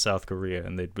market in South Korea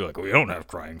and they'd be like, we don't have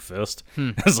Crying Fist.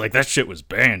 It's like, that shit was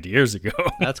banned years ago.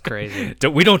 That's crazy.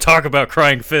 We don't talk about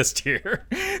Crying Fist here.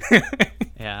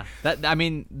 Yeah.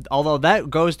 Although that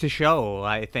goes to show,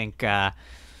 I think,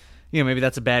 maybe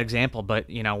that's a bad example, but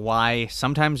why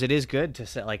sometimes it is good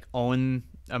to own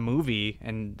a movie,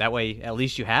 and that way at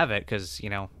least you have it, because you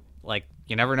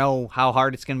never know how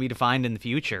hard it's going to be to find in the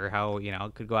future, how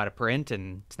it could go out of print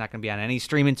and it's not going to be on any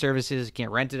streaming services, you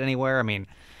can't rent it anywhere. I mean,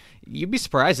 you'd be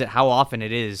surprised at how often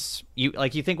it is. You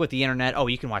think with the internet,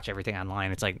 you can watch everything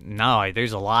online. It's like, no,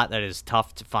 there's a lot that is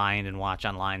tough to find and watch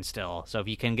online still. So if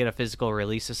you can get a physical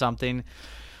release of something,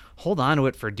 hold on to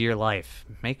it for dear life.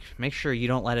 Make sure you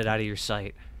don't let it out of your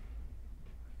sight.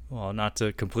 Well, not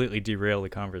to completely derail the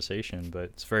conversation, but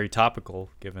it's very topical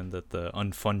given that the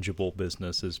unfungible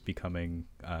business is becoming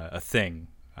a thing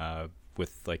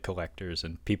with like collectors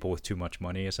and people with too much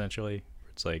money, essentially.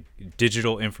 It's like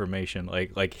digital information,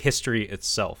 like history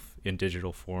itself in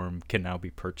digital form can now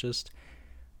be purchased.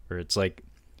 Or it's like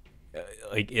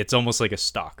like it's almost like a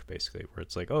stock basically, where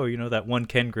it's like, oh, you know that one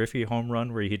Ken Griffey home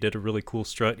run where he did a really cool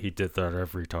strut, he did that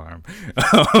every time.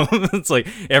 It's like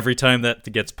every time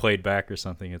that gets played back or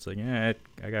something, it's like, yeah,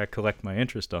 I gotta collect my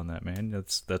interest on that, man.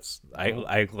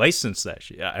 I license that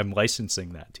shit. I'm licensing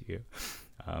that to you.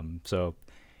 So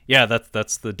yeah,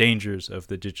 that's the dangers of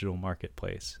the digital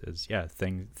marketplace. Is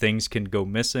things can go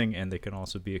missing, and they can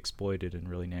also be exploited in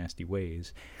really nasty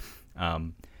ways.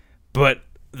 But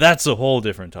that's a whole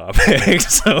different topic.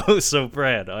 So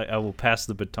Brad, I will pass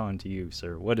the baton to you,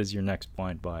 sir. What is your next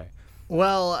blind buy?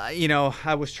 Well,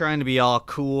 I was trying to be all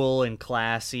cool and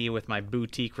classy with my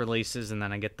boutique releases, and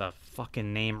then I get the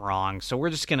fucking name wrong. So we're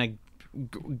just gonna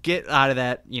get out of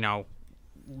that,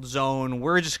 zone.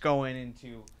 We're just going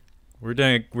into. We're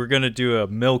gonna do a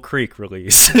Mill Creek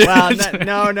release. Well,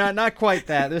 not quite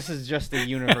that. This is just a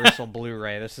Universal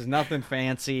Blu-ray. This is nothing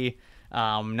fancy.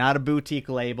 Not a boutique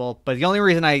label. But the only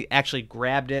reason I actually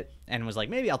grabbed it and was like,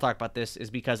 maybe I'll talk about this, is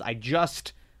because I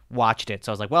just watched it.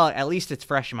 So I was like, well, at least it's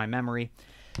fresh in my memory.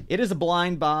 It is a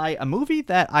blind buy, a movie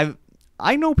that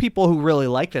I know people who really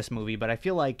like this movie, but I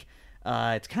feel like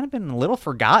it's kind of been a little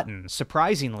forgotten,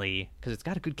 surprisingly, because it's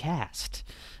got a good cast.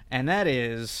 And that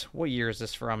is, what year is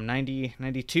this from? 90,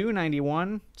 92,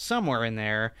 91? Somewhere in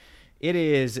there. It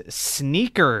is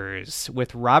Sneakers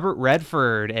with Robert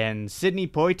Redford and Sidney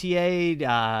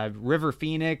Poitier, River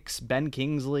Phoenix, Ben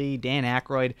Kingsley, Dan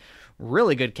Aykroyd.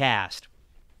 Really good cast.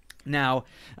 Now,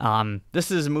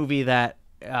 this is a movie that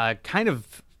kind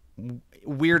of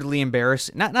weirdly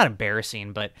embarrassing. Not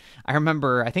embarrassing, but I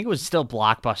remember, I think it was still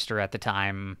Blockbuster at the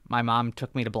time. My mom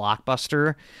took me to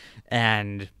Blockbuster,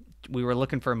 and we were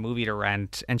looking for a movie to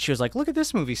rent, and she was like, look at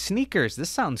this movie, Sneakers. This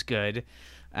sounds good.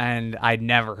 And I'd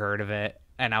never heard of it.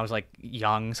 And I was like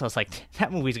young, so I was like,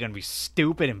 that movie's going to be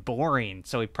stupid and boring.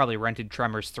 So we probably rented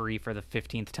Tremors 3 for the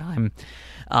 15th time.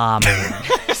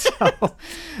 So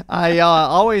I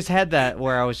always had that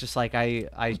where I was just like,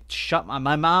 I shut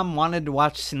my mom wanted to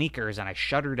watch Sneakers, and I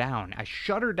shut her down.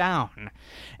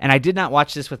 And I did not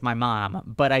watch this with my mom,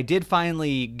 but I did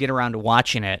finally get around to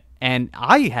watching it. And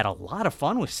I had a lot of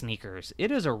fun with Sneakers. It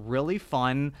is a really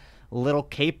fun little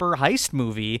caper heist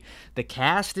movie. The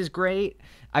cast is great.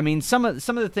 I mean, some of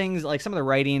the things, like some of the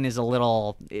writing is a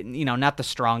little, not the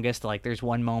strongest. Like there's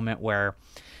one moment where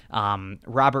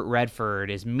Robert Redford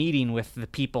is meeting with the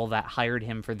people that hired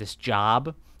him for this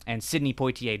job, and Sidney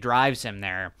Poitier drives him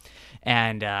there,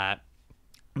 and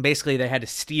basically they had to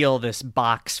steal this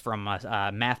box from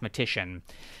a mathematician,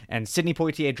 and Sidney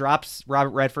Poitier drops Robert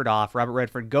Redford off. Robert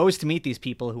Redford goes to meet these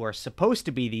people who are supposed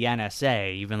to be the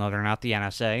NSA, even though they're not the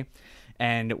NSA.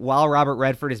 And while Robert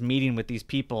Redford is meeting with these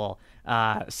people,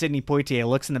 Sidney Poitier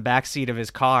looks in the backseat of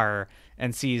his car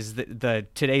and sees the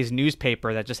today's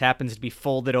newspaper that just happens to be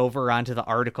folded over onto the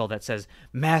article that says,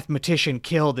 mathematician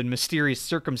killed in mysterious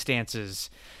circumstances.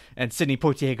 And Sidney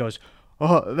Poitier goes,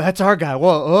 oh, that's our guy.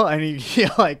 Whoa, and he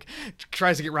like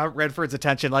tries to get Robert Redford's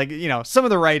attention. Like, some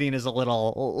of the writing is a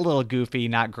little goofy,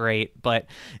 not great, but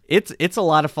it's a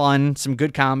lot of fun, some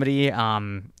good comedy.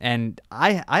 And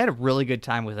I had a really good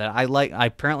time with it. I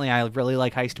really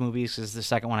like heist movies. This is the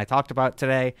second one I talked about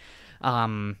today.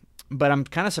 But I'm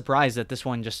kind of surprised that this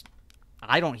one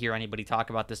I don't hear anybody talk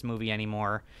about this movie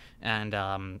anymore. And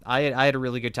I had a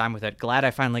really good time with it. Glad I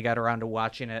finally got around to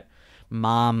watching it.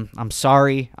 Mom, I'm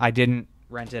sorry I didn't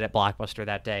rent it at Blockbuster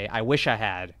that day. I wish I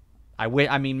had. I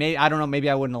don't know, maybe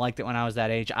I wouldn't have liked it when I was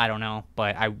that age. I don't know,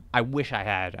 but I wish I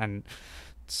had. And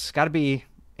it's got to be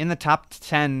in the top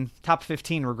 10, top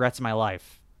 15 regrets of my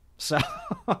life. So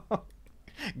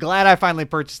glad I finally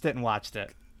purchased it and watched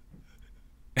it.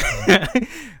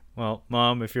 Well,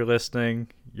 Mom, if you're listening,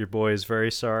 your boy is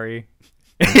very sorry.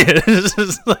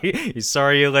 He's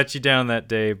sorry he let you down that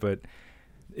day, but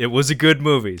it was a good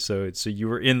movie, so you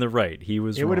were in the right. He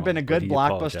was. It would have been a good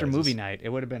Blockbuster movie night. It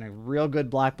would have been a real good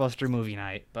Blockbuster movie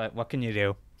night. But what can you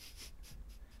do?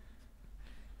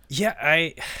 Yeah,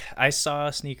 I saw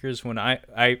Sneakers when I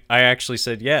actually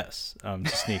said yes to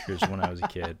Sneakers when I was a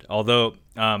kid. Although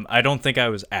I don't think I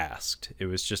was asked. It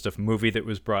was just a movie that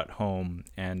was brought home,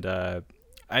 and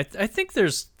I think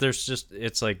there's just,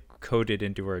 it's like coded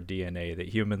into our DNA that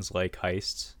humans like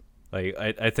heists. Like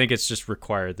I think it's just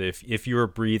required that if you're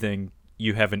breathing,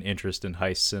 you have an interest in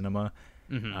heist cinema,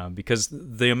 because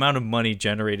the amount of money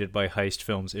generated by heist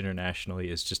films internationally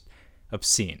is just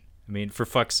obscene. I mean, for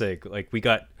fuck's sake, like we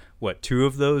got two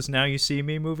of those Now You See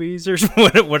Me movies or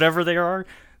whatever they are,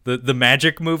 the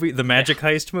magic movie, the magic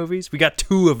heist movies. We got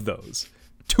two of those,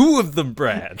 two of them,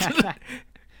 Brad.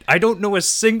 I don't know a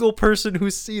single person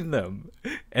who's seen them,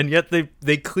 and yet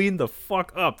they cleaned the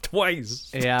fuck up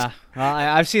twice. Yeah, well,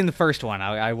 I've seen the first one.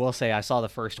 I will say I saw the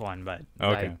first one, but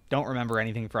Okay. I don't remember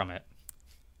anything from it.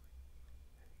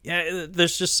 Yeah,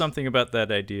 there's just something about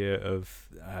that idea of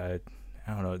I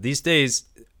don't know. These days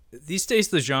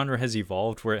the genre has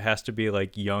evolved where it has to be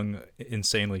like young,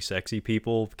 insanely sexy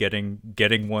people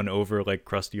getting one over like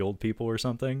crusty old people or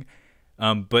something.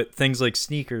 But things like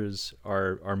Sneakers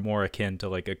are more akin to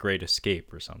like A Great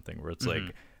Escape or something, where it's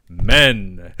like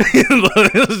men.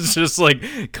 It's just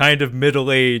like kind of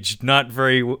middle-aged, not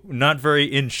very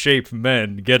in shape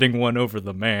men getting one over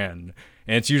the man,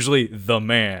 and it's usually the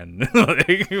man.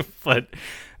 But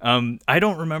I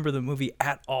don't remember the movie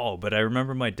at all, but I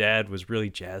remember my dad was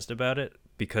really jazzed about it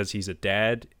because he's a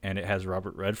dad, and it has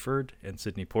Robert Redford and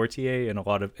Sidney Poitier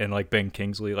and like Ben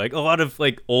Kingsley, like a lot of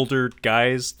like older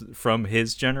guys from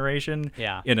his generation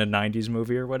in a 90s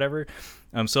movie or whatever.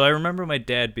 So I remember my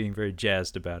dad being very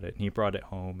jazzed about it, and he brought it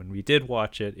home, and we did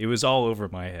watch it. It was all over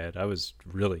my head. I was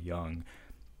really young,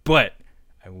 but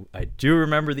I do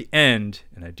remember the end,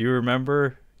 and I do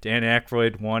remember Dan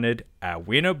Aykroyd wanted a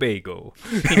Winnebago.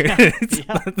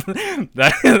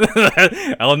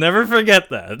 I'll never forget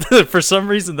that. For some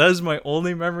reason, that is my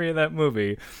only memory of that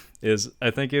movie.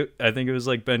 I think it was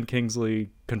like Ben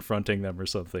Kingsley confronting them or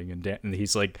something, and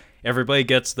he's like, everybody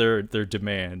gets their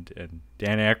demand, and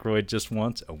Dan Aykroyd just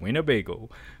wants a Winnebago.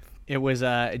 It was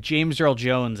James Earl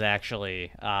Jones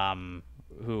actually.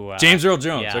 Who James Earl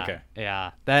Jones? Yeah, okay,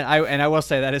 yeah. I will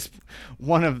say that is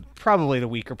one of probably the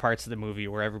weaker parts of the movie,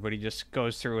 where everybody just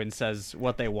goes through and says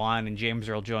what they want, and James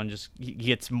Earl Jones just he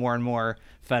gets more and more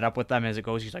fed up with them as it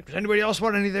goes. He's like, "Does anybody else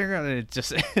want anything?" And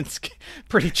it's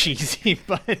pretty cheesy,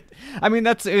 but I mean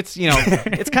it's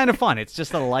it's kind of fun. It's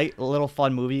just a light, little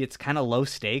fun movie. It's kind of low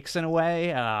stakes in a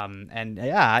way, and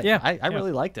I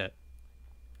really liked it.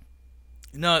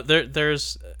 No,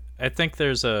 there's I think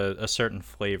there's a certain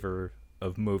flavor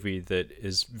of movie that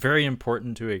is very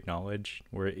important to acknowledge,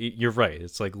 where you're right,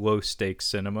 it's like low stakes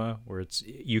cinema, where it's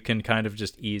you can kind of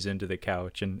just ease into the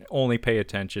couch and only pay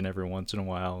attention every once in a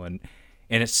while, and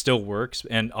it still works,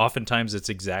 and oftentimes it's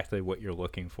exactly what you're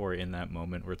looking for in that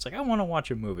moment, where it's like, I want to watch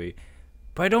a movie,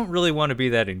 but I don't really want to be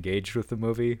that engaged with the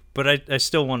movie, but I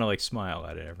still want to like smile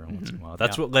at it every once in a while.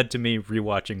 That's what led to me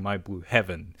rewatching My Blue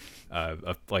Heaven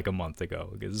like a month ago,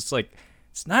 because it's like,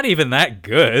 it's not even that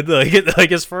good.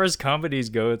 Like as far as comedies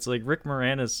go, it's like Rick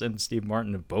Moranis and Steve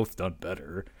Martin have both done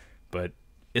better, but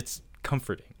it's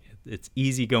comforting. It's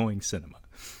easygoing cinema.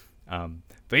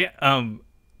 But yeah,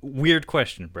 weird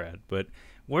question, Brad. But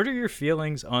what are your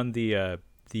feelings on the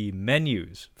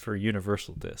menus for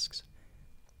Universal discs?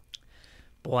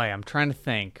 Boy, I'm trying to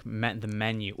think. The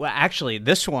menu. Well, actually,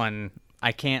 this one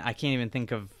I can't even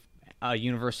think of a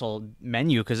Universal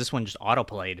menu, because this one just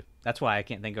autoplayed. That's why I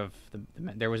can't think of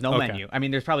there was no menu. I mean,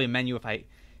 there's probably a menu if I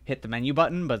hit the menu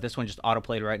button, but this one just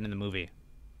autoplayed right into the movie.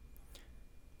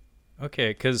 Okay,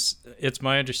 because it's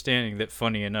my understanding that,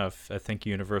 funny enough, I think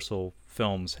Universal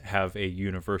films have a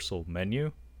universal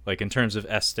menu. Like in terms of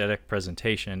aesthetic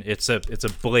presentation, it's a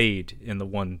blade in the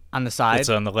one on the side. It's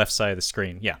on the left side of the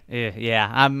screen. Yeah. Yeah.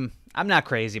 I'm not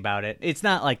crazy about it. It's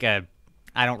not like I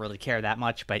don't really care that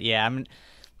much, but yeah, I'm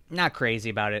not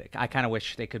crazy about it. I kind of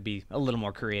wish they could be a little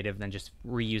more creative than just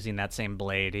reusing that same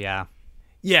blade. Yeah.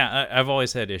 Yeah, I've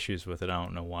always had issues with it. I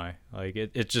don't know why. Like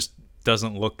it just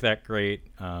doesn't look that great.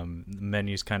 The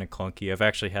menu's kind of clunky. I've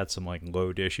actually had some like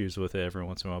load issues with it every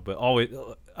once in a while, but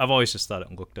I've always just thought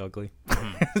it looked ugly.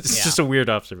 It's just a weird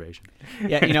observation.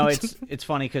 Yeah, it's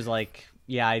funny because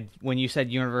when you said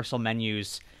universal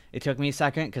menus, it took me a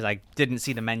second because I didn't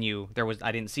see the menu.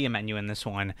 I didn't see a menu in this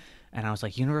one, and I was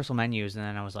like, universal menus, and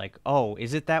then I was like, oh,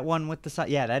 is it that one with the side?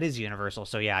 Yeah, that is universal.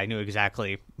 So yeah, I knew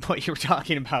exactly what you were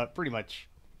talking about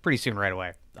pretty soon right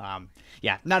away.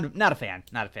 Yeah, not a fan.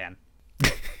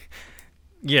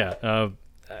 Yeah,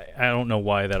 I don't know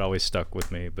why that always stuck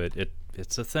with me, but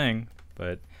it's a thing.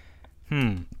 But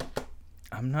I'm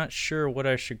not sure what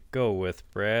I should go with,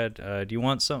 Brad. Do you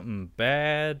want something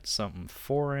bad, something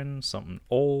foreign, something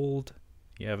old?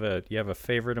 You have a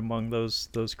favorite among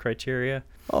those criteria?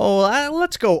 Oh,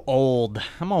 let's go old.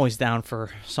 I'm always down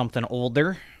for something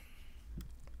older.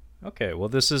 Okay, well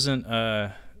this isn't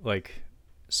like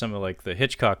some of like the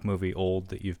Hitchcock movie Old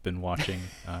that you've been watching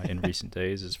in recent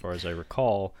days, as far as I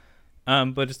recall,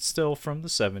 but it's still from the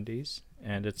 70s,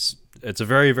 and it's a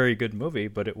very, very good movie,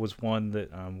 but it was one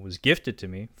that was gifted to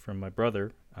me from my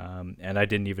brother, and I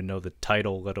didn't even know the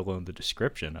title, let alone the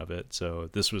description of it, so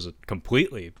this was a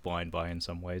completely blind buy in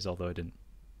some ways, although I didn't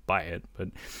buy it. But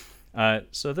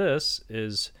so this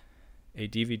is a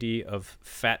DVD of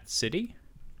Fat City.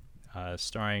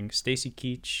 starring Stacy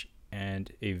Keach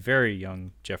and a very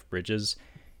young Jeff Bridges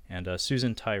and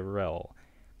Susan Tyrrell.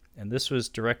 And this was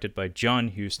directed by John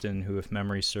Huston, who, if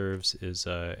memory serves, is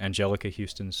Angelica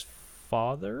Houston's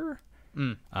father.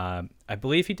 I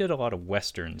believe he did a lot of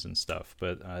westerns and stuff,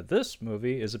 but this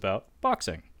movie is about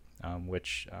boxing,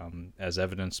 which, as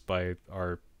evidenced by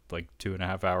our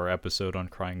 2.5 hour episode on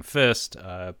Crying Fist,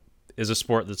 is a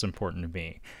sport that's important to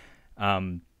me.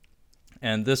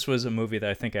 And this was a movie that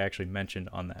I think I actually mentioned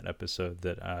on that episode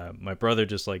that my brother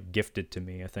just gifted to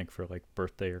me, I think for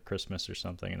birthday or Christmas or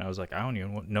something. And I was like, I don't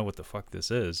even know what the fuck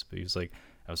this is. But he was like,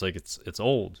 I was like, it's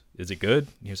old. Is it good?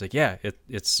 And he was like, yeah,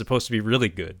 it's supposed to be really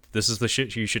good. This is the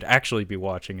shit you should actually be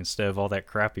watching instead of all that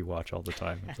crap you watch all the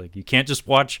time. It's like, you can't just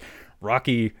watch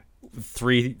Rocky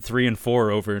 3 and 4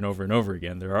 over and over and over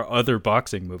again. There are other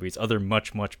boxing movies, other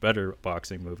much I'm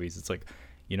boxing movies. It's like,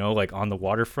 On the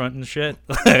Waterfront and shit.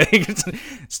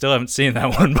 Still haven't seen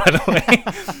that one, by the way.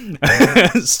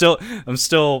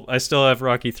 I still have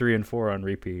Rocky 3 and 4 on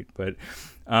repeat, but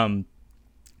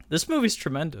this movie's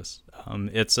tremendous.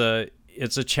 It's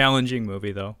a challenging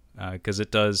movie though, because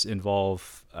it does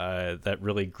involve that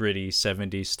really gritty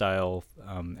 70s style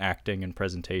acting and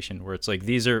presentation, where it's like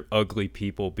these are ugly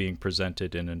people being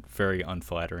presented in a very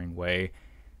unflattering way.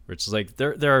 Where it's like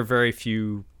there are very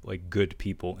few good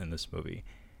people in this movie.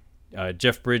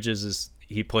 Jeff Bridges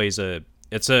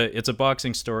it's a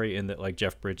boxing story in that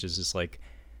Jeff Bridges is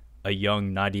a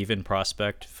young, not even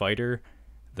prospect fighter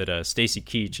that Stacy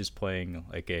Keach is playing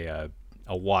a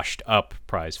washed up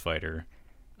prize fighter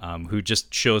who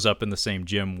just shows up in the same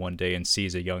gym one day and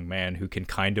sees a young man who can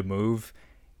kind of move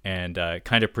and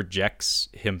kind of projects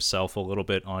himself a little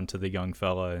bit onto the young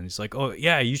fella, and he's like, oh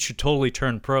yeah, you should totally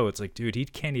turn pro. It's like, dude, he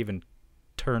can't even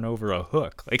turn over a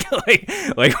hook.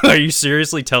 Are you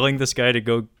seriously telling this guy to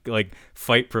go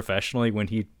fight professionally when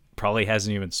he probably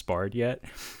hasn't even sparred yet?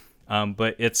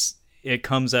 But it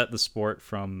comes at the sport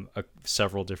from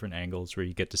several different angles, where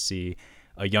you get to see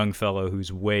a young fellow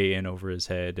who's way in over his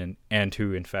head and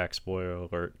who, in fact, spoiler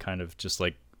alert, kind of just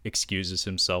excuses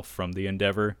himself from the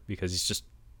endeavor because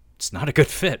it's not a good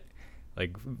fit.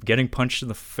 Getting punched in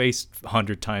the face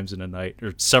 100 times in a night,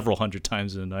 or several hundred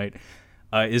times in a night,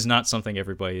 is not something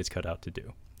everybody is cut out to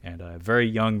do. And very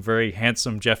young, very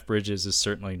handsome Jeff Bridges is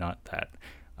certainly not that,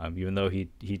 even though he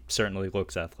certainly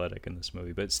looks athletic in this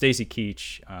movie. But Stacy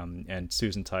Keach and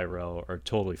Susan Tyrrell are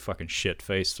totally fucking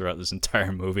shit-faced throughout this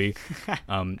entire movie.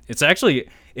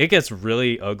 It gets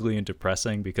really ugly and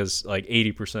depressing because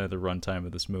 80% of the runtime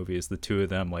of this movie is the two of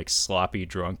them sloppy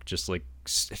drunk, just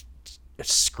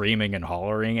screaming and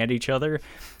hollering at each other.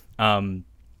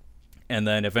 And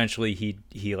then eventually he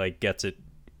gets it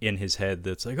in his head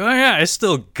that's oh yeah, I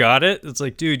still got it. It's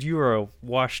like, dude, you are a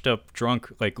washed up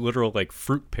drunk, literal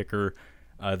fruit picker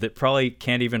that probably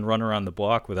can't even run around the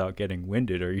block without getting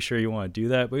winded. Are you sure you want to do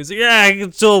that? But he's like, yeah, I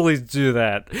can totally do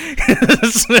that.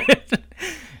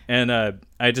 And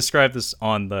I described this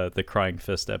on the Crying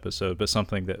Fist episode, but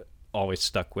something that always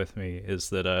stuck with me is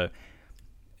that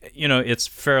it's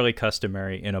fairly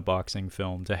customary in a boxing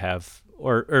film to have,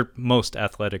 or most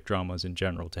athletic dramas in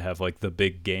general, to have the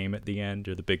big game at the end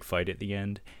or the big fight at the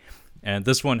end. And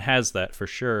this one has that for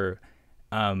sure.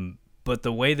 But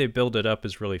the way they build it up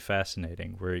is really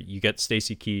fascinating, where you get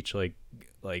Stacy Keach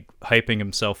hyping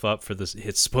himself up for this.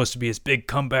 It's supposed to be his big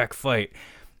comeback fight.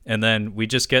 And then we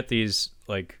just get these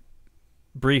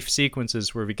brief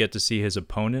sequences where we get to see his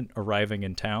opponent arriving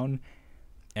in town.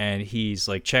 And he's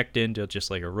checked into just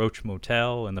a Roach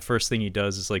Motel, and the first thing he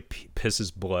does is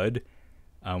pisses blood,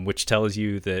 which tells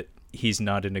you that he's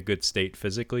not in a good state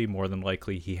physically. More than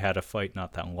likely he had a fight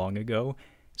not that long ago,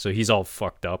 so he's all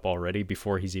fucked up already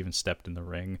before he's even stepped in the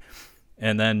ring.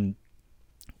 And then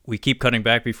we keep cutting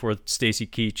back before Stacy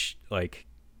Keach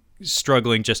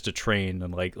struggling just to train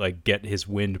and get his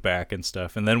wind back and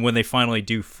stuff. And then when they finally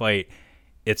do fight,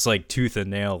 it's tooth and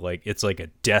nail, it's a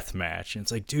death match.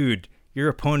 And it's dude, your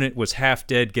opponent was half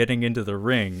dead getting into the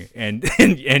ring, and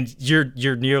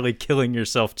you're nearly killing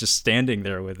yourself just standing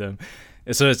there with him.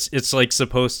 And so it's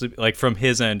supposed to, from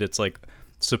his end, it's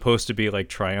supposed to be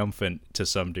triumphant to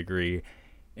some degree.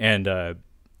 And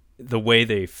the way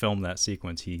they film that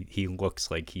sequence, he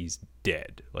looks like he's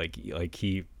dead.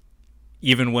 He,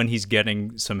 even when he's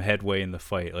getting some headway in the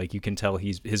fight, you can tell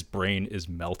his brain is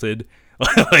melted.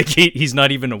 He's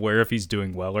not even aware if he's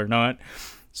doing well or not.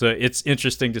 So it's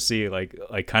interesting to see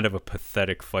kind of a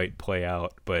pathetic fight play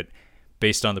out, but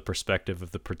based on the perspective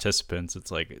of the participants,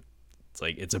 it's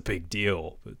a big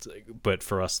deal. But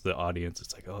for us, the audience,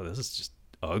 it's oh, this is just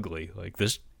ugly.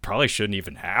 This probably shouldn't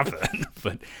even happen.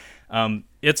 But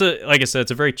It's like I said,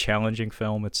 it's a very challenging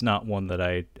film. It's not one that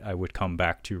I would come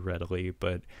back to readily,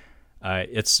 but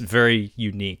it's very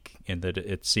unique in that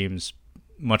it seems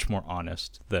much more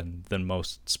honest than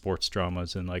most sports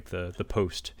dramas in like the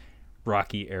post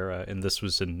Rocky era, and this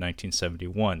was in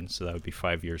 1971, so that would be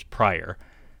 5 years prior.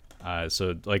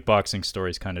 So like Boxing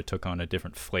Stories kind of took on a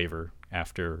different flavor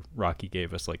after Rocky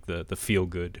gave us like the feel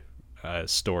good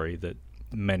story that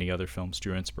many other films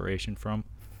drew inspiration from.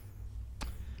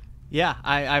 Yeah,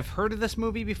 I've heard of this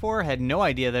movie before. Had no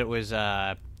idea that it was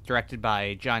directed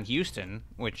by John Huston,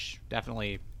 which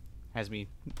definitely has me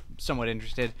somewhat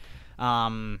interested.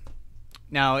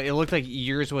 Now, it looked like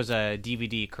yours was a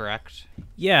DVD, correct?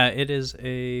 Yeah, it is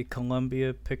a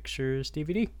Columbia Pictures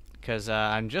DVD. Because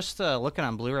I'm just looking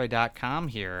on Blu-ray.com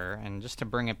here, and just to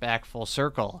bring it back full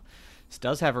circle, this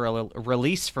does have a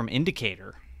release from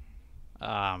Indicator.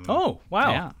 Oh,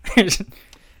 wow. Yeah.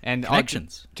 And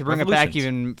connections. To bring it back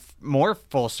even more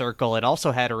full circle, it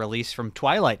also had a release from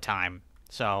Twilight Time.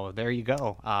 So there you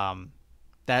go.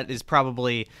 That is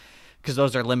probably... because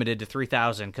those are limited to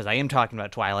 3,000, because I am talking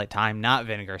about Twilight Time, not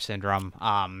Vinegar Syndrome.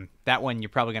 That one you're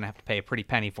probably going to have to pay a pretty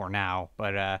penny for now.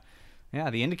 But, yeah,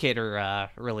 the Indicator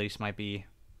release might be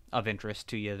of interest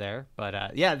to you there.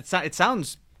 But, yeah, it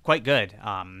sounds quite good.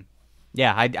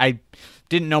 Yeah, I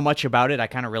didn't know much about it. I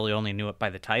kind of really only knew it by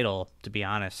the title, to be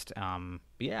honest.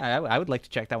 But yeah, I would like to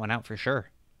check that one out for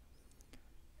sure.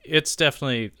 It's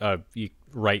definitely a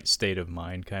right state of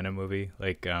mind kind of movie.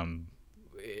 Like,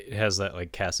 it has that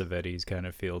like Cassavetes kind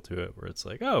of feel to it, where it's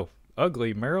like, oh,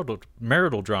 ugly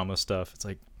marital drama stuff. It's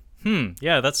like,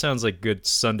 yeah, that sounds like good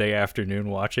Sunday afternoon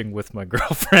watching with my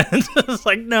girlfriend. It's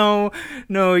like, no,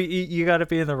 you got to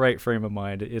be in the right frame of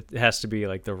mind. It has to be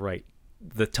like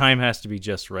the time has to be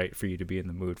just right for you to be in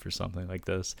the mood for something like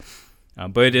this.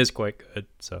 But it is quite good,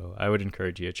 so I would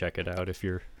encourage you to check it out if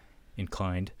you're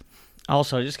inclined.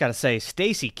 Also, I just got to say,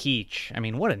 Stacy Keach, I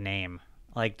mean, what a name.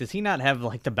 Like, does he not have,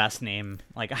 like, the best name?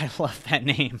 Like, I love that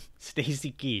name,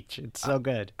 Stacy Keach. It's so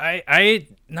good. I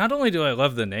not only do I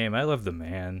love the name, I love the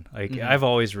man. Like, I've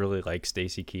always really liked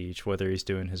Stacy Keach, whether he's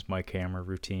doing his Mike Hammer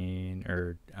routine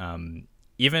or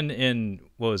even in,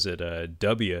 what was it,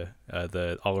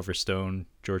 the Oliver Stone,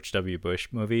 George W. Bush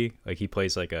movie. Like, he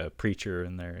plays, like, a preacher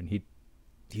in there, and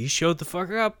he showed the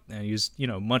fucker up. And he was,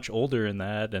 much older in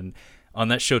that. And on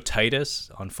that show Titus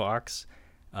on Fox,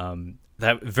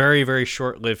 that very, very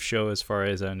short-lived show as far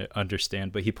as I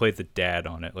understand, but he played the dad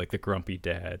on it, like the grumpy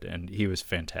dad, and he was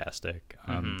fantastic.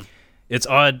 It's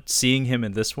odd seeing him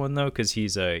in this one, though, because he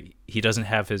doesn't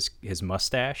have his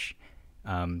mustache,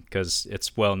 because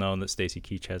it's well known that Stacy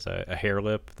Keach has a hair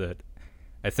lip that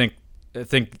I think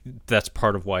that's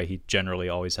part of why he generally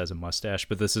always has a mustache,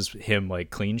 but this is him, like,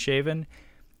 clean-shaven.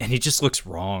 And he just looks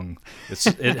wrong.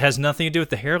 It has nothing to do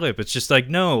with the hair lip. It's just like,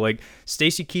 no, like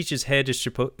Stacy Keach's head is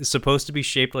supposed to be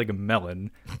shaped like a melon.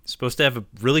 It's supposed to have a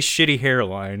really shitty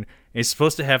hairline. And he's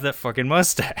supposed to have that fucking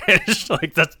mustache.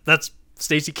 Like that's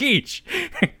Stacy Keach.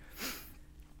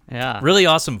 Yeah. Really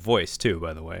awesome voice too,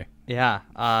 by the way. Yeah.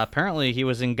 Apparently he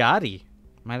was in Gotti.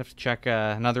 Might have to check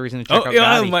another reason to check out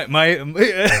Gotti.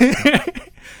 My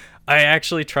I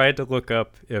actually tried to look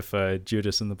up if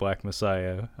Judas and the Black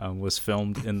Messiah was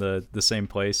filmed in the same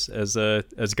place as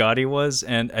Gotti was,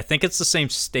 and I think it's the same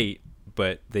state,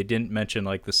 but they didn't mention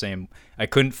like the same. I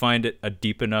couldn't find it a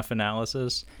deep enough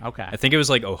analysis. Okay. I think it was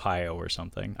like Ohio or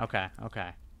something. Okay.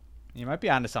 You might be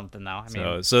onto something though. I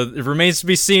mean, so it remains to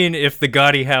be seen if the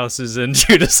Gotti house is in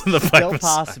Judas and the Black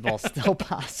Messiah. Still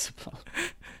possible.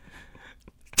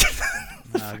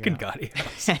 Fucking Gotti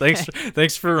house.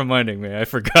 Thanks for reminding me. I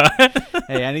forgot.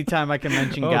 Hey, anytime I can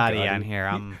mention Gotti on here,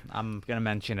 I'm gonna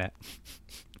mention it.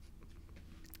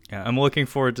 Yeah, I'm looking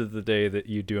forward to the day that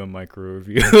you do a micro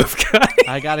review of Gotti.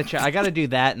 I gotta do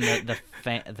that. And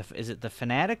is it the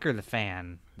Fanatic or the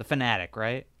Fan? The Fanatic,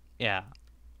 right? Yeah.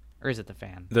 Or is it the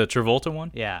Fan? The Travolta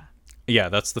one? Yeah. Yeah,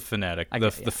 that's the Fanatic.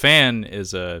 The Fan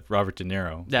is Robert De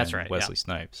Niro. That's right. Wesley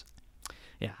Snipes.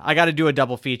 Yeah, I got to do a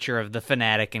double feature of the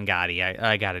Fanatic and Gotti.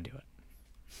 I got to do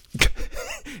it.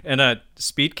 And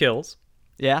Speed Kills.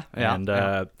 Yeah.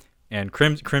 And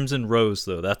Crimson Rose,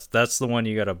 though. That's the one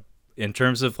you got to, in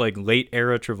terms of like late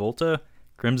era Travolta,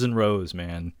 Crimson Rose,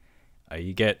 man.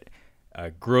 You get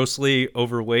grossly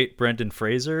overweight Brendan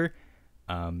Fraser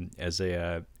as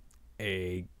a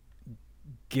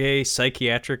gay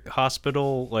psychiatric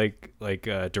hospital like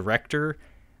director.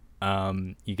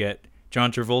 You get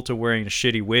John Travolta wearing a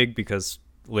shitty wig because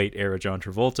late era John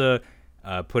Travolta,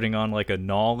 putting on like a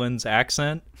Nolans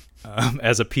accent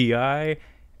as a PI,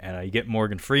 and you get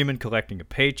Morgan Freeman collecting a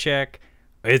paycheck.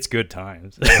 It's good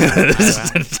times.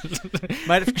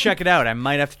 Might have to check it out. I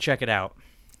might have to check it out.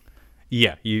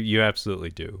 Yeah, you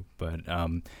absolutely do. But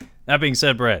that being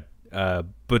said, Brett,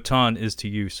 baton is to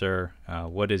you, sir.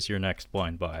 What is your next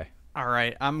blind buy? All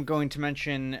right, I'm going to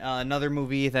mention another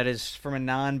movie that is from a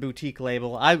non-boutique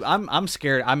label. I'm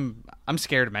scared. I'm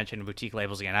scared to mention boutique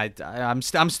labels again. I'm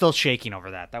still shaking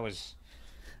over that. That was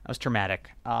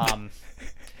traumatic.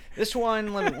 This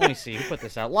one, let me see who put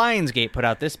this out. Lionsgate put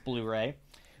out this Blu-ray.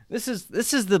 This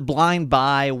is the blind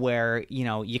buy where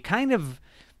you kind of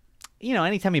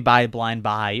anytime you buy a blind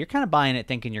buy, you're kind of buying it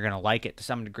thinking you're gonna like it to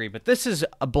some degree. But this is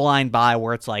a blind buy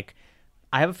where it's like,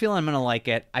 I have a feeling I'm going to like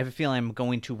it. I have a feeling I'm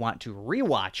going to want to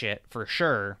rewatch it for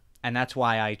sure. And that's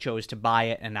why I chose to buy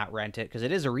it and not rent it, because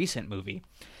it is a recent movie.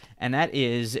 And that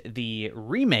is the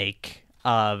remake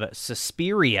of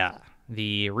Suspiria.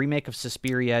 The remake of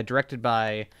Suspiria, directed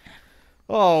by,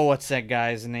 what's that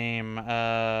guy's name?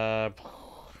 Luca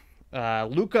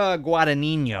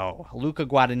Guadagnino.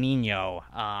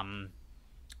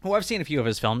 Who I've seen a few of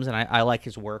his films, and I like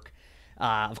his work.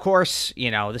 Of course,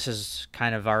 this is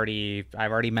kind of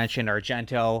I've already mentioned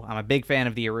Argento. I'm a big fan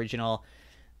of the original.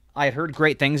 I had heard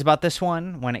great things about this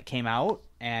one when it came out,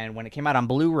 and when it came out on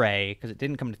Blu-ray, because it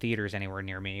didn't come to theaters anywhere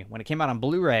near me, when it came out on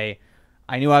Blu-ray,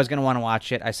 I knew I was going to want to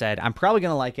watch it. I said, I'm probably going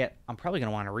to like it. I'm probably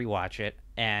going to want to rewatch it.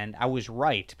 And I was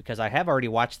right, because I have already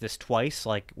watched this twice,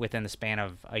 like within the span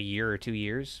of a year or 2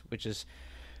 years, which is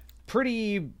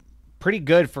pretty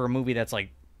good for a movie that's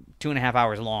like 2.5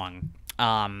 hours long.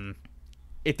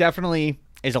 It definitely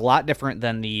is a lot different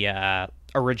than the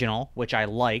original, which I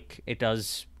like. It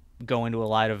does go into a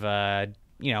lot of,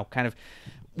 kind of,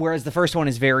 whereas the first one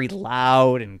is very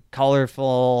loud and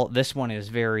colorful, this one is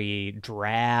very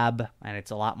drab, and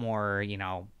it's a lot more,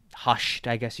 hushed,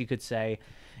 I guess you could say.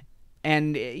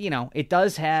 And, it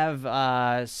does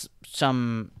have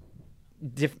some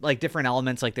different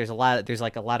elements. Like there's a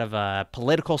lot of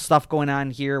political stuff going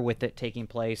on here with it taking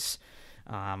place.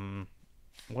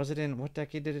 Was it in, what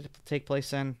decade did it take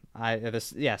place in? The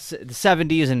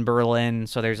 70s in Berlin.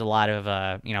 So there's a lot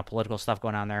of political stuff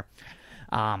going on there.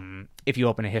 If you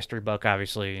open a history book,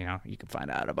 obviously, you can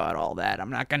find out about all that.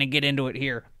 I'm not going to get into it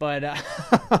here, but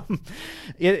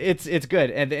it's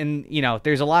good. And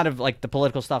there's a lot of like the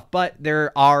political stuff, but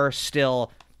there are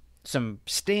still some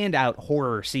standout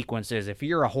horror sequences. If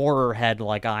you're a horror head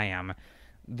like I am,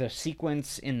 the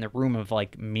sequence in the room of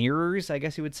like mirrors, I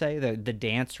guess you would say, the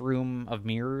dance room of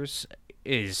mirrors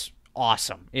is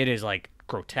awesome. It is like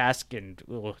grotesque and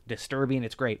disturbing.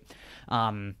 It's great.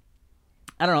 I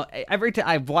don't know. Every time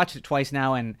I've watched it twice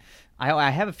now, and I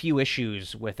have a few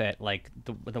issues with it. Like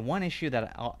the one issue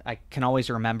that I can always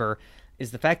remember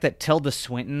is the fact that Tilda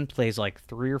Swinton plays like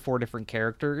 3 or 4 different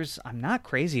characters. I'm not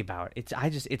crazy about it.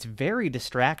 It's very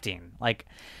distracting. Like,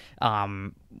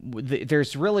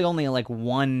 there's really only like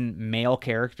one male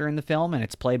character in the film, and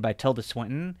it's played by Tilda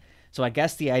Swinton. So I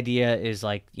guess the idea is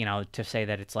like, to say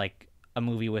that it's like a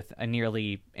movie with a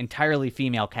nearly entirely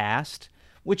female cast,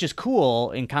 which is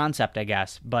cool in concept, I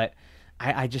guess. But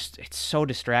I just, it's so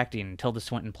distracting. Tilda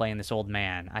Swinton playing this old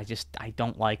man. I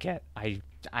don't like it.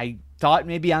 I thought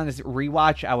maybe on this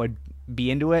rewatch I would be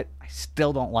into it. I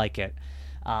still don't like it.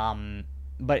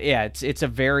 But yeah, it's a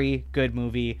very good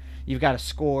movie. You've got a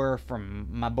score from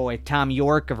my boy Tom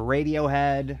York of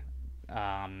Radiohead,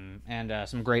 and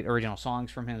some great original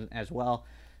songs from him as well.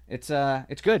 It's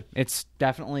good. It's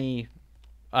definitely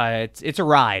it's a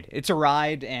ride. It's a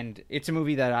ride, and it's a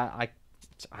movie that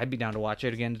I'd be down to watch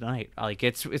it again tonight. Like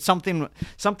it's something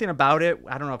about it.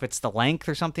 I don't know if it's the length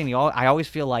or something. I always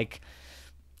feel like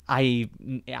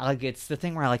it's the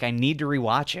thing where I need to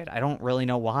rewatch it. I don't really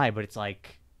know why, but it's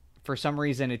like, for some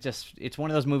reason, it's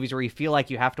one of those movies where you feel like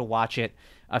you have to watch it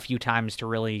a few times to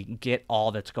really get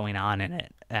all that's going on in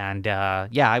it. And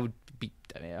I'd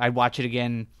watch it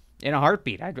again in a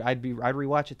heartbeat. I'd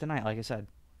rewatch it tonight, like I said.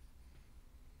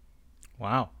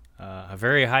 Wow, a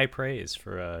very high praise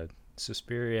for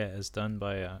Suspiria, as done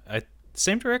by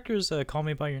same director as Call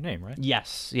Me by Your Name, right?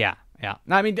 Yes, yeah. No,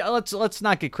 I mean, let's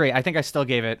not get crazy. I think I still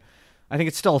gave it. I think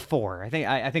it's still a 4.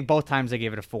 I think both times I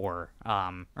gave it a 4.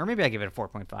 Or maybe I gave it a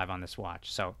 4.5 on this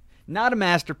watch. So not a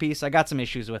masterpiece. I got some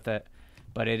issues with it,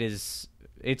 but it's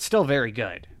still very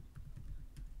good.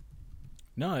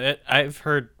 No, I've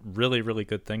heard really, really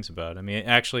good things about it. I mean, it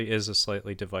actually is a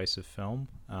slightly divisive film.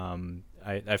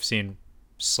 I've seen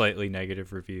slightly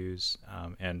negative reviews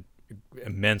and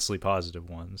immensely positive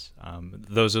ones.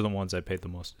 Those are the ones I paid the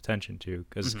most attention to,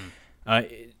 because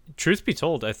truth be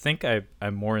told, I think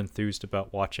I'm more enthused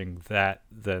about watching that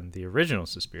than the original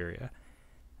Suspiria.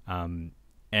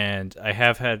 And I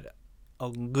have had a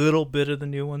little bit of the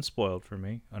new one spoiled for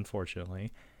me,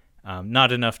 unfortunately.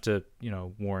 Not enough to,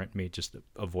 warrant me just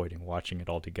avoiding watching it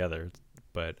altogether.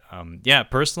 But yeah,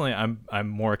 personally, I'm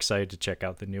more excited to check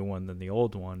out the new one than the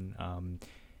old one.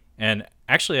 And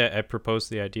actually, I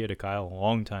proposed the idea to Kyle a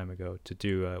long time ago to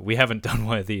do. We haven't done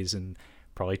one of these in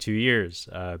probably 2 years.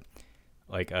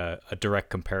 Like a direct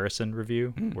comparison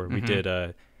review where we did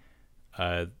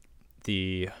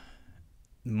the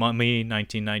Mummy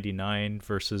 1999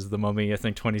 versus the Mummy, I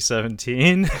think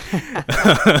 2017.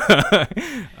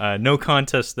 No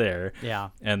contest there. Yeah.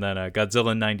 And then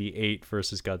Godzilla 98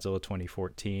 versus Godzilla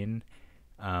 2014.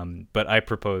 But I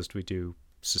proposed we do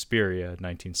Suspiria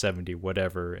 1970,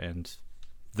 whatever, and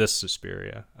this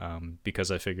Suspiria, because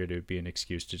I figured it would be an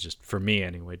excuse to just, for me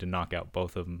anyway, to knock out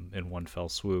both of them in one fell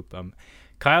swoop.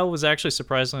 Kyle was actually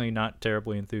surprisingly not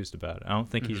terribly enthused about it. I don't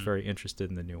think he's very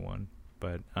interested in the new one,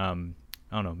 but I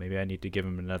don't know. Maybe I need to give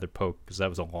him another poke because that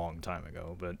was a long time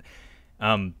ago. But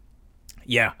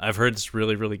yeah, I've heard it's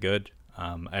really, really good.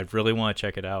 I really want to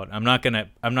check it out. I'm not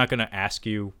gonna ask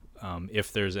you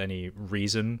if there's any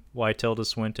reason why Tilda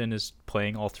Swinton is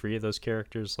playing all three of those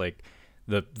characters. Like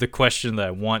the question that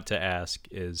I want to ask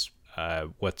is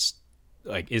what's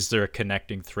like, is there a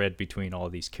connecting thread between all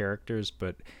these characters?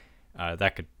 But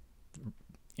that could,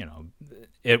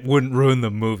 it wouldn't ruin the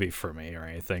movie for me or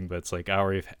anything. But it's like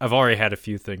I've already had a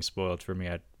few things spoiled for me.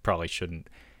 I probably shouldn't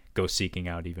go seeking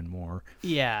out even more.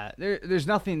 Yeah, there's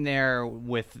nothing there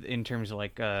in terms of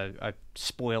like a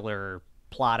spoiler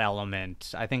plot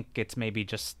element. I think it's maybe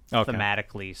just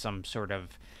thematically some sort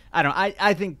of,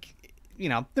 I think,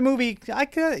 the movie,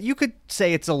 you could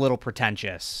say it's a little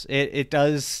pretentious. It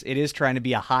is trying to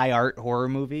be a high art horror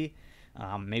movie,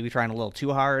 maybe trying a little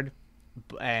too hard.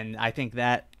 And I think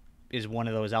that is one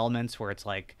of those elements where it's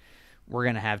like, we're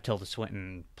going to have Tilda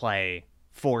Swinton play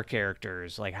 4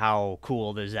 characters. Like, how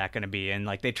cool is that going to be? And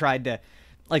like they tried to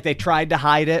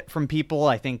hide it from people.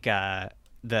 I think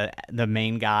the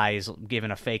main guy is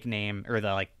given a fake name, or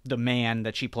the man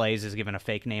that she plays is given a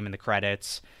fake name in the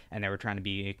credits, and they were trying to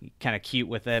be kind of cute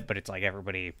with it, but it's like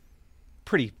everybody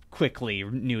pretty quickly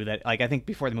knew that. Like, I think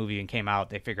before the movie even came out,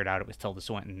 they figured out it was Tilda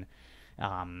Swinton.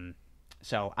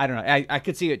 So I don't know. I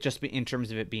could see it just in terms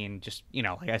of it being just,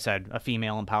 like I said, a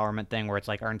female empowerment thing where it's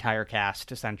like our entire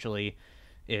cast essentially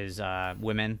is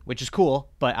women, which is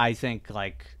cool. But I think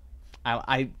like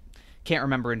I can't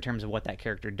remember in terms of what that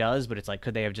character does, but it's like,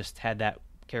 could they have just had that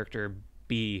character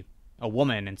be a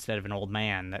woman instead of an old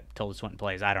man that Tilda Swinton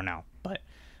plays? I don't know. But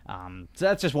so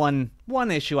that's just one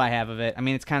issue I have of it. I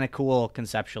mean, it's kind of cool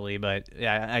conceptually, but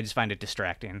yeah, I just find it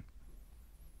distracting.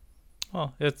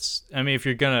 Well, if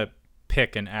you're going to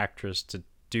pick an actress to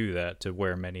do that, to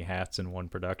wear many hats in one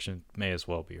production, may as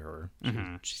well be her.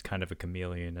 She's kind of a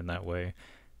chameleon in that way.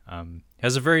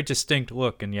 Has a very distinct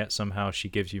look, and yet somehow she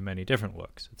gives you many different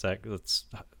looks.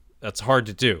 That's hard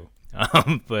to do.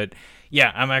 But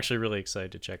yeah, I'm actually really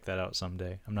excited to check that out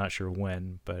someday. I'm not sure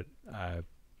when, but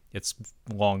it's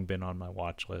long been on my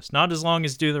watch list. Not as long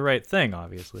as Do the Right Thing,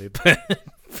 obviously, but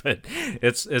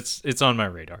it's on my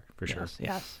radar for sure.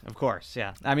 Yes, of course,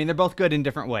 yeah. I mean, they're both good in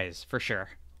different ways, for sure.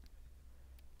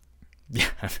 Yeah,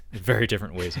 very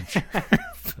different ways, I'm sure.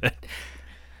 But,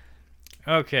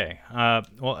 okay,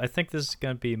 well, I think this is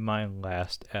going to be my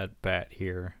last at bat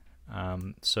here.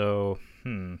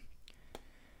 You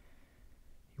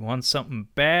want something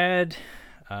bad,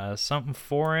 something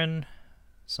foreign,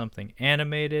 something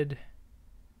animated?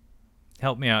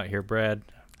 Help me out here, Brad.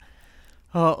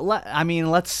 Oh,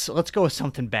 let's go with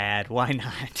something bad. Why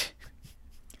not?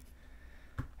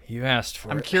 You asked for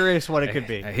it. I'm curious what it could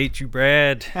be. I hate you,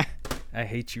 Brad. I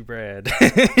hate you, Brad.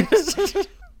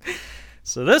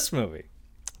 So this movie,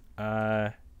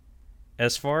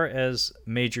 as far as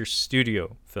major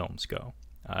studio films go,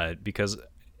 because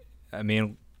I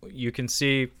mean, you can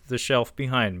see the shelf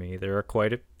behind me.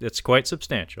 It's quite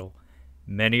substantial.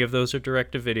 Many of those are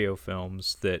direct-to-video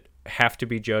films that have to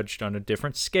be judged on a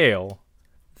different scale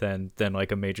than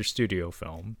like a major studio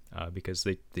film, because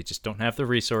they just don't have the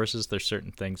resources. There's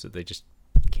certain things that they just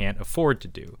can't afford to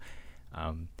do.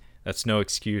 That's no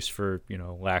excuse for,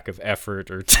 lack of effort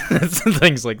or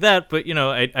things like that. But,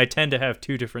 I tend to have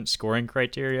 2 different scoring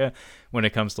criteria when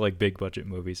it comes to like big budget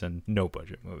movies and no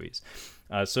budget movies.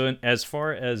 So as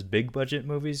far as big budget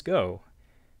movies go,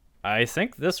 I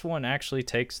think this one actually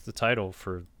takes the title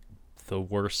for the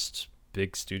worst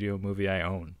big studio movie I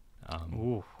own.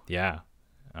 Ooh. Yeah.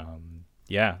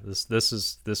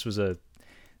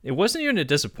 It wasn't even a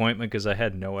disappointment because I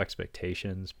had no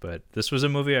expectations, but this was a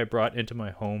movie I brought into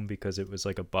my home because it was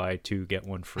like a buy 2 get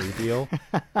 1 free deal.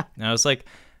 And I was like,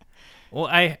 well,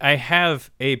 I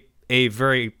have a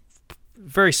very,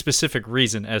 very specific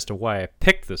reason as to why I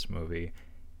picked this movie.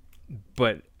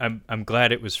 but I'm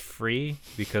glad it was free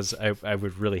because I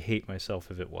would really hate myself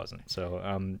if it wasn't. So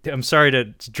I'm sorry to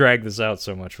drag this out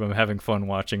so much, but I'm having fun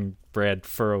watching Brad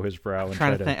furrow his brow and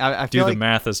try to I do feel the like,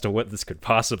 math as to what this could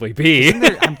possibly be.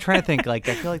 I'm trying to think. Like,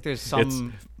 I feel like there's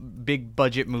some big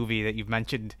budget movie that you've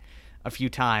mentioned a few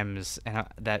times, and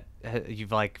that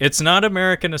you've like. It's not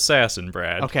American Assassin,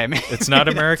 Brad. Okay, it's not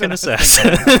American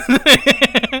Assassin.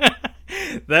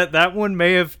 that one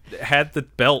may have had the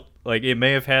belt, like it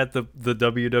may have had the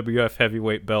WWF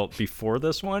heavyweight belt before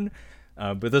this one,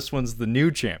 but this one's the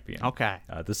new champion. Okay,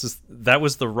 that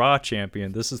was the Raw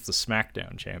champion. This is the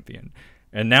SmackDown champion,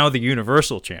 and now the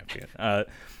Universal champion.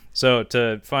 So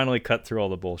to finally cut through all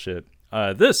the bullshit,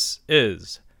 this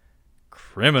is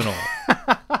Criminal.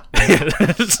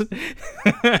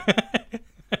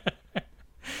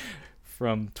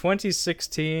 From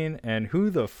 2016, and who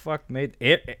the fuck made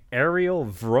Ariel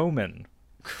Vroman?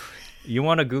 You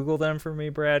want to Google them for me,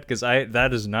 Brad? Because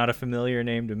that is not a familiar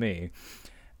name to me.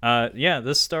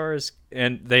 This stars,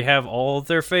 and they have all of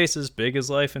their faces big as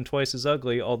life and twice as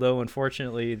ugly. Although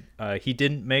unfortunately, he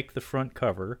didn't make the front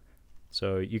cover,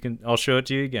 so I'll show it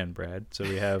to you again, Brad. So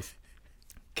we have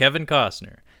Kevin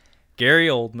Costner, Gary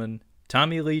Oldman,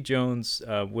 Tommy Lee Jones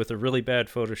with a really bad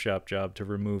Photoshop job to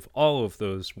remove all of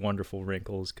those wonderful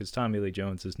wrinkles, because Tommy Lee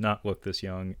Jones does not look this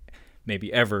young,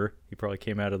 maybe ever. He probably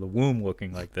came out of the womb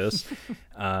looking like this.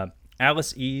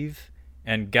 Alice Eve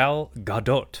and Gal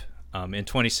Gadot in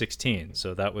 2016.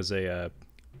 So that was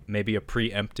maybe a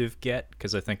preemptive get,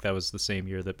 because I think that was the same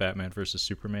year that Batman vs.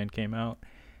 Superman came out.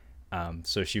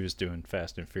 So she was doing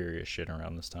Fast and Furious shit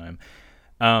around this time.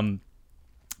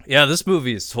 This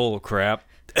movie is total crap.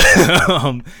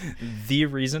 The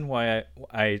reason why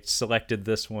I selected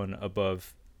this one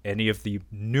above any of the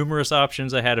numerous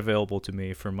options I had available to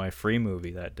me for my free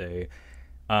movie that day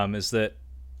is that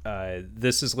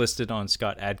this is listed on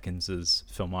Scott Adkins's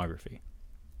filmography.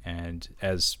 And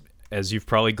as you've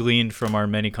probably gleaned from our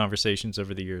many conversations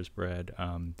over the years, Brad,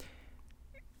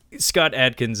 Scott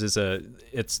Adkins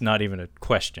it's not even a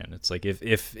question. It's like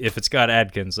if it's Scott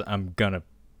Adkins, I'm gonna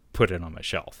put it on my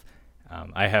shelf.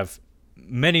 I have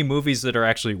many movies that are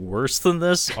actually worse than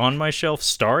this on my shelf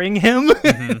starring him,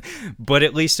 but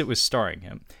at least it was starring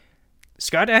him.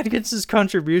 Scott Adkins'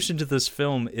 contribution to this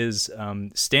film is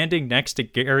standing next to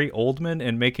Gary Oldman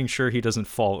and making sure he doesn't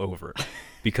fall over,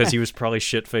 because he was probably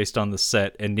shit-faced on the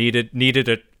set and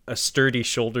needed a sturdy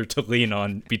shoulder to lean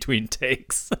on between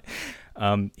takes.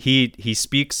 He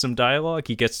speaks some dialogue.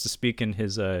 He gets to speak in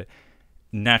his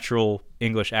natural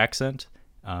English accent,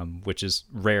 which is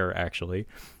rare, actually.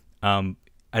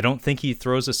 I don't think he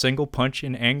throws a single punch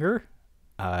in anger,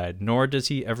 nor does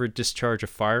he ever discharge a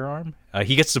firearm.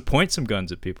 He gets to point some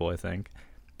guns at people, I think,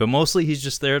 but mostly he's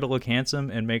just there to look handsome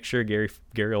and make sure Gary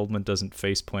Oldman doesn't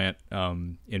faceplant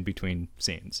in between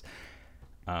scenes.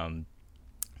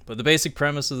 But the basic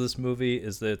premise of this movie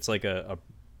is that it's like a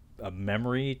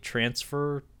memory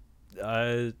transfer,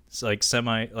 it's like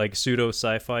pseudo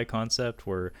sci-fi concept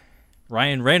where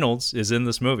Ryan Reynolds is in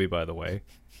this movie, by the way.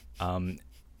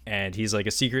 And he's like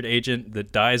a secret agent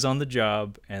that dies on the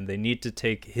job, and they need to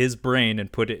take his brain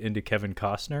and put it into Kevin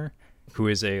Costner, who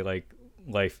is a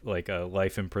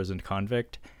life imprisoned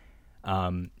convict.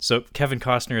 So Kevin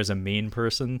Costner is a mean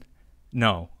person.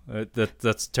 No,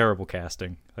 that's terrible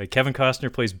casting. Like, Kevin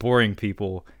Costner plays boring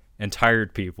people and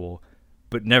tired people,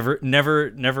 but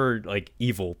never like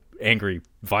evil, angry,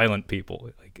 violent people.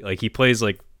 Like he plays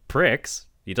like pricks.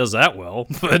 He does that well,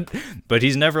 but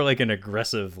he's never like an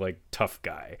aggressive, like tough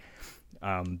guy.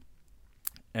 So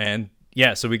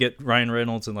we get Ryan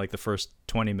Reynolds in like the first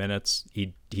 20 minutes.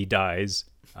 He dies,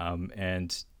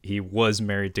 and he was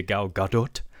married to Gal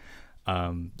Gadot.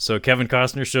 So Kevin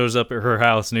Costner shows up at her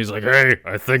house and he's like, "Hey,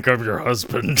 I think I'm your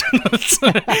husband."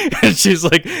 And she's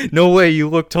like, "No way, you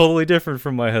look totally different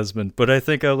from my husband, but I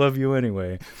think I love you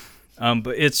anyway."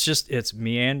 But it's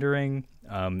meandering.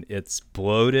 It's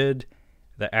bloated.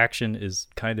 The action is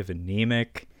kind of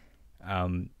anemic.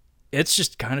 It's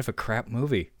just kind of a crap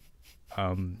movie.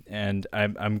 And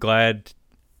I'm glad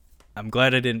I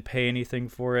didn't pay anything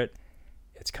for it.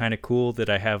 It's kind of cool that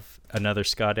I have another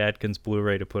Scott Adkins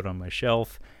Blu-ray to put on my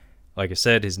shelf. Like I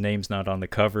said, his name's not on the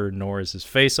cover, nor is his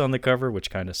face on the cover, which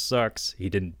kind of sucks. He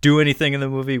didn't do anything in the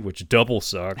movie, which double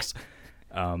sucks.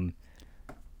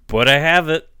 But I have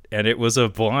it, and it was a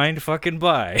blind fucking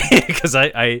buy. Because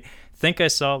I think I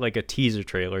saw like a teaser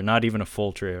trailer, not even a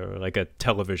full trailer, like a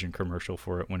television commercial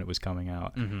for it when it was coming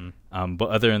out. But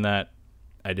other than that,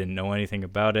 I didn't know anything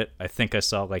about it. I think I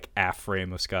saw like a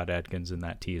frame of Scott Adkins in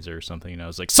that teaser or something, and I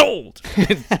was like, sold!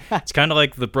 It's kind of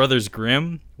like The Brothers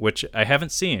Grimm, which I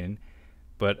haven't seen,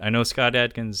 but I know Scott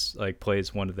Adkins like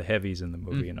plays one of the heavies in the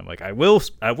movie, and I'm like, I will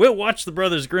watch the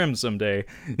Brothers Grimm someday.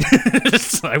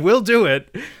 I will do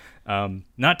it.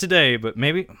 Not today, but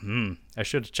maybe. I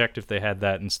should have checked if they had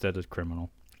that instead of Criminal.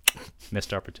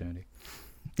 Missed opportunity.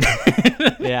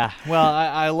 Yeah. Well,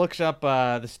 I looked up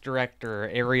this director,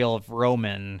 Ariel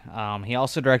Roman. He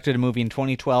also directed a movie in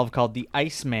 2012 called The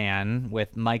Iceman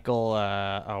with Michael.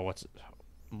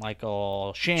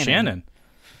 Michael Shannon.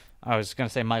 I was gonna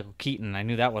say Michael Keaton. I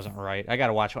knew that wasn't right. I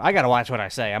gotta watch what I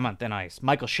say. I'm on thin ice.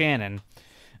 Michael Shannon.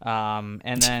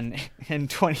 And then in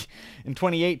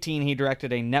 2018, he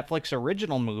directed a Netflix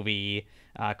original movie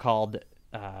called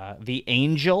The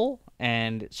Angel,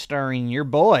 and starring your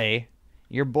boy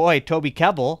Toby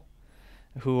Kebbell,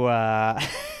 who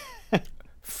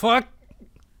Fuck.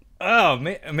 Oh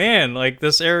man, like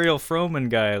this Ariel Froman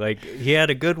guy, like he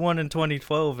had a good one in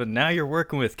 2012, and now you're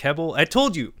working with Kebbell. I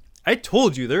told you.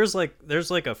 There's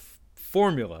like a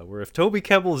formula where if Toby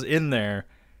Kebbell's in there,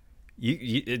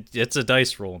 it's a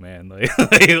dice roll, man.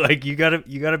 Like you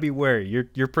gotta be wary.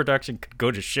 Your production could go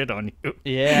to shit on you.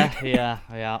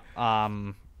 Yeah.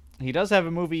 He does have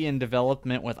a movie in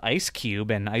development with Ice Cube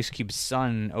and Ice Cube's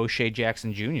son O'Shea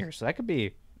Jackson Jr. So that could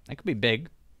be big.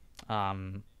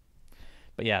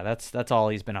 But yeah, that's all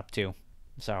he's been up to.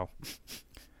 So.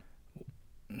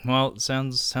 Well, it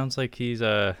sounds like he's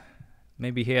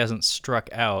maybe he hasn't struck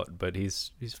out, but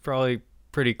he's probably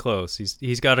pretty close.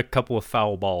 He's got a couple of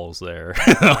foul balls there.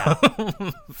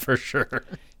 For sure.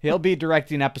 He'll be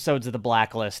directing episodes of The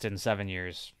Blacklist in 7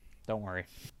 years. Don't worry.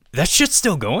 That shit's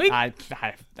still going? I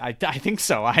think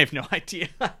so. I have no idea.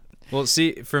 Well,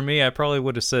 see, for me, I probably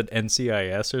would have said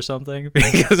NCIS or something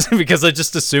because I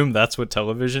just assume that's what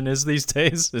television is these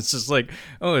days. It's just like,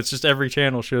 oh, it's just every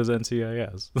channel shows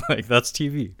NCIS. Like, that's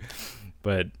TV.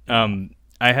 But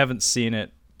I haven't seen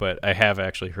it, but I have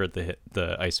actually heard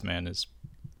the Iceman is...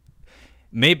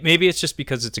 Maybe it's just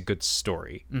because it's a good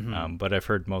story, but I've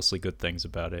heard mostly good things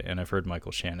about it, and I've heard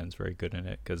Michael Shannon's very good in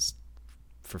it because,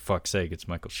 for fuck's sake, it's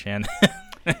Michael Shannon.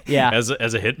 Yeah, as a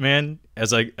hitman,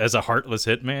 as a heartless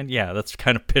hitman, yeah, that's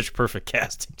kind of pitch perfect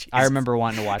casting. Jesus. I remember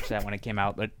wanting to watch that when it came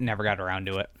out, but never got around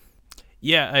to it.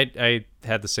 Yeah, I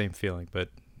had the same feeling, but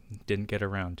didn't get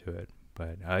around to it.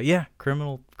 But yeah,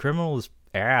 Criminal is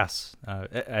ass.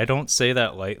 I don't say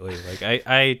that lightly. Like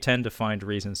I tend to find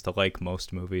reasons to like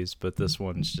most movies, but this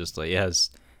one's just like it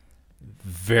has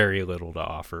very little to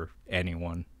offer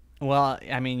anyone. Well,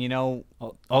 I mean,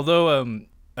 although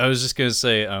I was just gonna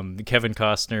say Kevin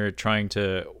Costner trying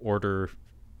to order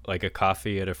like a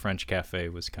coffee at a French cafe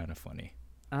was kind of funny.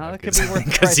 That could be worth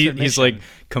because he's like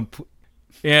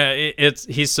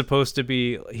he's supposed to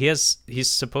be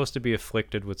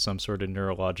afflicted with some sort of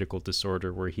neurological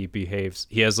disorder where he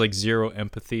has like zero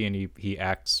empathy and he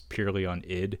acts purely on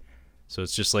id. So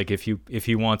it's just like if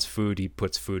he wants food, he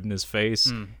puts food in his face,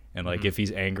 and like if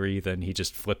he's angry, then he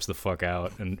just flips the fuck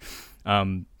out. And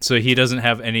so he doesn't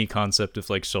have any concept of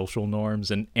like social norms,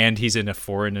 and he's in a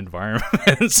foreign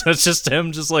environment. So it's just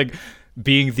him just like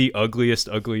being the ugliest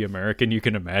ugly American you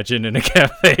can imagine in a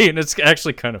cafe, and it's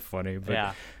actually kind of funny. But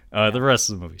yeah. The rest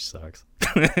of the movie sucks.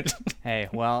 Hey,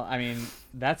 well, I mean,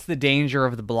 that's the danger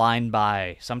of the blind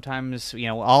buy. Sometimes,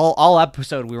 all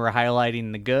episode we were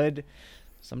highlighting the good.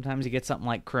 Sometimes you get something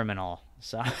like Criminal.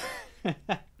 So.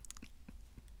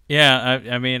 Yeah,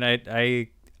 I mean, I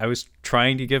was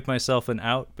trying to give myself an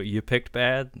out, but you picked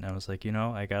bad, and I was like,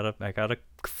 I gotta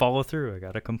follow through. I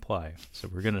gotta comply. So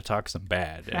we're gonna talk some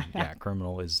bad, and yeah,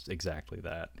 Criminal is exactly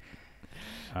that.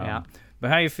 Yeah. But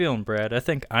how you feeling, Brad? I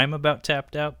think I'm about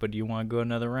tapped out, but do you want to go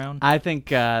another round? I think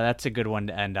that's a good one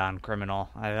to end on, Criminal.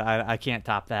 I can't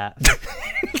top that.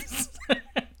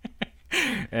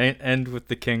 End with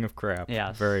the king of crap.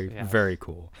 Yeah, very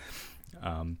cool.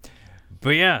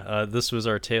 But yeah, this was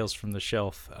our Tales from the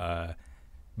Shelf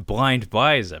Blind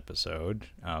Buys episode.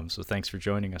 So thanks for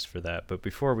joining us for that. But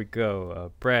before we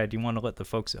go, Brad, you want to let the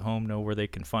folks at home know where they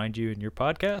can find you and your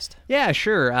podcast? Yeah,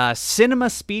 sure. Cinema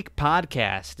Speak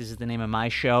Podcast is the name of my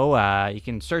show. You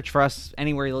can search for us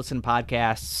anywhere you listen to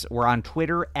podcasts. We're on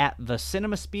Twitter at the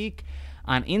Cinema Speak.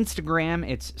 On Instagram,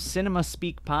 it's Cinema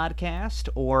Speak Podcast,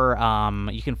 or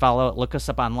you can look us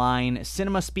up online,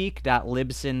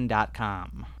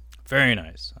 cinemaspeak.libsyn.com. Very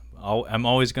nice. I'm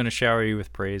always going to shower you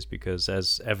with praise because,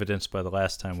 as evidenced by the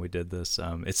last time we did this,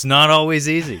 it's not always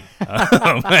easy.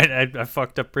 I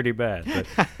fucked up pretty bad.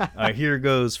 But here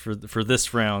goes for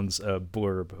this round's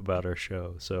blurb about our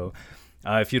show. So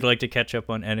if you'd like to catch up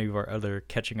on any of our other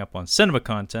Catching Up on Cinema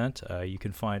content, you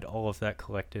can find all of that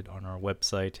collected on our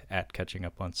website at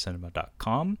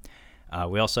catchinguponcinema.com.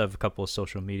 We also have a couple of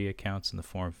social media accounts in the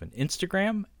form of an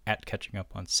Instagram at Catching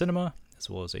Up on Cinema,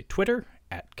 as well as a Twitter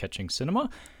at Catching Cinema.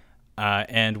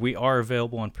 And we are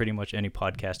available on pretty much any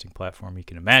podcasting platform you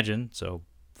can imagine, so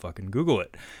fucking Google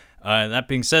it. That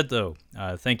being said, though,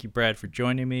 thank you, Brad, for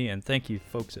joining me, and thank you,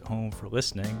 folks at home, for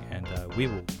listening, and we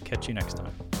will catch you next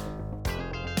time.